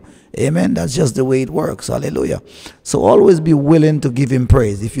of you. Amen. That's just the way it works. Hallelujah. So always be willing to give him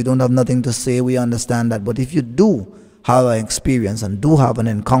praise. If you don't have nothing to say, we understand that. But if you do have an experience and do have an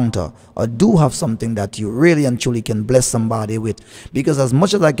encounter, or do have something that you really and truly can bless somebody with, because as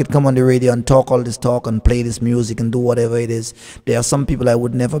much as I could come on the radio and talk all this talk and play this music and do whatever it is, there are some people I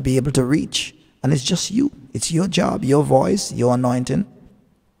would never be able to reach. And it's just you. It's your job, your voice, your anointing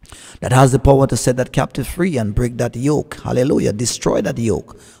that has the power to set that captive free and break that yoke. Hallelujah. Destroy that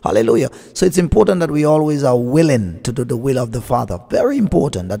yoke. Hallelujah. So it's important that we always are willing to do the will of the Father. Very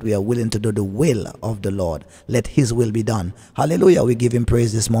important that we are willing to do the will of the Lord. Let his will be done. Hallelujah. We give him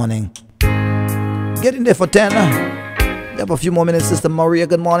praise this morning. Get in there for 10. We have a few more minutes. Sister Maria,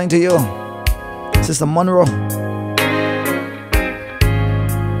 good morning to you. Sister Monroe.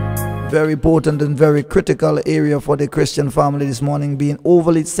 Very important and very critical area for the Christian family this morning, being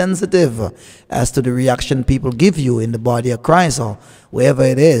overly sensitive as to the reaction people give you in the body of Christ or wherever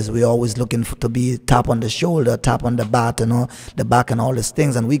it is. We're always looking to be tap on the shoulder, tap on the back, the back and all these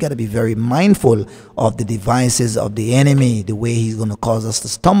things. And we got to be very mindful of the devices of the enemy, the way he's going to cause us to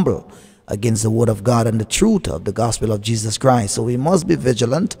stumble against the word of God and the truth of the gospel of Jesus Christ. So we must be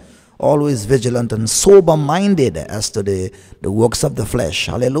vigilant. Always vigilant and sober-minded as to the works of the flesh.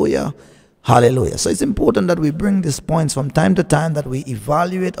 Hallelujah. Hallelujah. So it's important that we bring these points from time to time, that we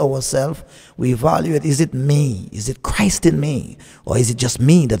evaluate ourselves. We evaluate, is it me? Is it Christ in me? Or is it just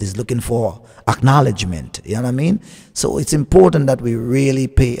me that is looking for acknowledgement? You know what I mean? So it's important that we really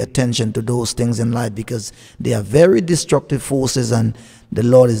pay attention to those things in life, because they are very destructive forces, and the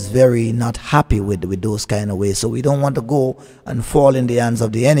Lord is very not happy with those kind of ways. So we don't want to go and fall in the hands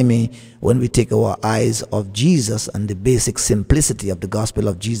of the enemy when we take our eyes off Jesus and the basic simplicity of the gospel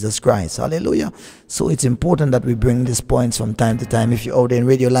of Jesus Christ. Hallelujah. So it's important that we bring these points from time to time. If you're out there in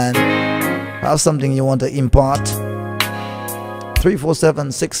Radio Land, have something you want to impart,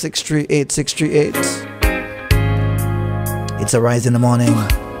 347-663-8638. It's Arise in the Morning.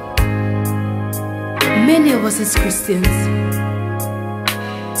 Many of us as Christians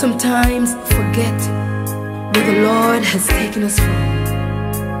sometimes forget where the Lord has taken us from,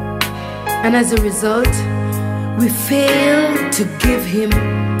 and as a result we fail to give him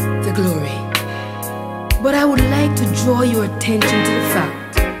the glory. But I would like to draw your attention to the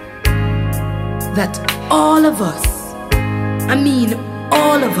fact that all of us, I mean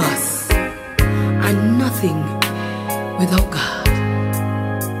all of us, are nothing without God.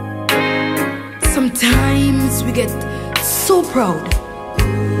 Sometimes we get so proud,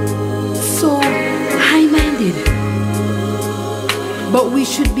 so high-minded, but we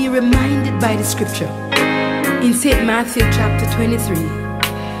should be reminded by the scripture in St. Matthew chapter 23,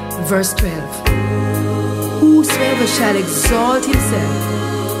 verse 12. Whosoever shall exalt himself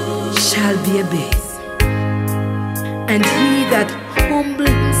shall be abased, and he that humbleth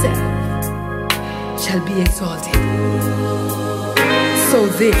himself shall be exalted. So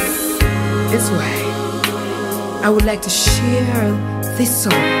this is why I would like to share this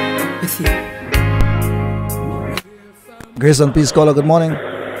song with you. Grace and peace, caller. Good morning.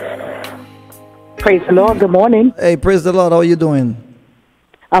 Praise the Lord. Good morning. Hey, praise the Lord. How are you doing?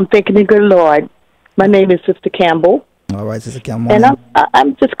 I'm thanking the good Lord. My name is Sister Campbell. All right, Sister Campbell. And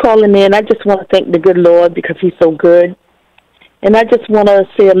I'm just calling in. I just want to thank the good Lord because he's so good. And I just want to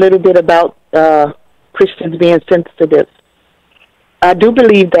say a little bit about Christians being sensitive. I do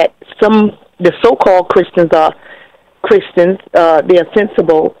believe that the so-called Christians are Christians. They are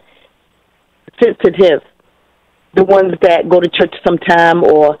sensitive. The ones that go to church sometime,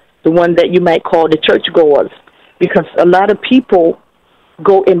 or the one that you might call the churchgoers. Because a lot of people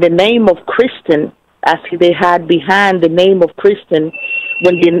go in the name of Christian. I see they hide behind the name of Christian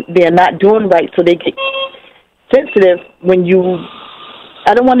when they're not doing right. So they get sensitive when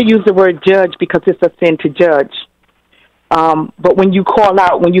I don't want to use the word judge because it's a sin to judge. But when you call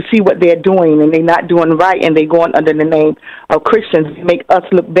out, when you see what they're doing and they're not doing right and they're going under the name of Christians, it make us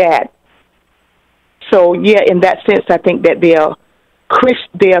look bad. So, yeah, in that sense, I think that they are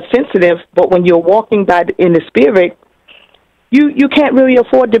sensitive, but when you're walking in the Spirit, you can't really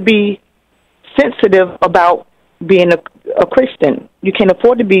afford to be sensitive about being a Christian. You can't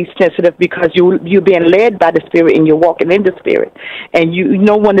afford to be sensitive because you're being led by the Spirit and you're walking in the Spirit. And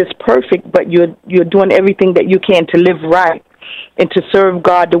no one is perfect, but you're doing everything that you can to live right and to serve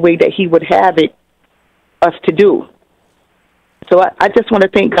God the way that He would have us to do. So I just want to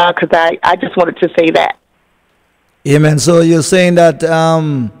thank God because I just wanted to say that. Amen. So you're saying that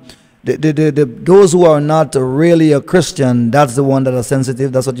those who are not really a Christian, that's the one that are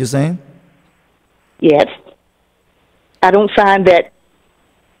sensitive. That's what you're saying? Yes. I don't find that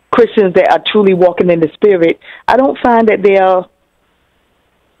Christians that are truly walking in the Spirit, I don't find that they are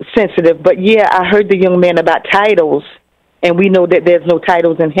sensitive. But, yeah, I heard the young man about titles, and we know that there's no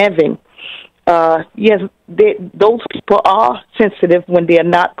titles in heaven. Yes, those people are sensitive when they are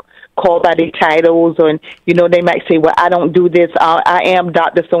not called by their titles, or, they might say, well, I don't do this. I am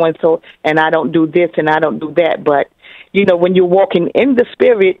Dr. So-and-so, and I don't do this, and I don't do that. But, when you're walking in the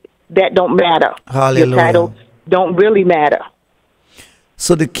Spirit, that don't matter. Hallelujah. Your title don't really matter.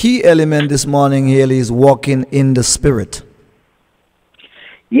 So the key element this morning, Haley, is walking in the Spirit.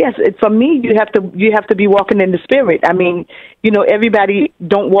 Yes, for me, you have to be walking in the Spirit. I mean, everybody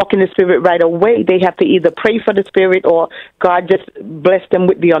don't walk in the Spirit right away. They have to either pray for the Spirit or God just bless them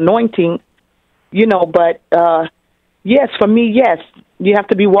with the anointing, But, yes, for me, yes, you have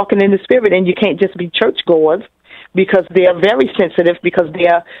to be walking in the Spirit, and you can't just be churchgoers because they are very sensitive because they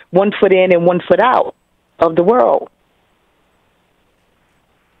are 1 foot in and 1 foot out of the world.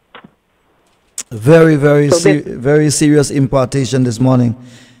 Very, very, very serious impartation this morning,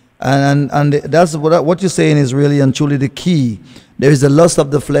 and that's what you're saying is really and truly the key. There is the lust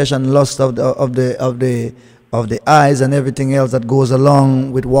of the flesh and lust of the eyes and everything else that goes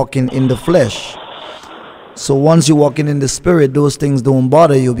along with walking in the flesh. So once you're walking in the Spirit, those things don't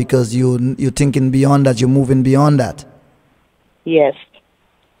bother you because you're thinking beyond that. You're moving beyond that. Yes.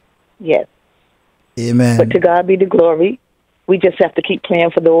 Yes. Amen. But to God be the glory. We just have to keep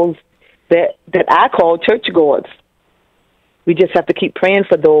praying for those that I call churchgoers. We just have to keep praying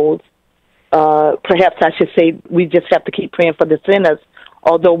for those. Perhaps I should say we just have to keep praying for the sinners,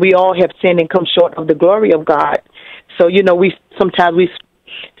 although we all have sinned and come short of the glory of God. So, we sometimes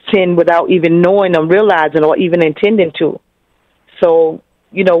sin without even knowing or realizing or even intending to. So,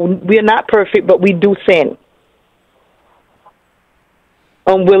 we're not perfect, but we do sin.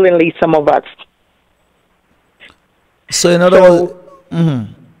 Unwillingly, some of us. So in other words,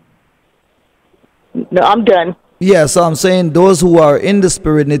 No, I'm done. Yeah, so I'm saying those who are in the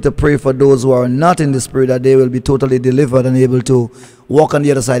Spirit need to pray for those who are not in the Spirit, that they will be totally delivered and able to walk on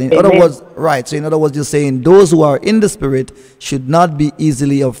the other side. In other words, right, so in other words, you're saying those who are in the Spirit should not be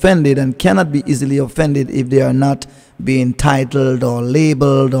easily offended and cannot be easily offended if they are not being titled or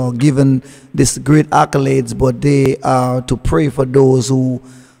labeled or given this great accolades, but they are to pray for those who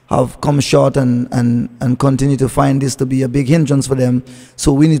have come short and continue to find this to be a big hindrance for them.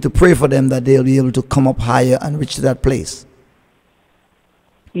 So we need to pray for them that they'll be able to come up higher and reach that place.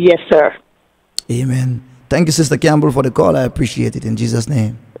 Yes, sir. Amen. Thank you, Sister Campbell, for the call. I appreciate it in Jesus'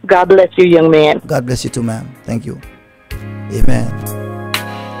 name. God bless you, young man. God bless you too, ma'am. Thank you.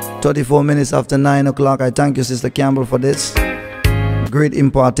 Amen. 34 minutes after 9 o'clock. I thank you, Sister Campbell, for this great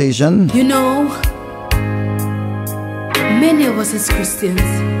impartation. You know, many of us as Christians,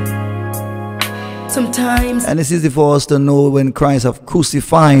 sometimes... And it's easy for us to know when Christ have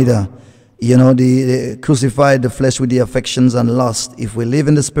crucified, they crucified the flesh with the affections and lust. If we live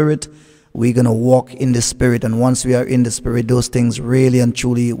in the Spirit, we're going to walk in the Spirit. And once we are in the Spirit, those things really and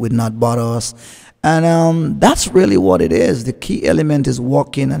truly would not bother us. And that's really what it is. The key element is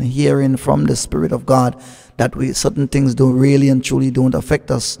walking and hearing from the Spirit of God, that certain things don't really and truly don't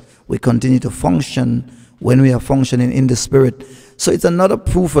affect us. We continue to function when we are functioning in the Spirit. So it's another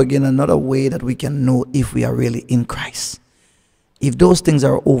proof again, another way that we can know if we are really in Christ. If those things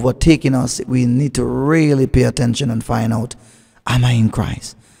are overtaking us, we need to really pay attention and find out, am I in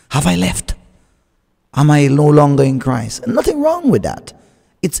Christ? Have I left? Am I no longer in Christ? And nothing wrong with that.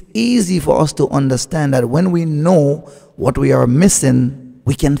 It's easy for us to understand that when we know what we are missing,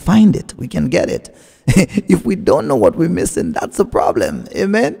 we can find it, we can get it. If we don't know what we're missing, that's the problem.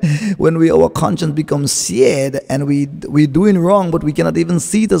 Amen. When our conscience becomes seared and we're doing wrong, but we cannot even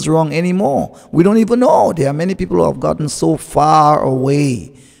see it as wrong anymore. We don't even know. There are many people who have gotten so far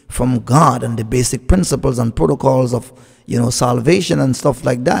away from God and the basic principles and protocols of salvation and stuff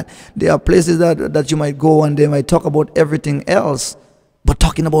like that. There are places that you might go and they might talk about everything else, but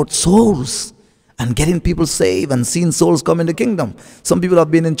talking about souls and getting people saved and seeing souls come in the kingdom. Some people have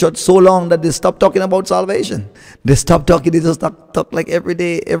been in church so long that they stop talking about salvation. They stop talking, they just talk like every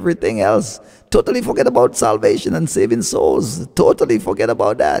day, everything else. Totally forget about salvation and saving souls. Totally forget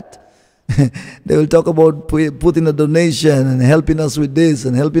about that. They will talk about putting a donation and helping us with this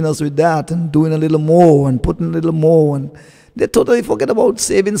and helping us with that and doing a little more and putting a little more. And they totally forget about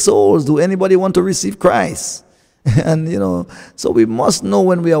saving souls. Do anybody want to receive Christ? And so we must know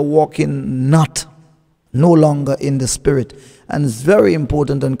when we are walking no longer in the Spirit. And it's very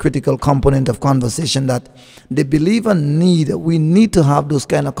important and critical component of conversation that the believer we need to have those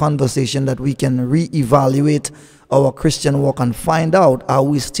kind of conversation that we can reevaluate our Christian walk and find out, are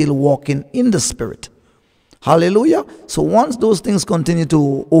we still walking in the Spirit? Hallelujah. So once those things continue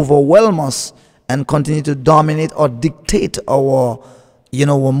to overwhelm us and continue to dominate or dictate our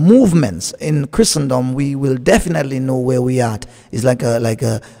movements in Christendom, we will definitely know where we are. It's like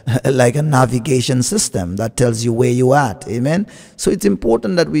a navigation system that tells you where you are. Amen. So it's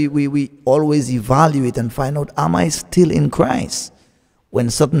important that we always evaluate and find out, am I still in Christ? When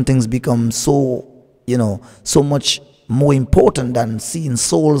certain things become so much more important than seeing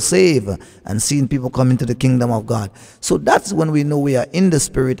souls saved and seeing people come into the kingdom of God. So that's when we know we are in the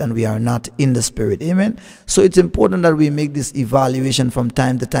Spirit and we are not in the Spirit. Amen. So it's important that we make this evaluation from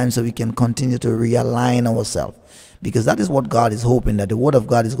time to time so we can continue to realign ourselves, because that is what God is hoping, that the Word of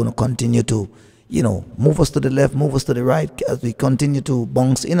God is going to continue to move us to the left, move us to the right, as we continue to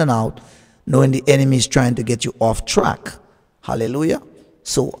bounce in and out, knowing the enemy is trying to get you off track. Hallelujah.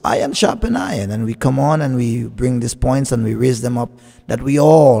 So iron sharpen iron, and we come on and we bring these points and we raise them up, that we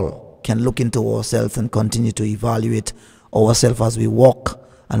all can look into ourselves and continue to evaluate ourselves as we walk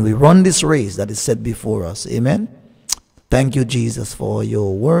and we run this race that is set before us. Amen. Thank you, Jesus, for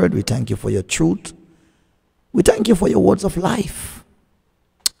your word. We thank you for your truth. We thank you for your words of life.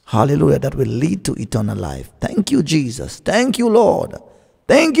 Hallelujah, that will lead to eternal life. Thank you, Jesus. Thank you, Lord.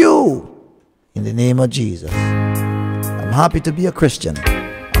 Thank you. In the name of Jesus. I'm happy to be a Christian.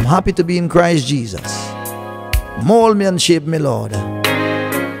 I'm happy to be in Christ Jesus. Mold me and shape me, Lord. I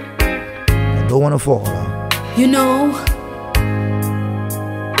don't want to fall.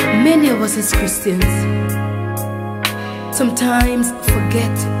 Many of us as Christians sometimes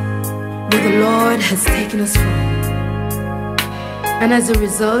forget where the Lord has taken us from. And as a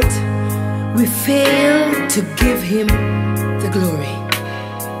result, we fail to give Him the glory.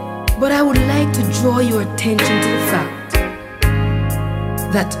 But I would like to draw your attention to the fact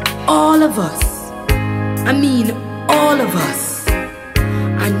that all of us, all of us,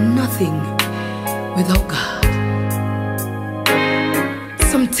 are nothing without God.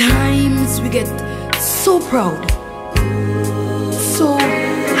 Sometimes we get so proud, so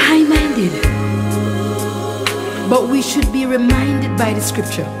high-minded, but we should be reminded by the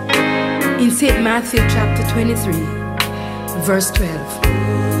scripture in St. Matthew chapter 23, verse 12.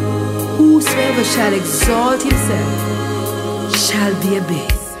 Whosoever shall exalt himself shall be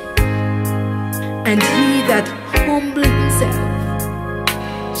abased, and he that humble himself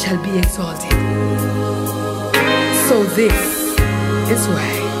shall be exalted. So this is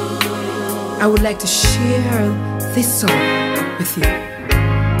why I would like to share this song with you.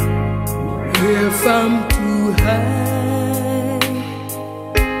 If I'm too high,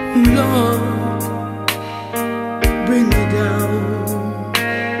 Lord, bring me down.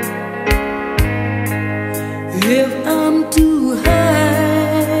 If I'm too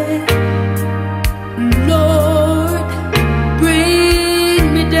high, Lord,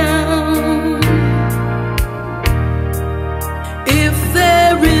 bring me down. If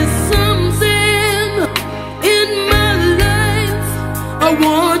there is something in my life, I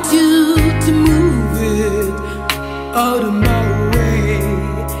want you to move it out of my way.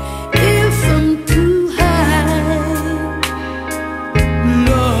 If I'm too high,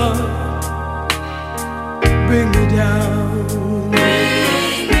 Lord, bring me down.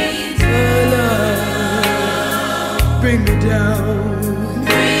 Bring me down.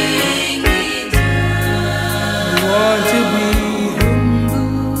 I want to be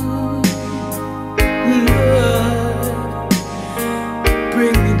humble. Lord,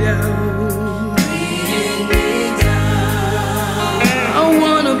 bring me down. I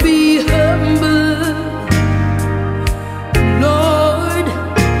want to be humble. Lord,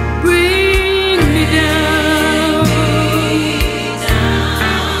 bring me down.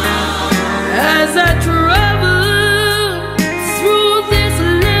 As I travel through this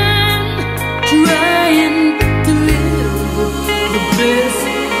land, trying to live the best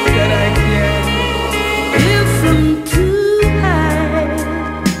that I can. If I'm too high,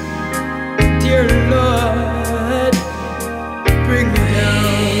 dear Lord, bring me down.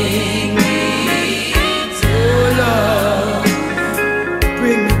 Oh Lord,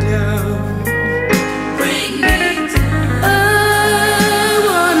 bring me down. Bring me down. I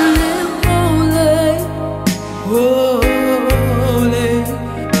wanna live holy,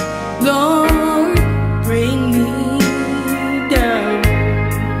 Lord, bring me down.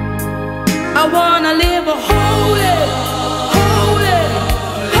 I wanna live a holy,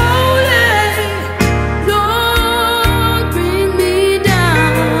 Lord, bring me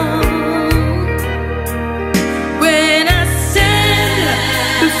down. When I stand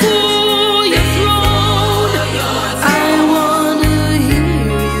before your throne, I wanna hear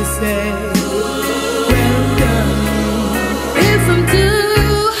you say, well done. If I'm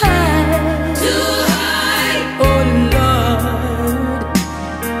too high, oh Lord,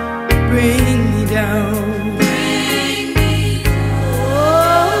 bring me down.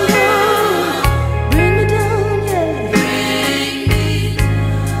 Oh Lord, bring me down, yeah.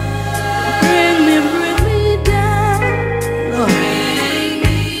 Bring me down, Lord.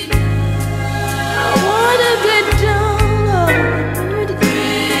 I wanna get down, Lord.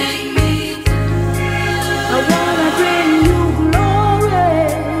 I wanna bring you glory,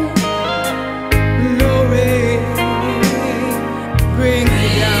 bring me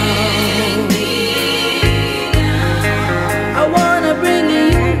down. I wanna bring you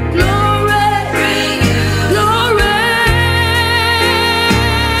glory, bring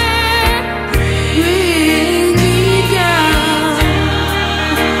me down.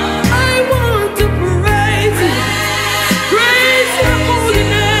 I want to praise your holy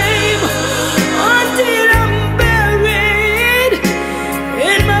name until I'm buried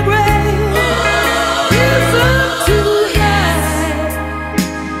in my grave. If I'm too high,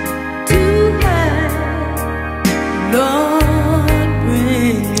 Lord,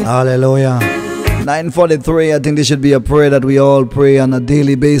 bring me. Hallelujah. 9:43. I think this should be a prayer that we all pray on a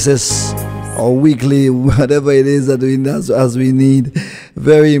daily basis or weekly, whatever it is that we as we need.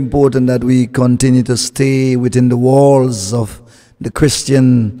 Very important that we continue to stay within the walls of the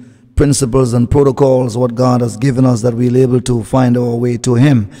Christian principles and protocols, what God has given us, that we're able to find our way to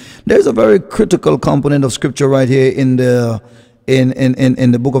Him. There's a very critical component of Scripture right here in the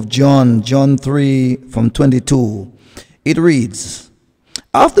book of John 3 from 22. It reads,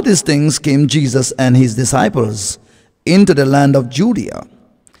 after these things came Jesus and his disciples into the land of Judea,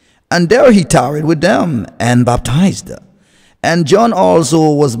 and there he tarried with them and baptized. And John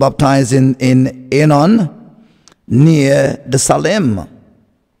also was baptized in Aenon near the Salem,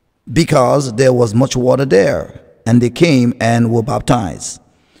 because there was much water there. And they came and were baptized,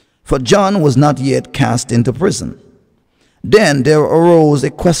 for John was not yet cast into prison. Then there arose a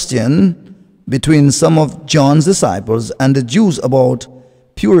question between some of John's disciples and the Jews about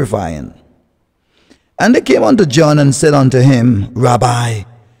purifying. And they came unto John and said unto him, Rabbi,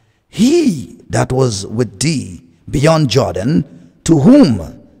 he that was with thee beyond Jordan, to whom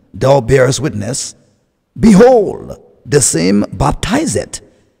thou bearest witness, behold, the same baptizeth,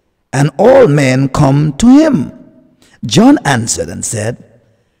 and all men come to him. John answered and said,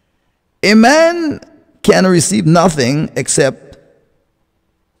 a man can receive nothing except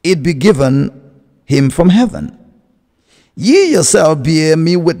it be given him from heaven. Ye yourself bear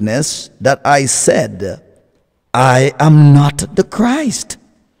me witness that I said, I am not the Christ,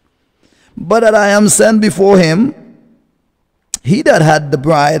 but that I am sent before him. He that had the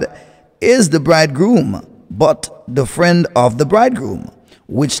bride is the bridegroom, but the friend of the bridegroom,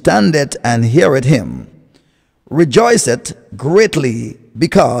 which standeth and heareth him, rejoiceth greatly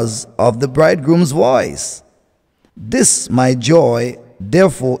because of the bridegroom's voice. This my joy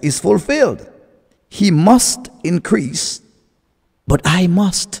therefore is fulfilled. He must increase, but I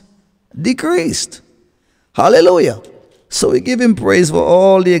must decrease. Hallelujah. So we give him praise for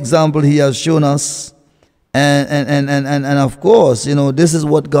all the example he has shown us. And of course, you know, this is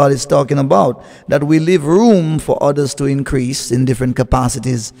what God is talking about, that we leave room for others to increase in different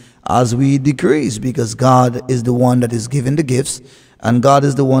capacities as we decrease, because God is the one that is giving the gifts and God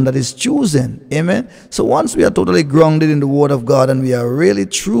is the one that is choosing. Amen. So once we are totally grounded in the word of God and we are really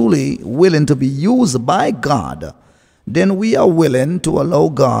truly willing to be used by God, then we are willing to allow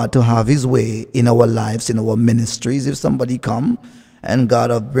God to have his way in our lives, in our ministries. If somebody come and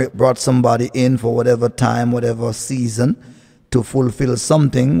God have brought somebody in for whatever time, whatever season to fulfill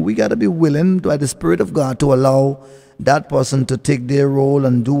something, we got to be willing by the Spirit of God to allow that person to take their role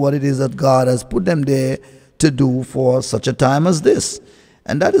and do what it is that God has put them there to do for such a time as this.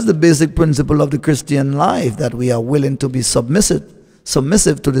 And that is the basic principle of the Christian life, that we are willing to be submissive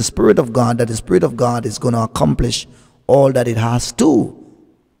to the Spirit of God, that the Spirit of God is going to accomplish all that it has to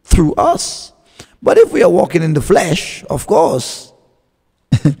through us. But if we are walking in the flesh, of course,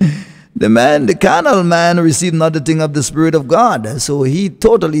 the carnal man received not the thing of the Spirit of God. So he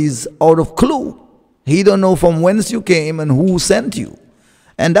totally is out of clue. He don't know from whence you came and who sent you.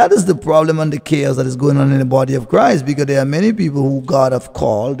 And that is the problem and the chaos that is going on in the body of Christ, because there are many people who God have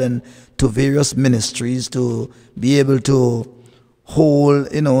called and to various ministries to be able to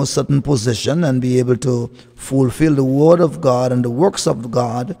hold, you know, certain position and be able to fulfill the word of God and the works of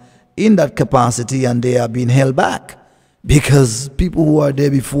God in that capacity, and they are being held back because people who are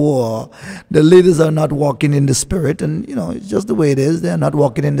there before, the leaders are not walking in the Spirit, and you know, it's just the way it is. They are not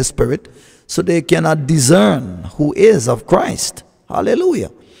walking in the Spirit, so they cannot discern who is of Christ.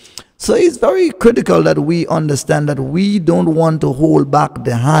 Hallelujah. So it's very critical that we understand that we don't want to hold back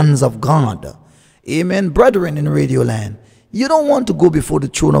the hands of God. Amen. Brethren in Radio Land, you don't want to go before the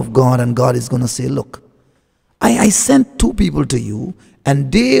throne of God and God is going to say, look, I sent two people to you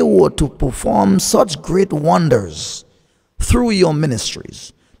and they were to perform such great wonders through your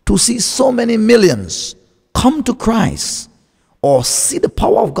ministries, to see so many millions come to Christ or see the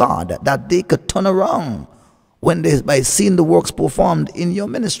power of God, that they could turn around when they, by seeing the works performed in your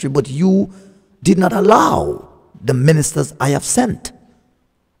ministry. But you did not allow the ministers I have sent.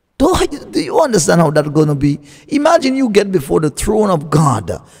 Do you understand how that's going to be? Imagine you get before the throne of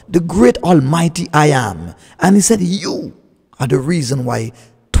God, the great almighty I am, and he said, you are the reason why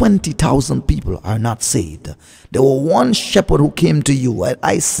 20,000 people are not saved. There was one shepherd who came to you, and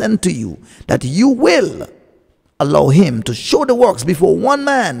I sent to you that you will allow him to show the works before one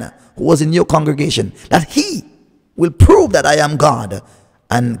man who was in your congregation, that he will prove that I am God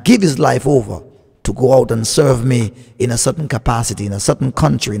and give his life over to go out and serve me in a certain capacity, in a certain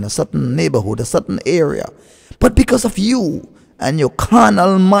country, in a certain neighborhood, a certain area. But because of you and your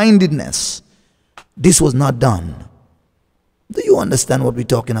carnal mindedness, this was not done. Do you understand what we're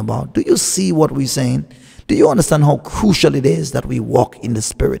talking about? Do you see what we're saying? Do you understand how crucial it is that we walk in the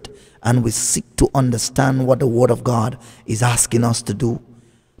Spirit and we seek to understand what the Word of God is asking us to do?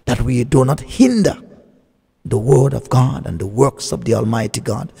 That we do not hinder the word of God and the works of the Almighty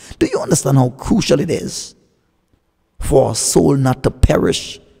God. Do you understand how crucial it is for a soul not to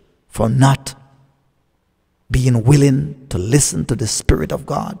perish, for not being willing to listen to the Spirit of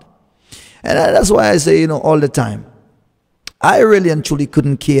God? And that's why I say, you know, all the time, I really and truly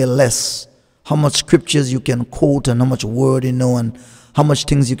couldn't care less how much scriptures you can quote and how much word you know and how much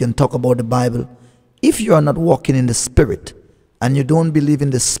things you can talk about the Bible. If you are not walking in the Spirit, and you don't believe in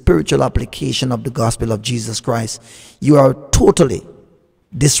the spiritual application of the gospel of Jesus Christ, you are totally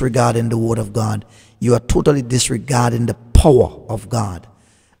disregarding the word of God. You are totally disregarding the power of God.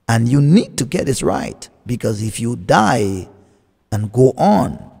 And you need to get this right, because if you die and go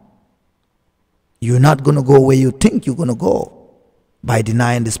on, you're not going to go where you think you're going to go by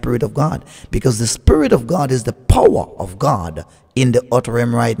denying the Spirit of God, because the Spirit of God is the power of God in the earth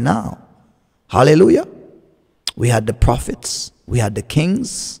realm right now. Hallelujah. We had the prophets, we had the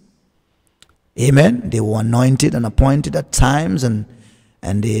kings, amen. They were anointed and appointed at times, and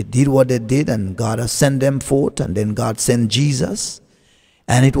they did what they did, and God has sent them forth, and then God sent Jesus.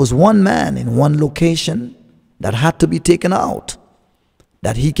 And it was one man in one location that had to be taken out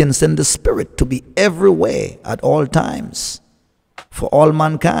that he can send the Spirit to be everywhere at all times for all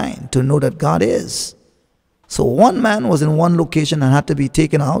mankind to know that God is. So one man was in one location and had to be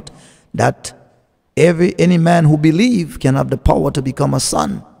taken out, that any man who believes can have the power to become a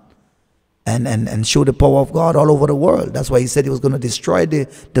son and show the power of God all over the world. That's why he said he was going to destroy the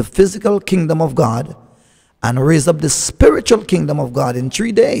physical kingdom of God and raise up the spiritual kingdom of God in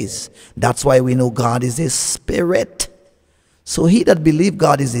 3 days. That's why we know God is a spirit. So he that believes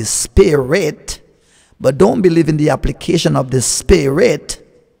God is a spirit, but don't believe in the application of the Spirit,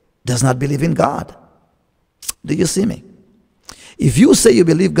 does not believe in God. Do you see me? If you say you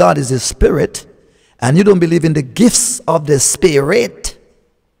believe God is a spirit, and you don't believe in the gifts of the Spirit,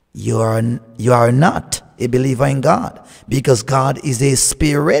 you are not a believer in God, because God is a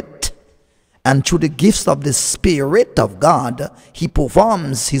spirit, and through the gifts of the Spirit of God, he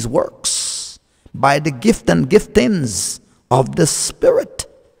performs his works by the gift and giftings of the Spirit.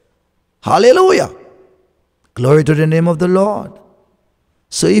 Hallelujah. Glory to the name of the Lord.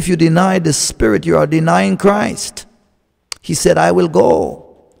 So if you deny the Spirit, you are denying Christ. He said, I will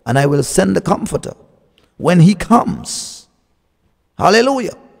go and I will send the Comforter when he comes.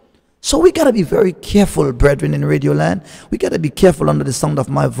 Hallelujah. So we got to be very careful, brethren, in Radio Land. We got to be careful under the sound of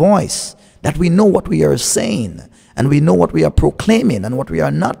my voice, that we know what we are saying and we know what we are proclaiming and what we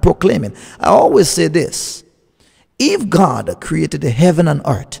are not proclaiming. I always say this: if God created the heaven and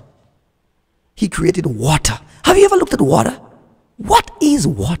earth, he created water. Have you ever looked at water? What is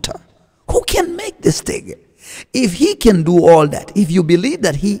water? Who can make this thing? If he can do all that, if you believe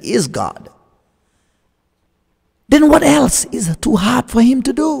that he is God, then what else is too hard for him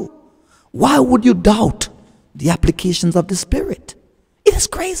to do? Why would you doubt the applications of the Spirit? It is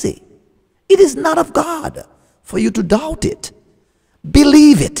crazy. It is not of God for you to doubt it.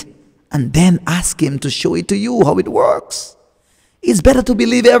 Believe it and then ask him to show it to you how it works. It's better to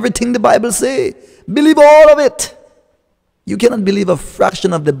believe everything the Bible says. Believe all of it. You cannot believe a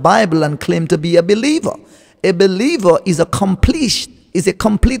fraction of the Bible and claim to be a believer. A believer is a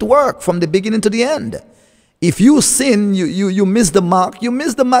complete work from the beginning to the end. If you sin, you miss the mark, you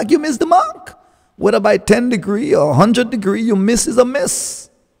miss the mark, you miss the mark. Whether by 10 degree or 100 degree, you miss is a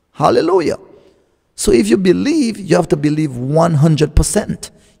miss. Hallelujah. So if you believe, you have to believe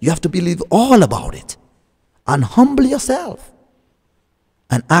 100%. You have to believe all about it. And humble yourself.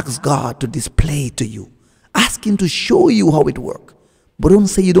 And ask God to display to you. Ask him to show you how it works. But don't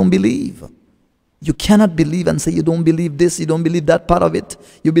say you don't believe. You cannot believe and say you don't believe this, you don't believe that part of it.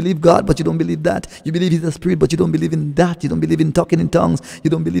 You believe God, but you don't believe that. You believe he's a spirit, but you don't believe in that. You don't believe in talking in tongues.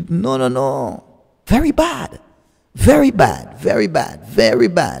 You don't believe. No, no, no. Very bad. Very bad. Very bad. Very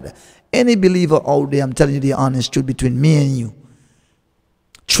bad. Any believer out there, I'm telling you the honest truth between me and you.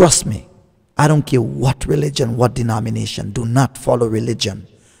 Trust me. I don't care what religion, what denomination. Do not follow religion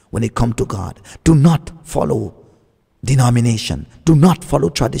when it comes to God. Do not follow denomination. Do not follow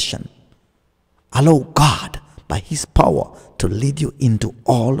tradition. Allow God by his power to lead you into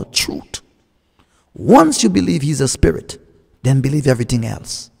all truth. Once you believe he's a spirit, then believe everything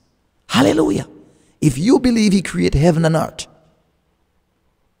else. Hallelujah. If you believe he created heaven and earth,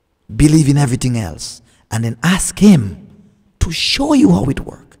 believe in everything else and then ask him to show you how it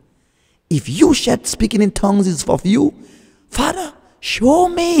works. If you said speaking in tongues is for you, Father, show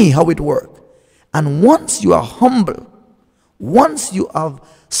me how it works. And once you are humble, once you have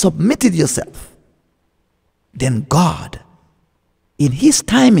submitted yourself, then God, in his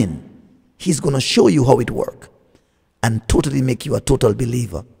timing, he's going to show you how it works and totally make you a total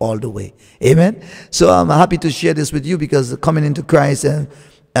believer all the way. Amen. So I'm happy to share this with you, because coming into Christ and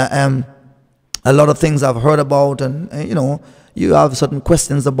a lot of things I've heard about, and you know, you have certain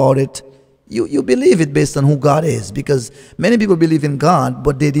questions about it. You believe it based on who God is, because many people believe in God,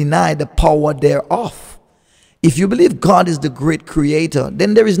 but they deny the power thereof. If you believe God is the great creator,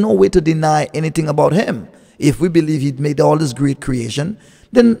 then there is no way to deny anything about him. If we believe he made all this great creation,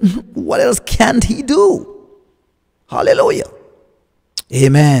 then what else can't he do? Hallelujah.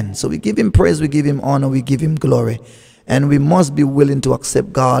 Amen. So we give him praise, we give him honor, we give him glory. And we must be willing to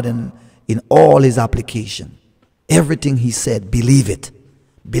accept God in all his application. Everything he said, believe it.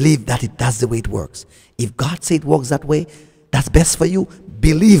 Believe that that's the way it works. If God said it works that way, that's best for you,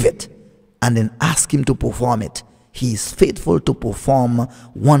 believe it. And then ask him to perform it. He is faithful to perform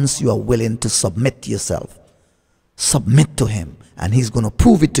once you are willing to submit yourself. Submit to him, and he's going to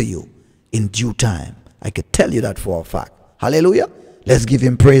prove it to you in due time. I could tell you that for a fact. Hallelujah. Let's give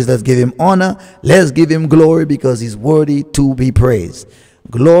him praise. Let's give him honor. Let's give him glory, because he's worthy to be praised.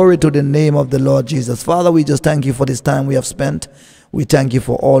 Glory to the name of the Lord Jesus. Father, we just thank you for this time we have spent. We thank you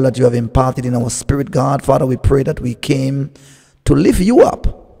for all that you have imparted in our spirit, God. Father, we pray that we came to lift you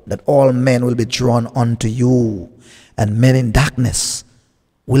up, that all men will be drawn unto you, and men in darkness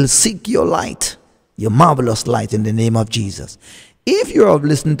will seek your light, your marvelous light, in the name of Jesus. If you have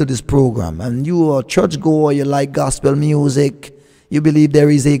listened to this program and you are a churchgoer, you like gospel music, you believe there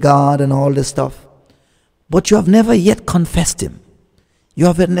is a God and all this stuff, but you have never yet confessed him, you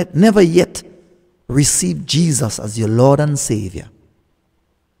have never yet received Jesus as your Lord and Savior,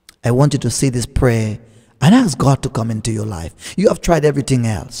 I want you to say this prayer and ask God to come into your life. You have tried everything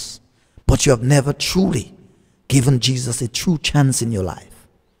else, but you have never truly given Jesus a true chance in your life.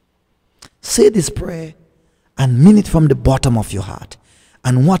 Say this prayer and mean it from the bottom of your heart,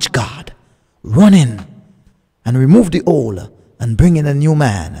 and watch God run in and remove the old and bring in a new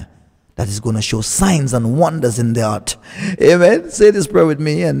man that is going to show signs and wonders in the heart. Amen. Say this prayer with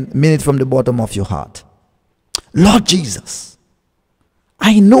me and mean it from the bottom of your heart. Lord Jesus,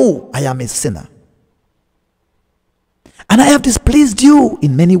 I know I am a sinner, and I have displeased you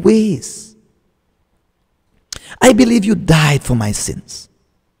in many ways. I believe you died for my sins,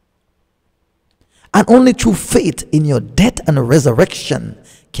 and only through faith in your death and resurrection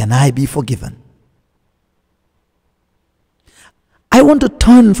can I be forgiven. I want to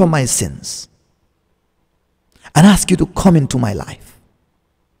turn from my sins and ask you to come into my life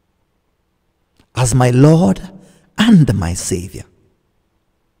as my Lord and my Savior.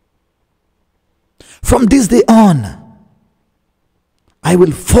 From this day on, I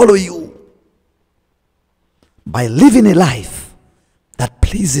will follow you by living a life that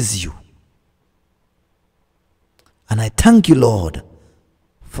pleases you. And I thank you, Lord,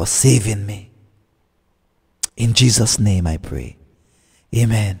 for saving me. In Jesus' name I pray.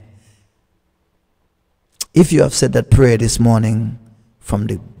 Amen. If you have said that prayer this morning from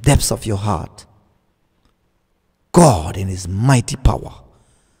the depths of your heart, God in his mighty power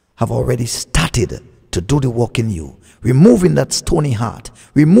have already started to do the work in you, removing that stony heart,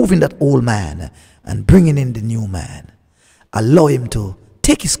 removing that old man, and bringing in the new man. Allow him to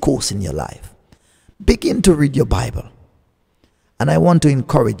take his course in your life. Begin to read your Bible. And I want to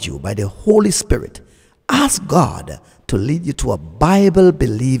encourage you by the Holy Spirit, ask God to lead you to a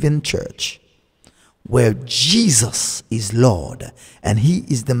Bible-believing church where Jesus is Lord and he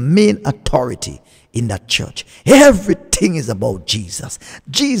is the main authority in that church. Everything is about Jesus.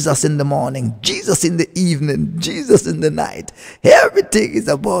 Jesus in the morning, Jesus in the evening, Jesus in the night. Everything is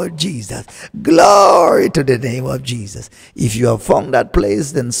about Jesus. Glory to the name of Jesus. If you have found that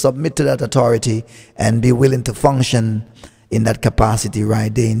place, then submit to that authority and be willing to function in that capacity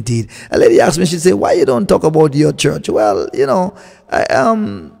right there indeed. A lady asked me, she said, why you don't talk about your church? Well, you know,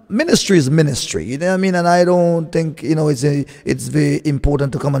 ministry is ministry, you know what I mean? And I don't think, you know, it's very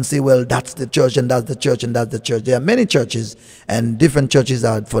important to come and say, well, that's the church and that's the church and that's the church. There are many churches, and different churches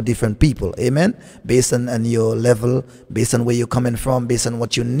are for different people. Amen. Based on your level, based on where you're coming from, based on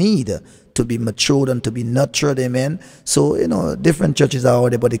what you need to be matured and to be nurtured. Amen. So, you know, different churches are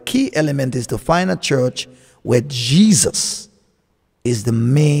out there, but the key element is to find a church where Jesus is the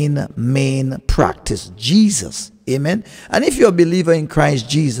main practice. Jesus. Amen. And if you're a believer in Christ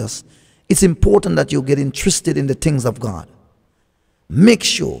Jesus, it's important that you get interested in the things of God. Make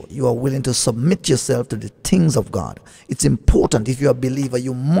sure you are willing to submit yourself to the things of God. It's important. If you're a believer,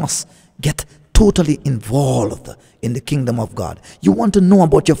 you must get totally involved in the kingdom of God. You want to know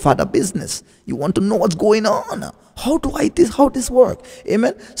about your Father business. You want to know what's going on. How this work?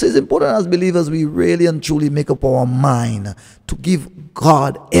 Amen. So it's important as believers we really and truly make up our mind to give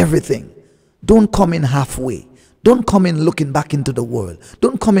God everything. Don't come in halfway. Don't come in looking back into the world.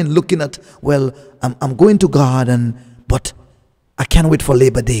 Don't come in looking at, well, I'm going to God, but I can't wait for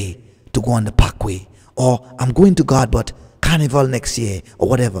Labor Day to go on the Parkway. Or I'm going to God, but Carnival next year or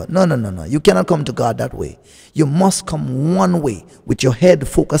whatever. No. You cannot come to God that way. You must come one way with your head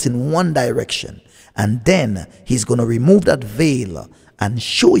focused in one direction. And then he's going to remove that veil and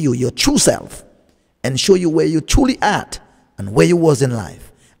show you your true self and show you where you're truly at and where you was in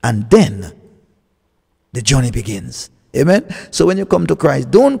life. And then the journey begins. Amen. So when you come to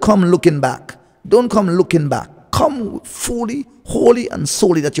Christ, don't come looking back. Don't come looking back. Come fully, wholly, and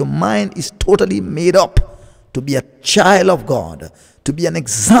solely, that your mind is totally made up to be a child of God, to be an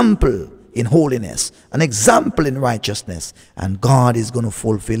example in holiness, an example in righteousness. And God is going to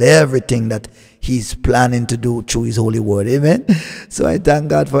fulfill everything that He's planning to do through His holy word. Amen. So I thank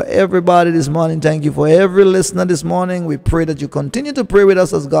God for everybody this morning. Thank you for every listener this morning. We pray that you continue to pray with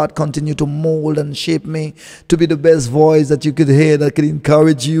us as God continue to mold and shape me to be the best voice that you could hear, that could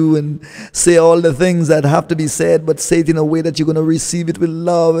encourage you and say all the things that have to be said, but say it in a way that you're going to receive it with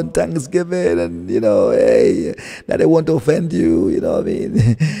love and thanksgiving, and hey, that I won't offend you, you know what I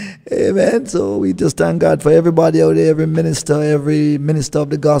mean? Amen. So we just thank God for everybody out there, every minister of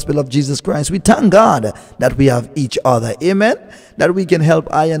the gospel of Jesus Christ. We thank God that we have each other. Amen. That we can help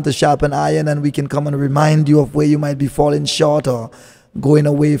iron to sharpen iron, and we can come and remind you of where you might be falling short or going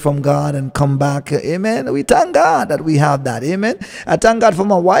away from God and come back. Amen. We thank God that we have that. Amen. I thank God for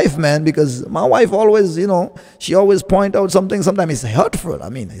my wife, man, because my wife always, she always point out something. Sometimes it's hurtful. I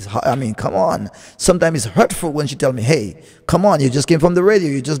mean, come on. Sometimes it's hurtful when she tell me, hey, come on, you just came from the radio.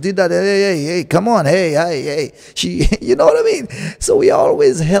 You just did that. Hey, come on. Hey. She, you know what I mean? So we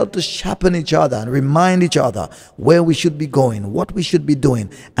always help to sharpen each other and remind each other where we should be going, what we should be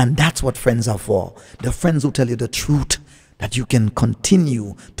doing. And that's what friends are for. The friends who tell you the truth, that you can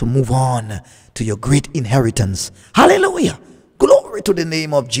continue to move on to your great inheritance. Hallelujah. Glory to the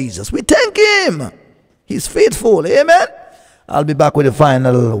name of Jesus. We thank Him. He's faithful. Amen. I'll be back with the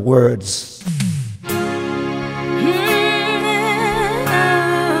final words.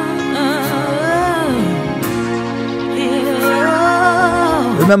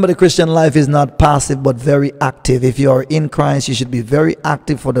 Remember, the Christian life is not passive but very active. If you are in Christ, you should be very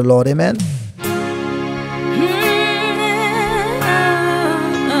active for the Lord. Amen.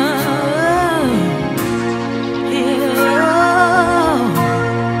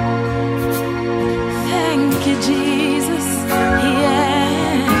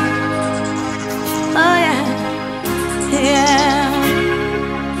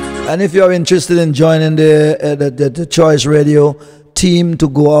 And if you're interested in joining the Choice Radio team to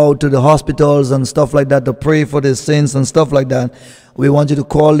go out to the hospitals and stuff like that, to pray for the saints and stuff like that, we want you to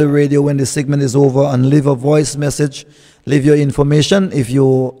call the radio when the segment is over and leave a voice message, leave your information. If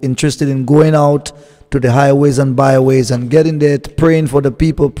you're interested in going out to the highways and byways and getting there, praying for the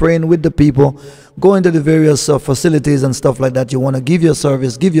people, praying with the people, going to the various facilities and stuff like that, you want to give your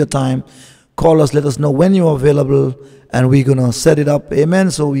service, give your time, call us, let us know when you're available, and we're going to set it up.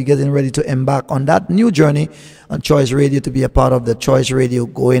 Amen. So we're getting ready to embark on that new journey on Choice Radio, to be a part of the Choice Radio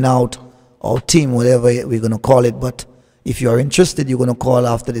going out, or team, whatever we're going to call it. But if you are interested, you're going to call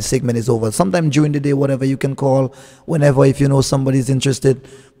after the segment is over. Sometime during the day, whatever, you can call whenever. If you know somebody's interested,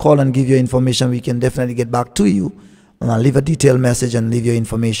 call and give your information. We can definitely get back to you. Leave a detailed message and leave your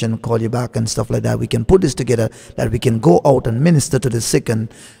information, call you back and stuff like that. We can put this together, that we can go out and minister to the sick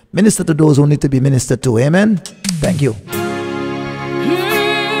and minister to those who need to be ministered to. Amen. Thank you.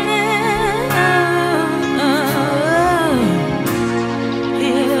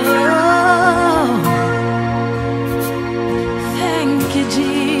 Thank you,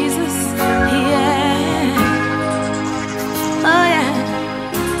 Jesus. Yeah. Oh, yeah.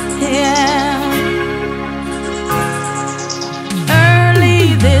 Yeah.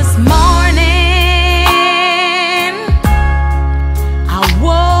 Early this morning, I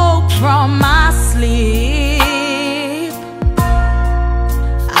woke from my sleep.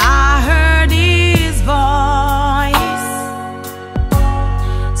 I heard His voice,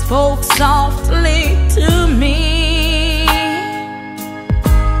 spoke softly to me.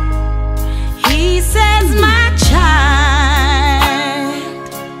 He says, my child,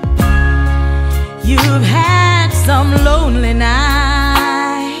 you've had some lonely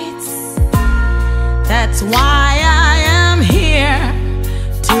nights. That's why I am here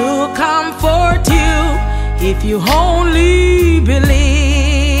to comfort you. If you only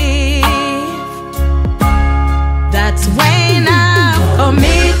believe, that's when I'm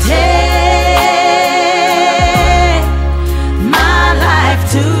committed my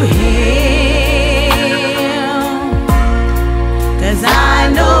life to Him, 'cause I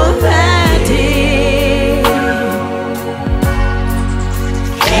know that He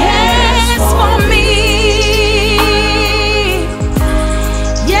cares for me.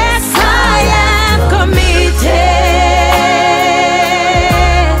 Yes, I am committed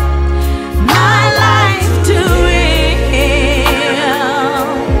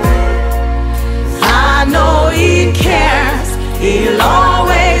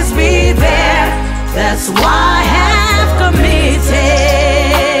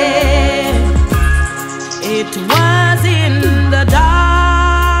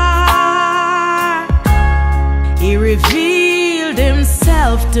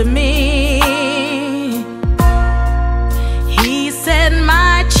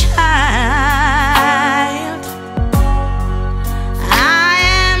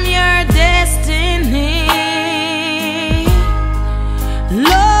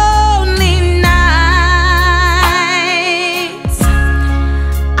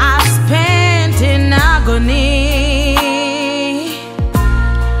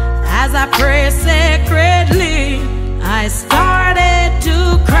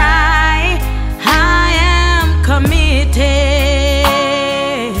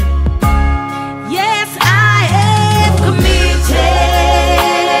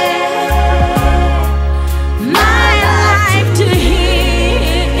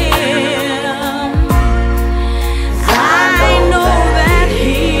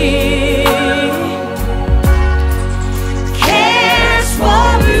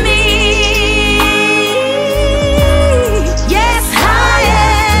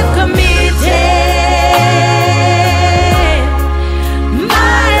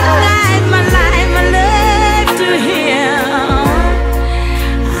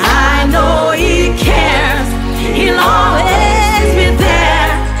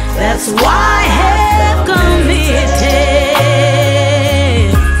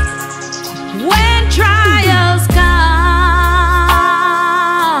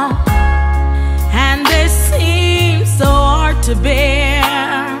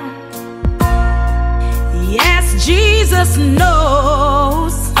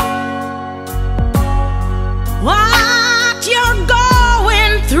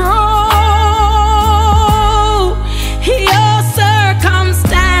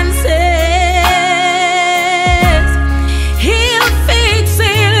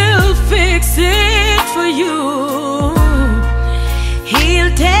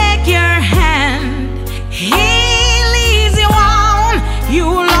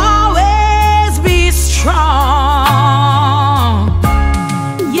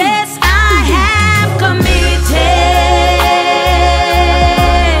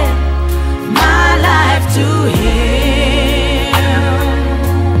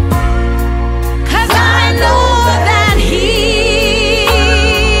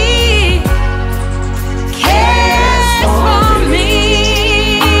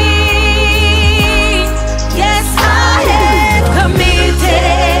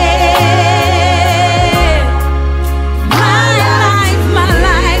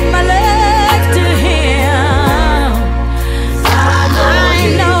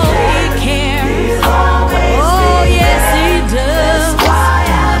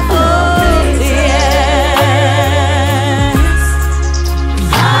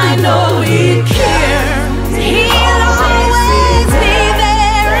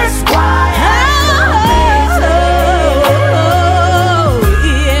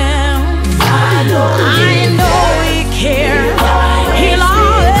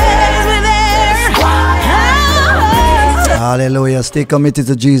Hallelujah. Stay committed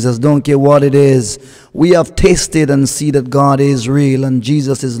to Jesus. Don't care what it is. We have tasted and see that God is real and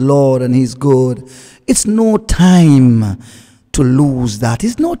Jesus is Lord and He's good. It's no time to lose that.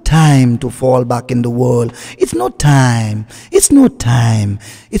 It's no time to fall back in the world. It's no time. It's no time.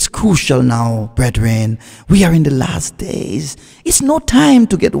 It's crucial now, brethren. We are in the last days. It's no time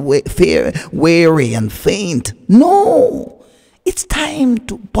to get weary and faint. No. It's time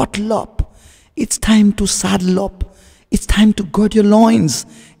to bottle up. It's time to saddle up. It's time to gird your loins.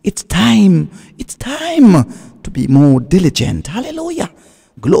 It's time to be more diligent. Hallelujah.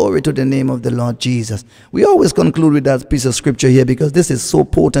 Glory to the name of the Lord Jesus. We always conclude with that piece of scripture here because this is so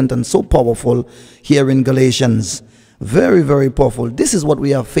potent and so powerful here in Galatians. Very, very powerful. This is what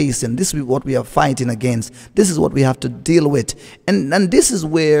we are facing. This is what we are fighting against. This is what we have to deal with. And this is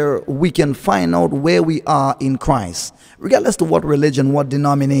where we can find out where we are in Christ. Regardless to what religion, what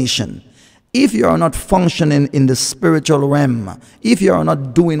denomination. If you are not functioning in the spiritual realm, if you are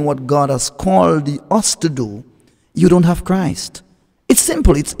not doing what God has called us to do, you don't have Christ. It's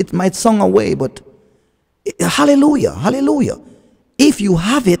simple. It might sound away, but hallelujah, hallelujah. If you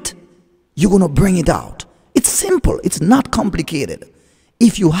have it, you're going to bring it out. It's simple. It's not complicated.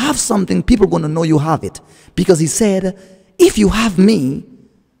 If you have something, people are going to know you have it. Because he said, if you have me,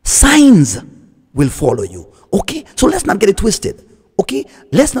 signs will follow you. Okay? So let's not get it twisted. Okay?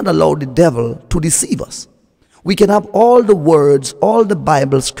 Let's not allow the devil to deceive us. We can have all the words, all the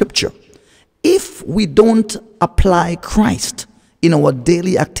Bible scripture. If we don't apply Christ in our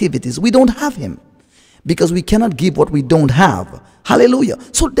daily activities, we don't have him. Because we cannot give what we don't have. Hallelujah.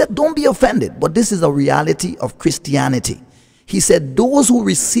 So don't be offended. But this is a reality of Christianity. He said, those who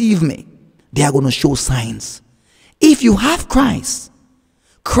receive me, they are going to show signs. If you have Christ,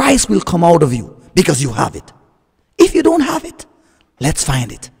 Christ will come out of you because you have it. If you don't have it, let's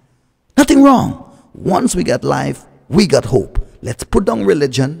find it. Nothing wrong. Once we got life, we got hope. Let's put down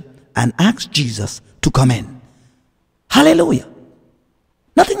religion and ask Jesus to come in. Hallelujah.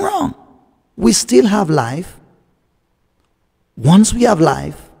 Nothing wrong. We still have life. Once we have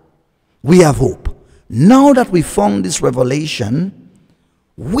life, we have hope. Now that we found this revelation,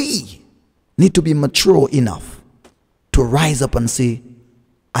 we need to be mature enough to rise up and say,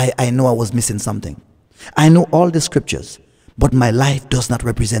 I know I was missing something. I know all the scriptures, but my life does not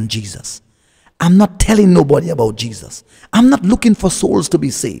represent Jesus. I'm not telling nobody about Jesus. I'm not looking for souls to be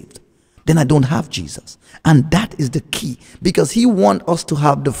saved. Then I don't have Jesus. And that is the key, because he wants us to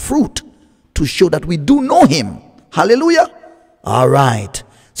have the fruit to show that we do know him. Hallelujah. All right.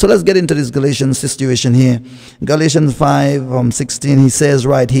 So let's get into this Galatians situation here. Galatians 5:16, he says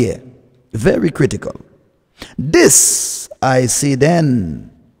right here, very critical. This I say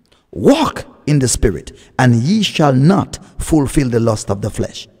then, walk in the spirit, and ye shall not fulfill the lust of the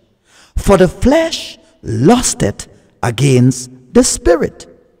flesh. For the flesh lusteth against the spirit,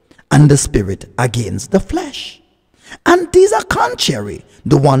 and the spirit against the flesh. And these are contrary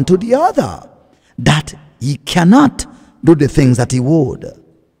the one to the other, that ye cannot do the things that ye would.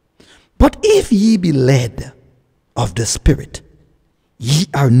 But if ye be led of the Spirit, ye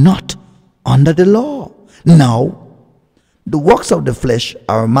are not under the law. Now, the works of the flesh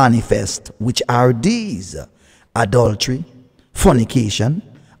are manifest, which are these: adultery, fornication,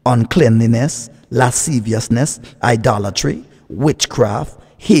 uncleanness, lasciviousness, idolatry, witchcraft,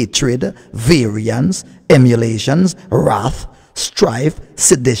 hatred, variance, emulations, wrath, strife,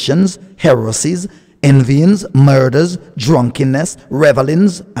 seditions, heresies, envyings, murders, drunkenness,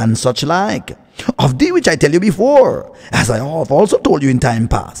 revelings, and such like. Of thee which I tell you before, as I have also told you in time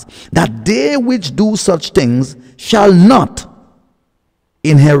past, that they which do such things shall not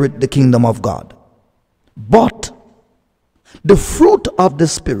inherit the kingdom of God. But the fruit of the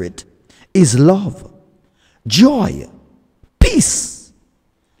Spirit is love, joy, peace,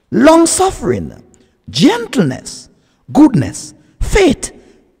 long-suffering, gentleness, goodness, faith,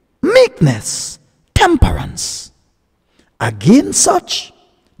 meekness, temperance. Against such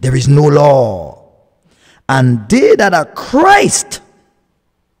there is no law. And they that are Christ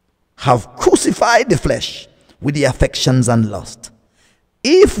have crucified the flesh with the affections and lust.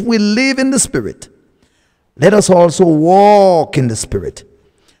 If we live in the Spirit, let us also walk in the Spirit.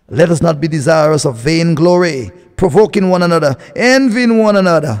 Let us not be desirous of vain glory, provoking one another, envying one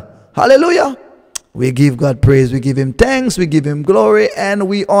another. Hallelujah. We give God praise, we give him thanks, we give him glory, and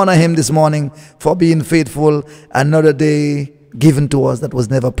we honor him this morning for being faithful. Another day given to us that was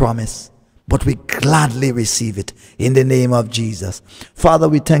never promised, but we gladly receive it in the name of Jesus. Father,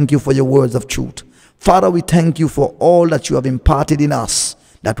 we thank you for your words of truth. Father, we thank you for all that you have imparted in us,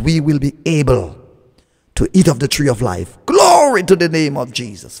 that we will be able to eat of the tree of life. Glory to the name of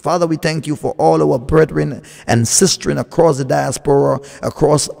Jesus. Father, we thank you for all our brethren and sisters across the diaspora,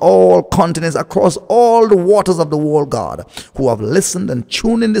 across all continents, across all the waters of the world, God, who have listened and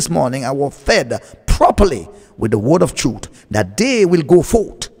tuned in this morning and were fed properly with the word of truth, that they will go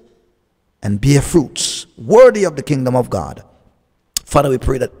forth and bear fruits worthy of the kingdom of God. Father, we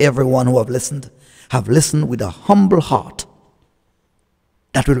pray that everyone who have listened with a humble heart,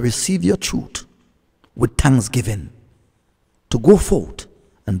 that will receive your truth with thanksgiving, to go forth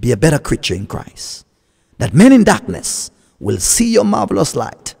and be a better creature in Christ. That men in darkness will see your marvelous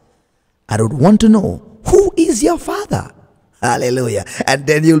light and would want to know, who is your Father? Hallelujah. And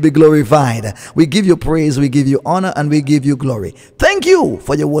then you'll be glorified. We give you praise, we give you honor, and we give you glory. Thank you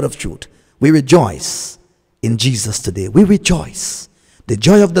for your word of truth. We rejoice in Jesus today. We rejoice. The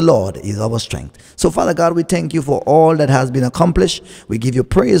joy of the Lord is our strength. So, Father God, we thank you for all that has been accomplished. We give you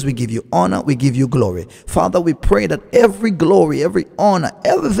praise, we give you honor, we give you glory. Father, we pray that every glory, every honor,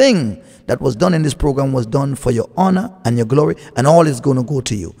 everything that was done in this program was done for your honor and your glory, and all is going to go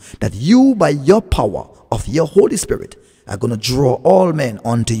to you. That you, by your power of your Holy Spirit, are going to draw all men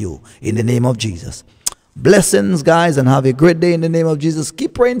unto you in the name of Jesus. Blessings, guys, and have a great day in the name of Jesus.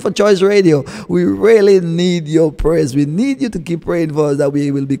 Keep praying for Choice Radio. We really need your prayers. We need you to keep praying for us, that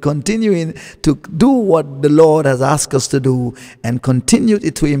we will be continuing to do what the Lord has asked us to do and continue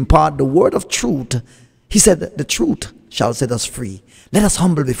to impart the word of truth. He said that the truth shall set us free. Let us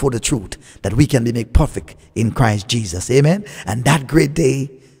humble before the truth, that we can be made perfect in Christ Jesus. Amen. And that great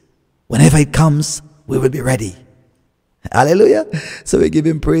day, whenever it comes, we will be ready. Hallelujah. So we give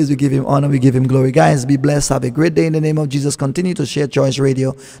him praise, we give him honor, we give him glory. Guys, be blessed. Have a great day in the name of Jesus. Continue to share Choice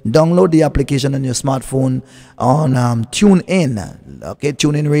Radio. Download the application on your smartphone on TuneIn. Okay,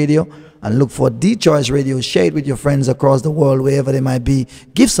 TuneIn Radio. And look for The Choice Radio. Share it with your friends across the world, wherever they might be.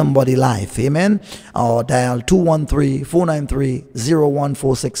 Give somebody life. Amen. Or dial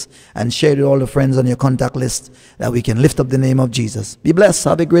 213-493-0146 and share it with all the friends on your contact list, that we can lift up the name of Jesus. Be blessed.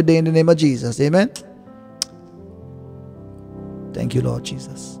 Have a great day in the name of Jesus. Amen. Thank you, Lord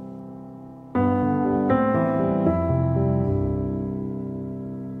Jesus.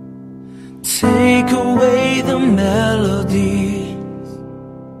 Take away the melodies,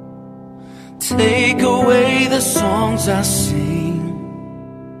 take away the songs I sing,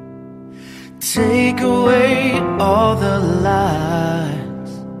 take away all the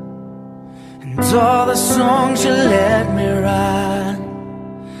lies and all the songs you let me write.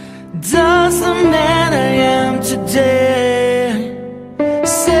 Does the man I am today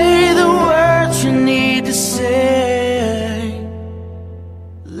say the words you need to say?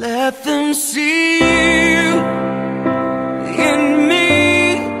 Let them see you in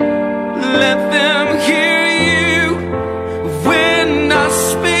me. Let them hear you when I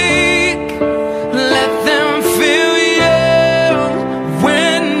speak. Let them feel you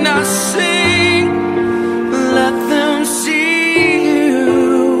when I sing. Let them see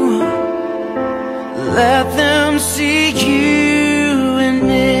you. Let them see you in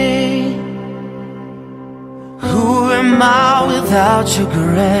me. Who am I without your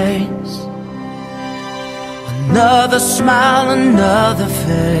grace? Another smile, another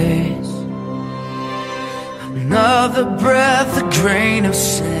face, another breath, a grain of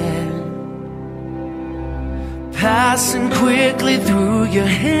sand, passing quickly through your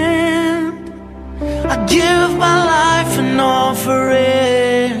hand. I give my life an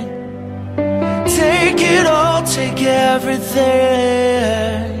offering. Take it all, take everything.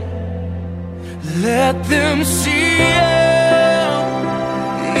 Let them see you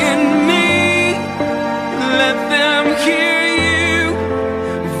in me. Let them hear you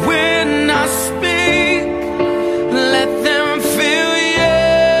when I speak. Let them feel you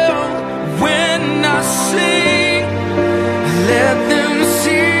when I sing. Let them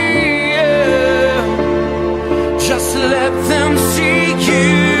see you. Just let them see you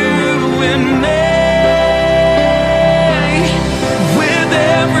in me.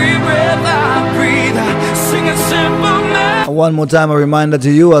 One more time, a reminder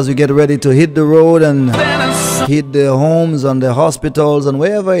to you as we get ready to hit the road and hit the homes and the hospitals and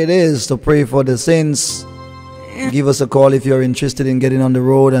wherever it is to pray for the saints. Give us a call if you're interested in getting on the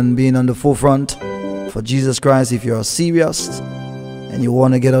road and being on the forefront for Jesus Christ. If you're serious and you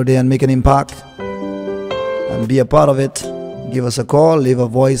want to get out there and make an impact and be a part of it, give us a call, leave a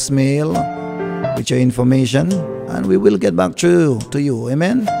voicemail with your information, and we will get back to you,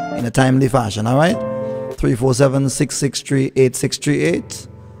 amen, in a timely fashion. All right, 347-663-8638.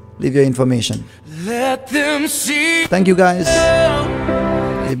 Leave your information. Let them see. Thank you, guys.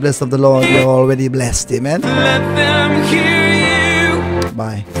 Be blessed of the Lord. You're already blessed, amen. Let them hear you.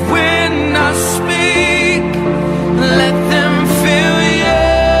 Bye. When I speak. Let them feel you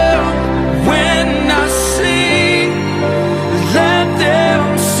when I sing. Let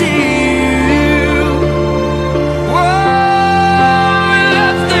them see you. Whoa,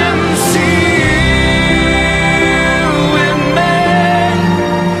 let them see you in me.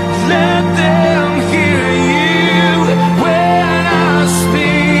 Let them hear you when I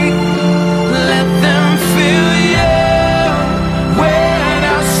speak. Let them feel you when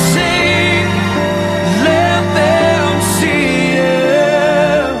I sing. Let them see you.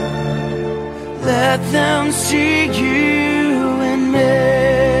 Let them see you in me.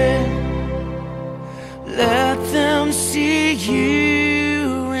 Let them see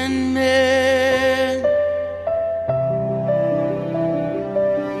you in me.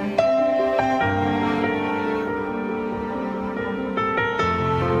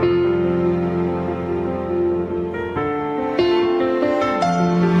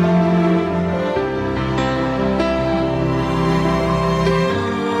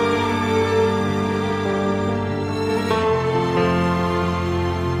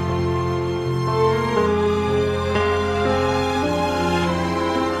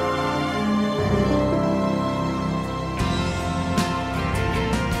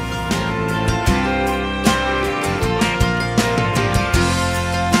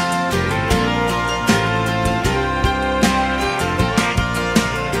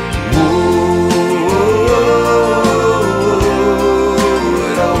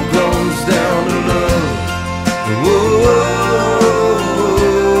 It all comes down to love.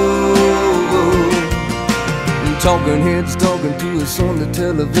 Talking heads talking to us on the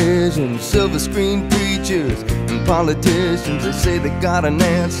television, silver screen preachers and politicians. They say they got an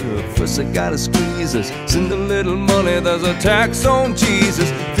answer, first they gotta squeeze us. Send a little money, there's a tax on Jesus.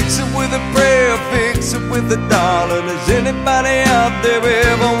 Fix it with a prayer, fix it with a dollar. Does anybody out there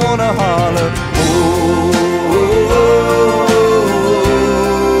ever wanna holler?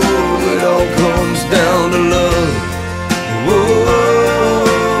 It all comes down to love.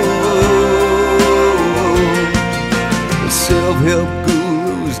 Self-help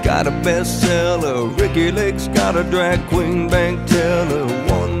guru's got a bestseller. Ricky Lake's got a drag queen bank teller.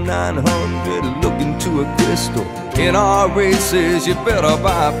 1-900 looking to a crystal. In our races, you better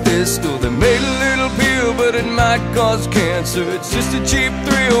buy a pistol. They made a little pill, but it might cause cancer. It's just a cheap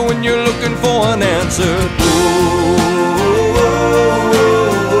thrill when you're looking for an answer.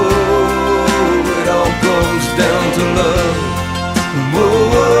 It all comes down to love.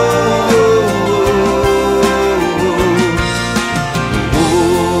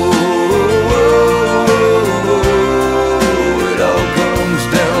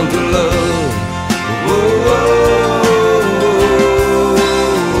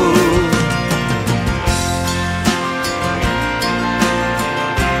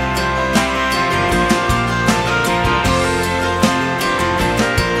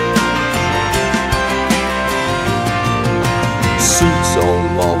 Suits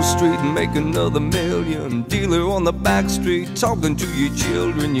on Wall Street and make another million. Dealer on the back street talking to your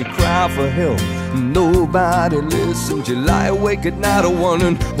children. You cry for help, nobody listens. You lie awake at night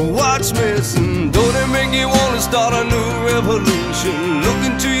wondering what's missing. Don't it make you want to start a new revolution? Look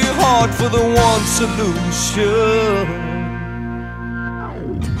into your heart for the one solution.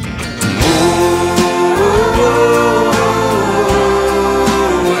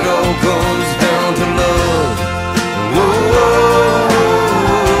 It all comes down to love.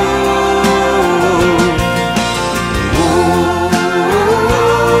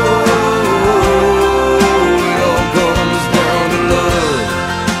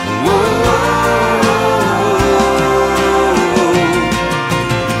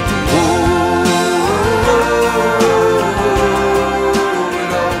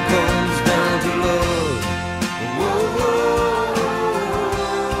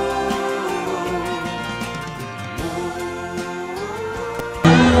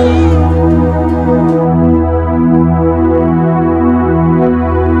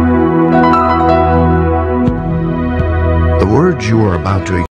 The words you are about to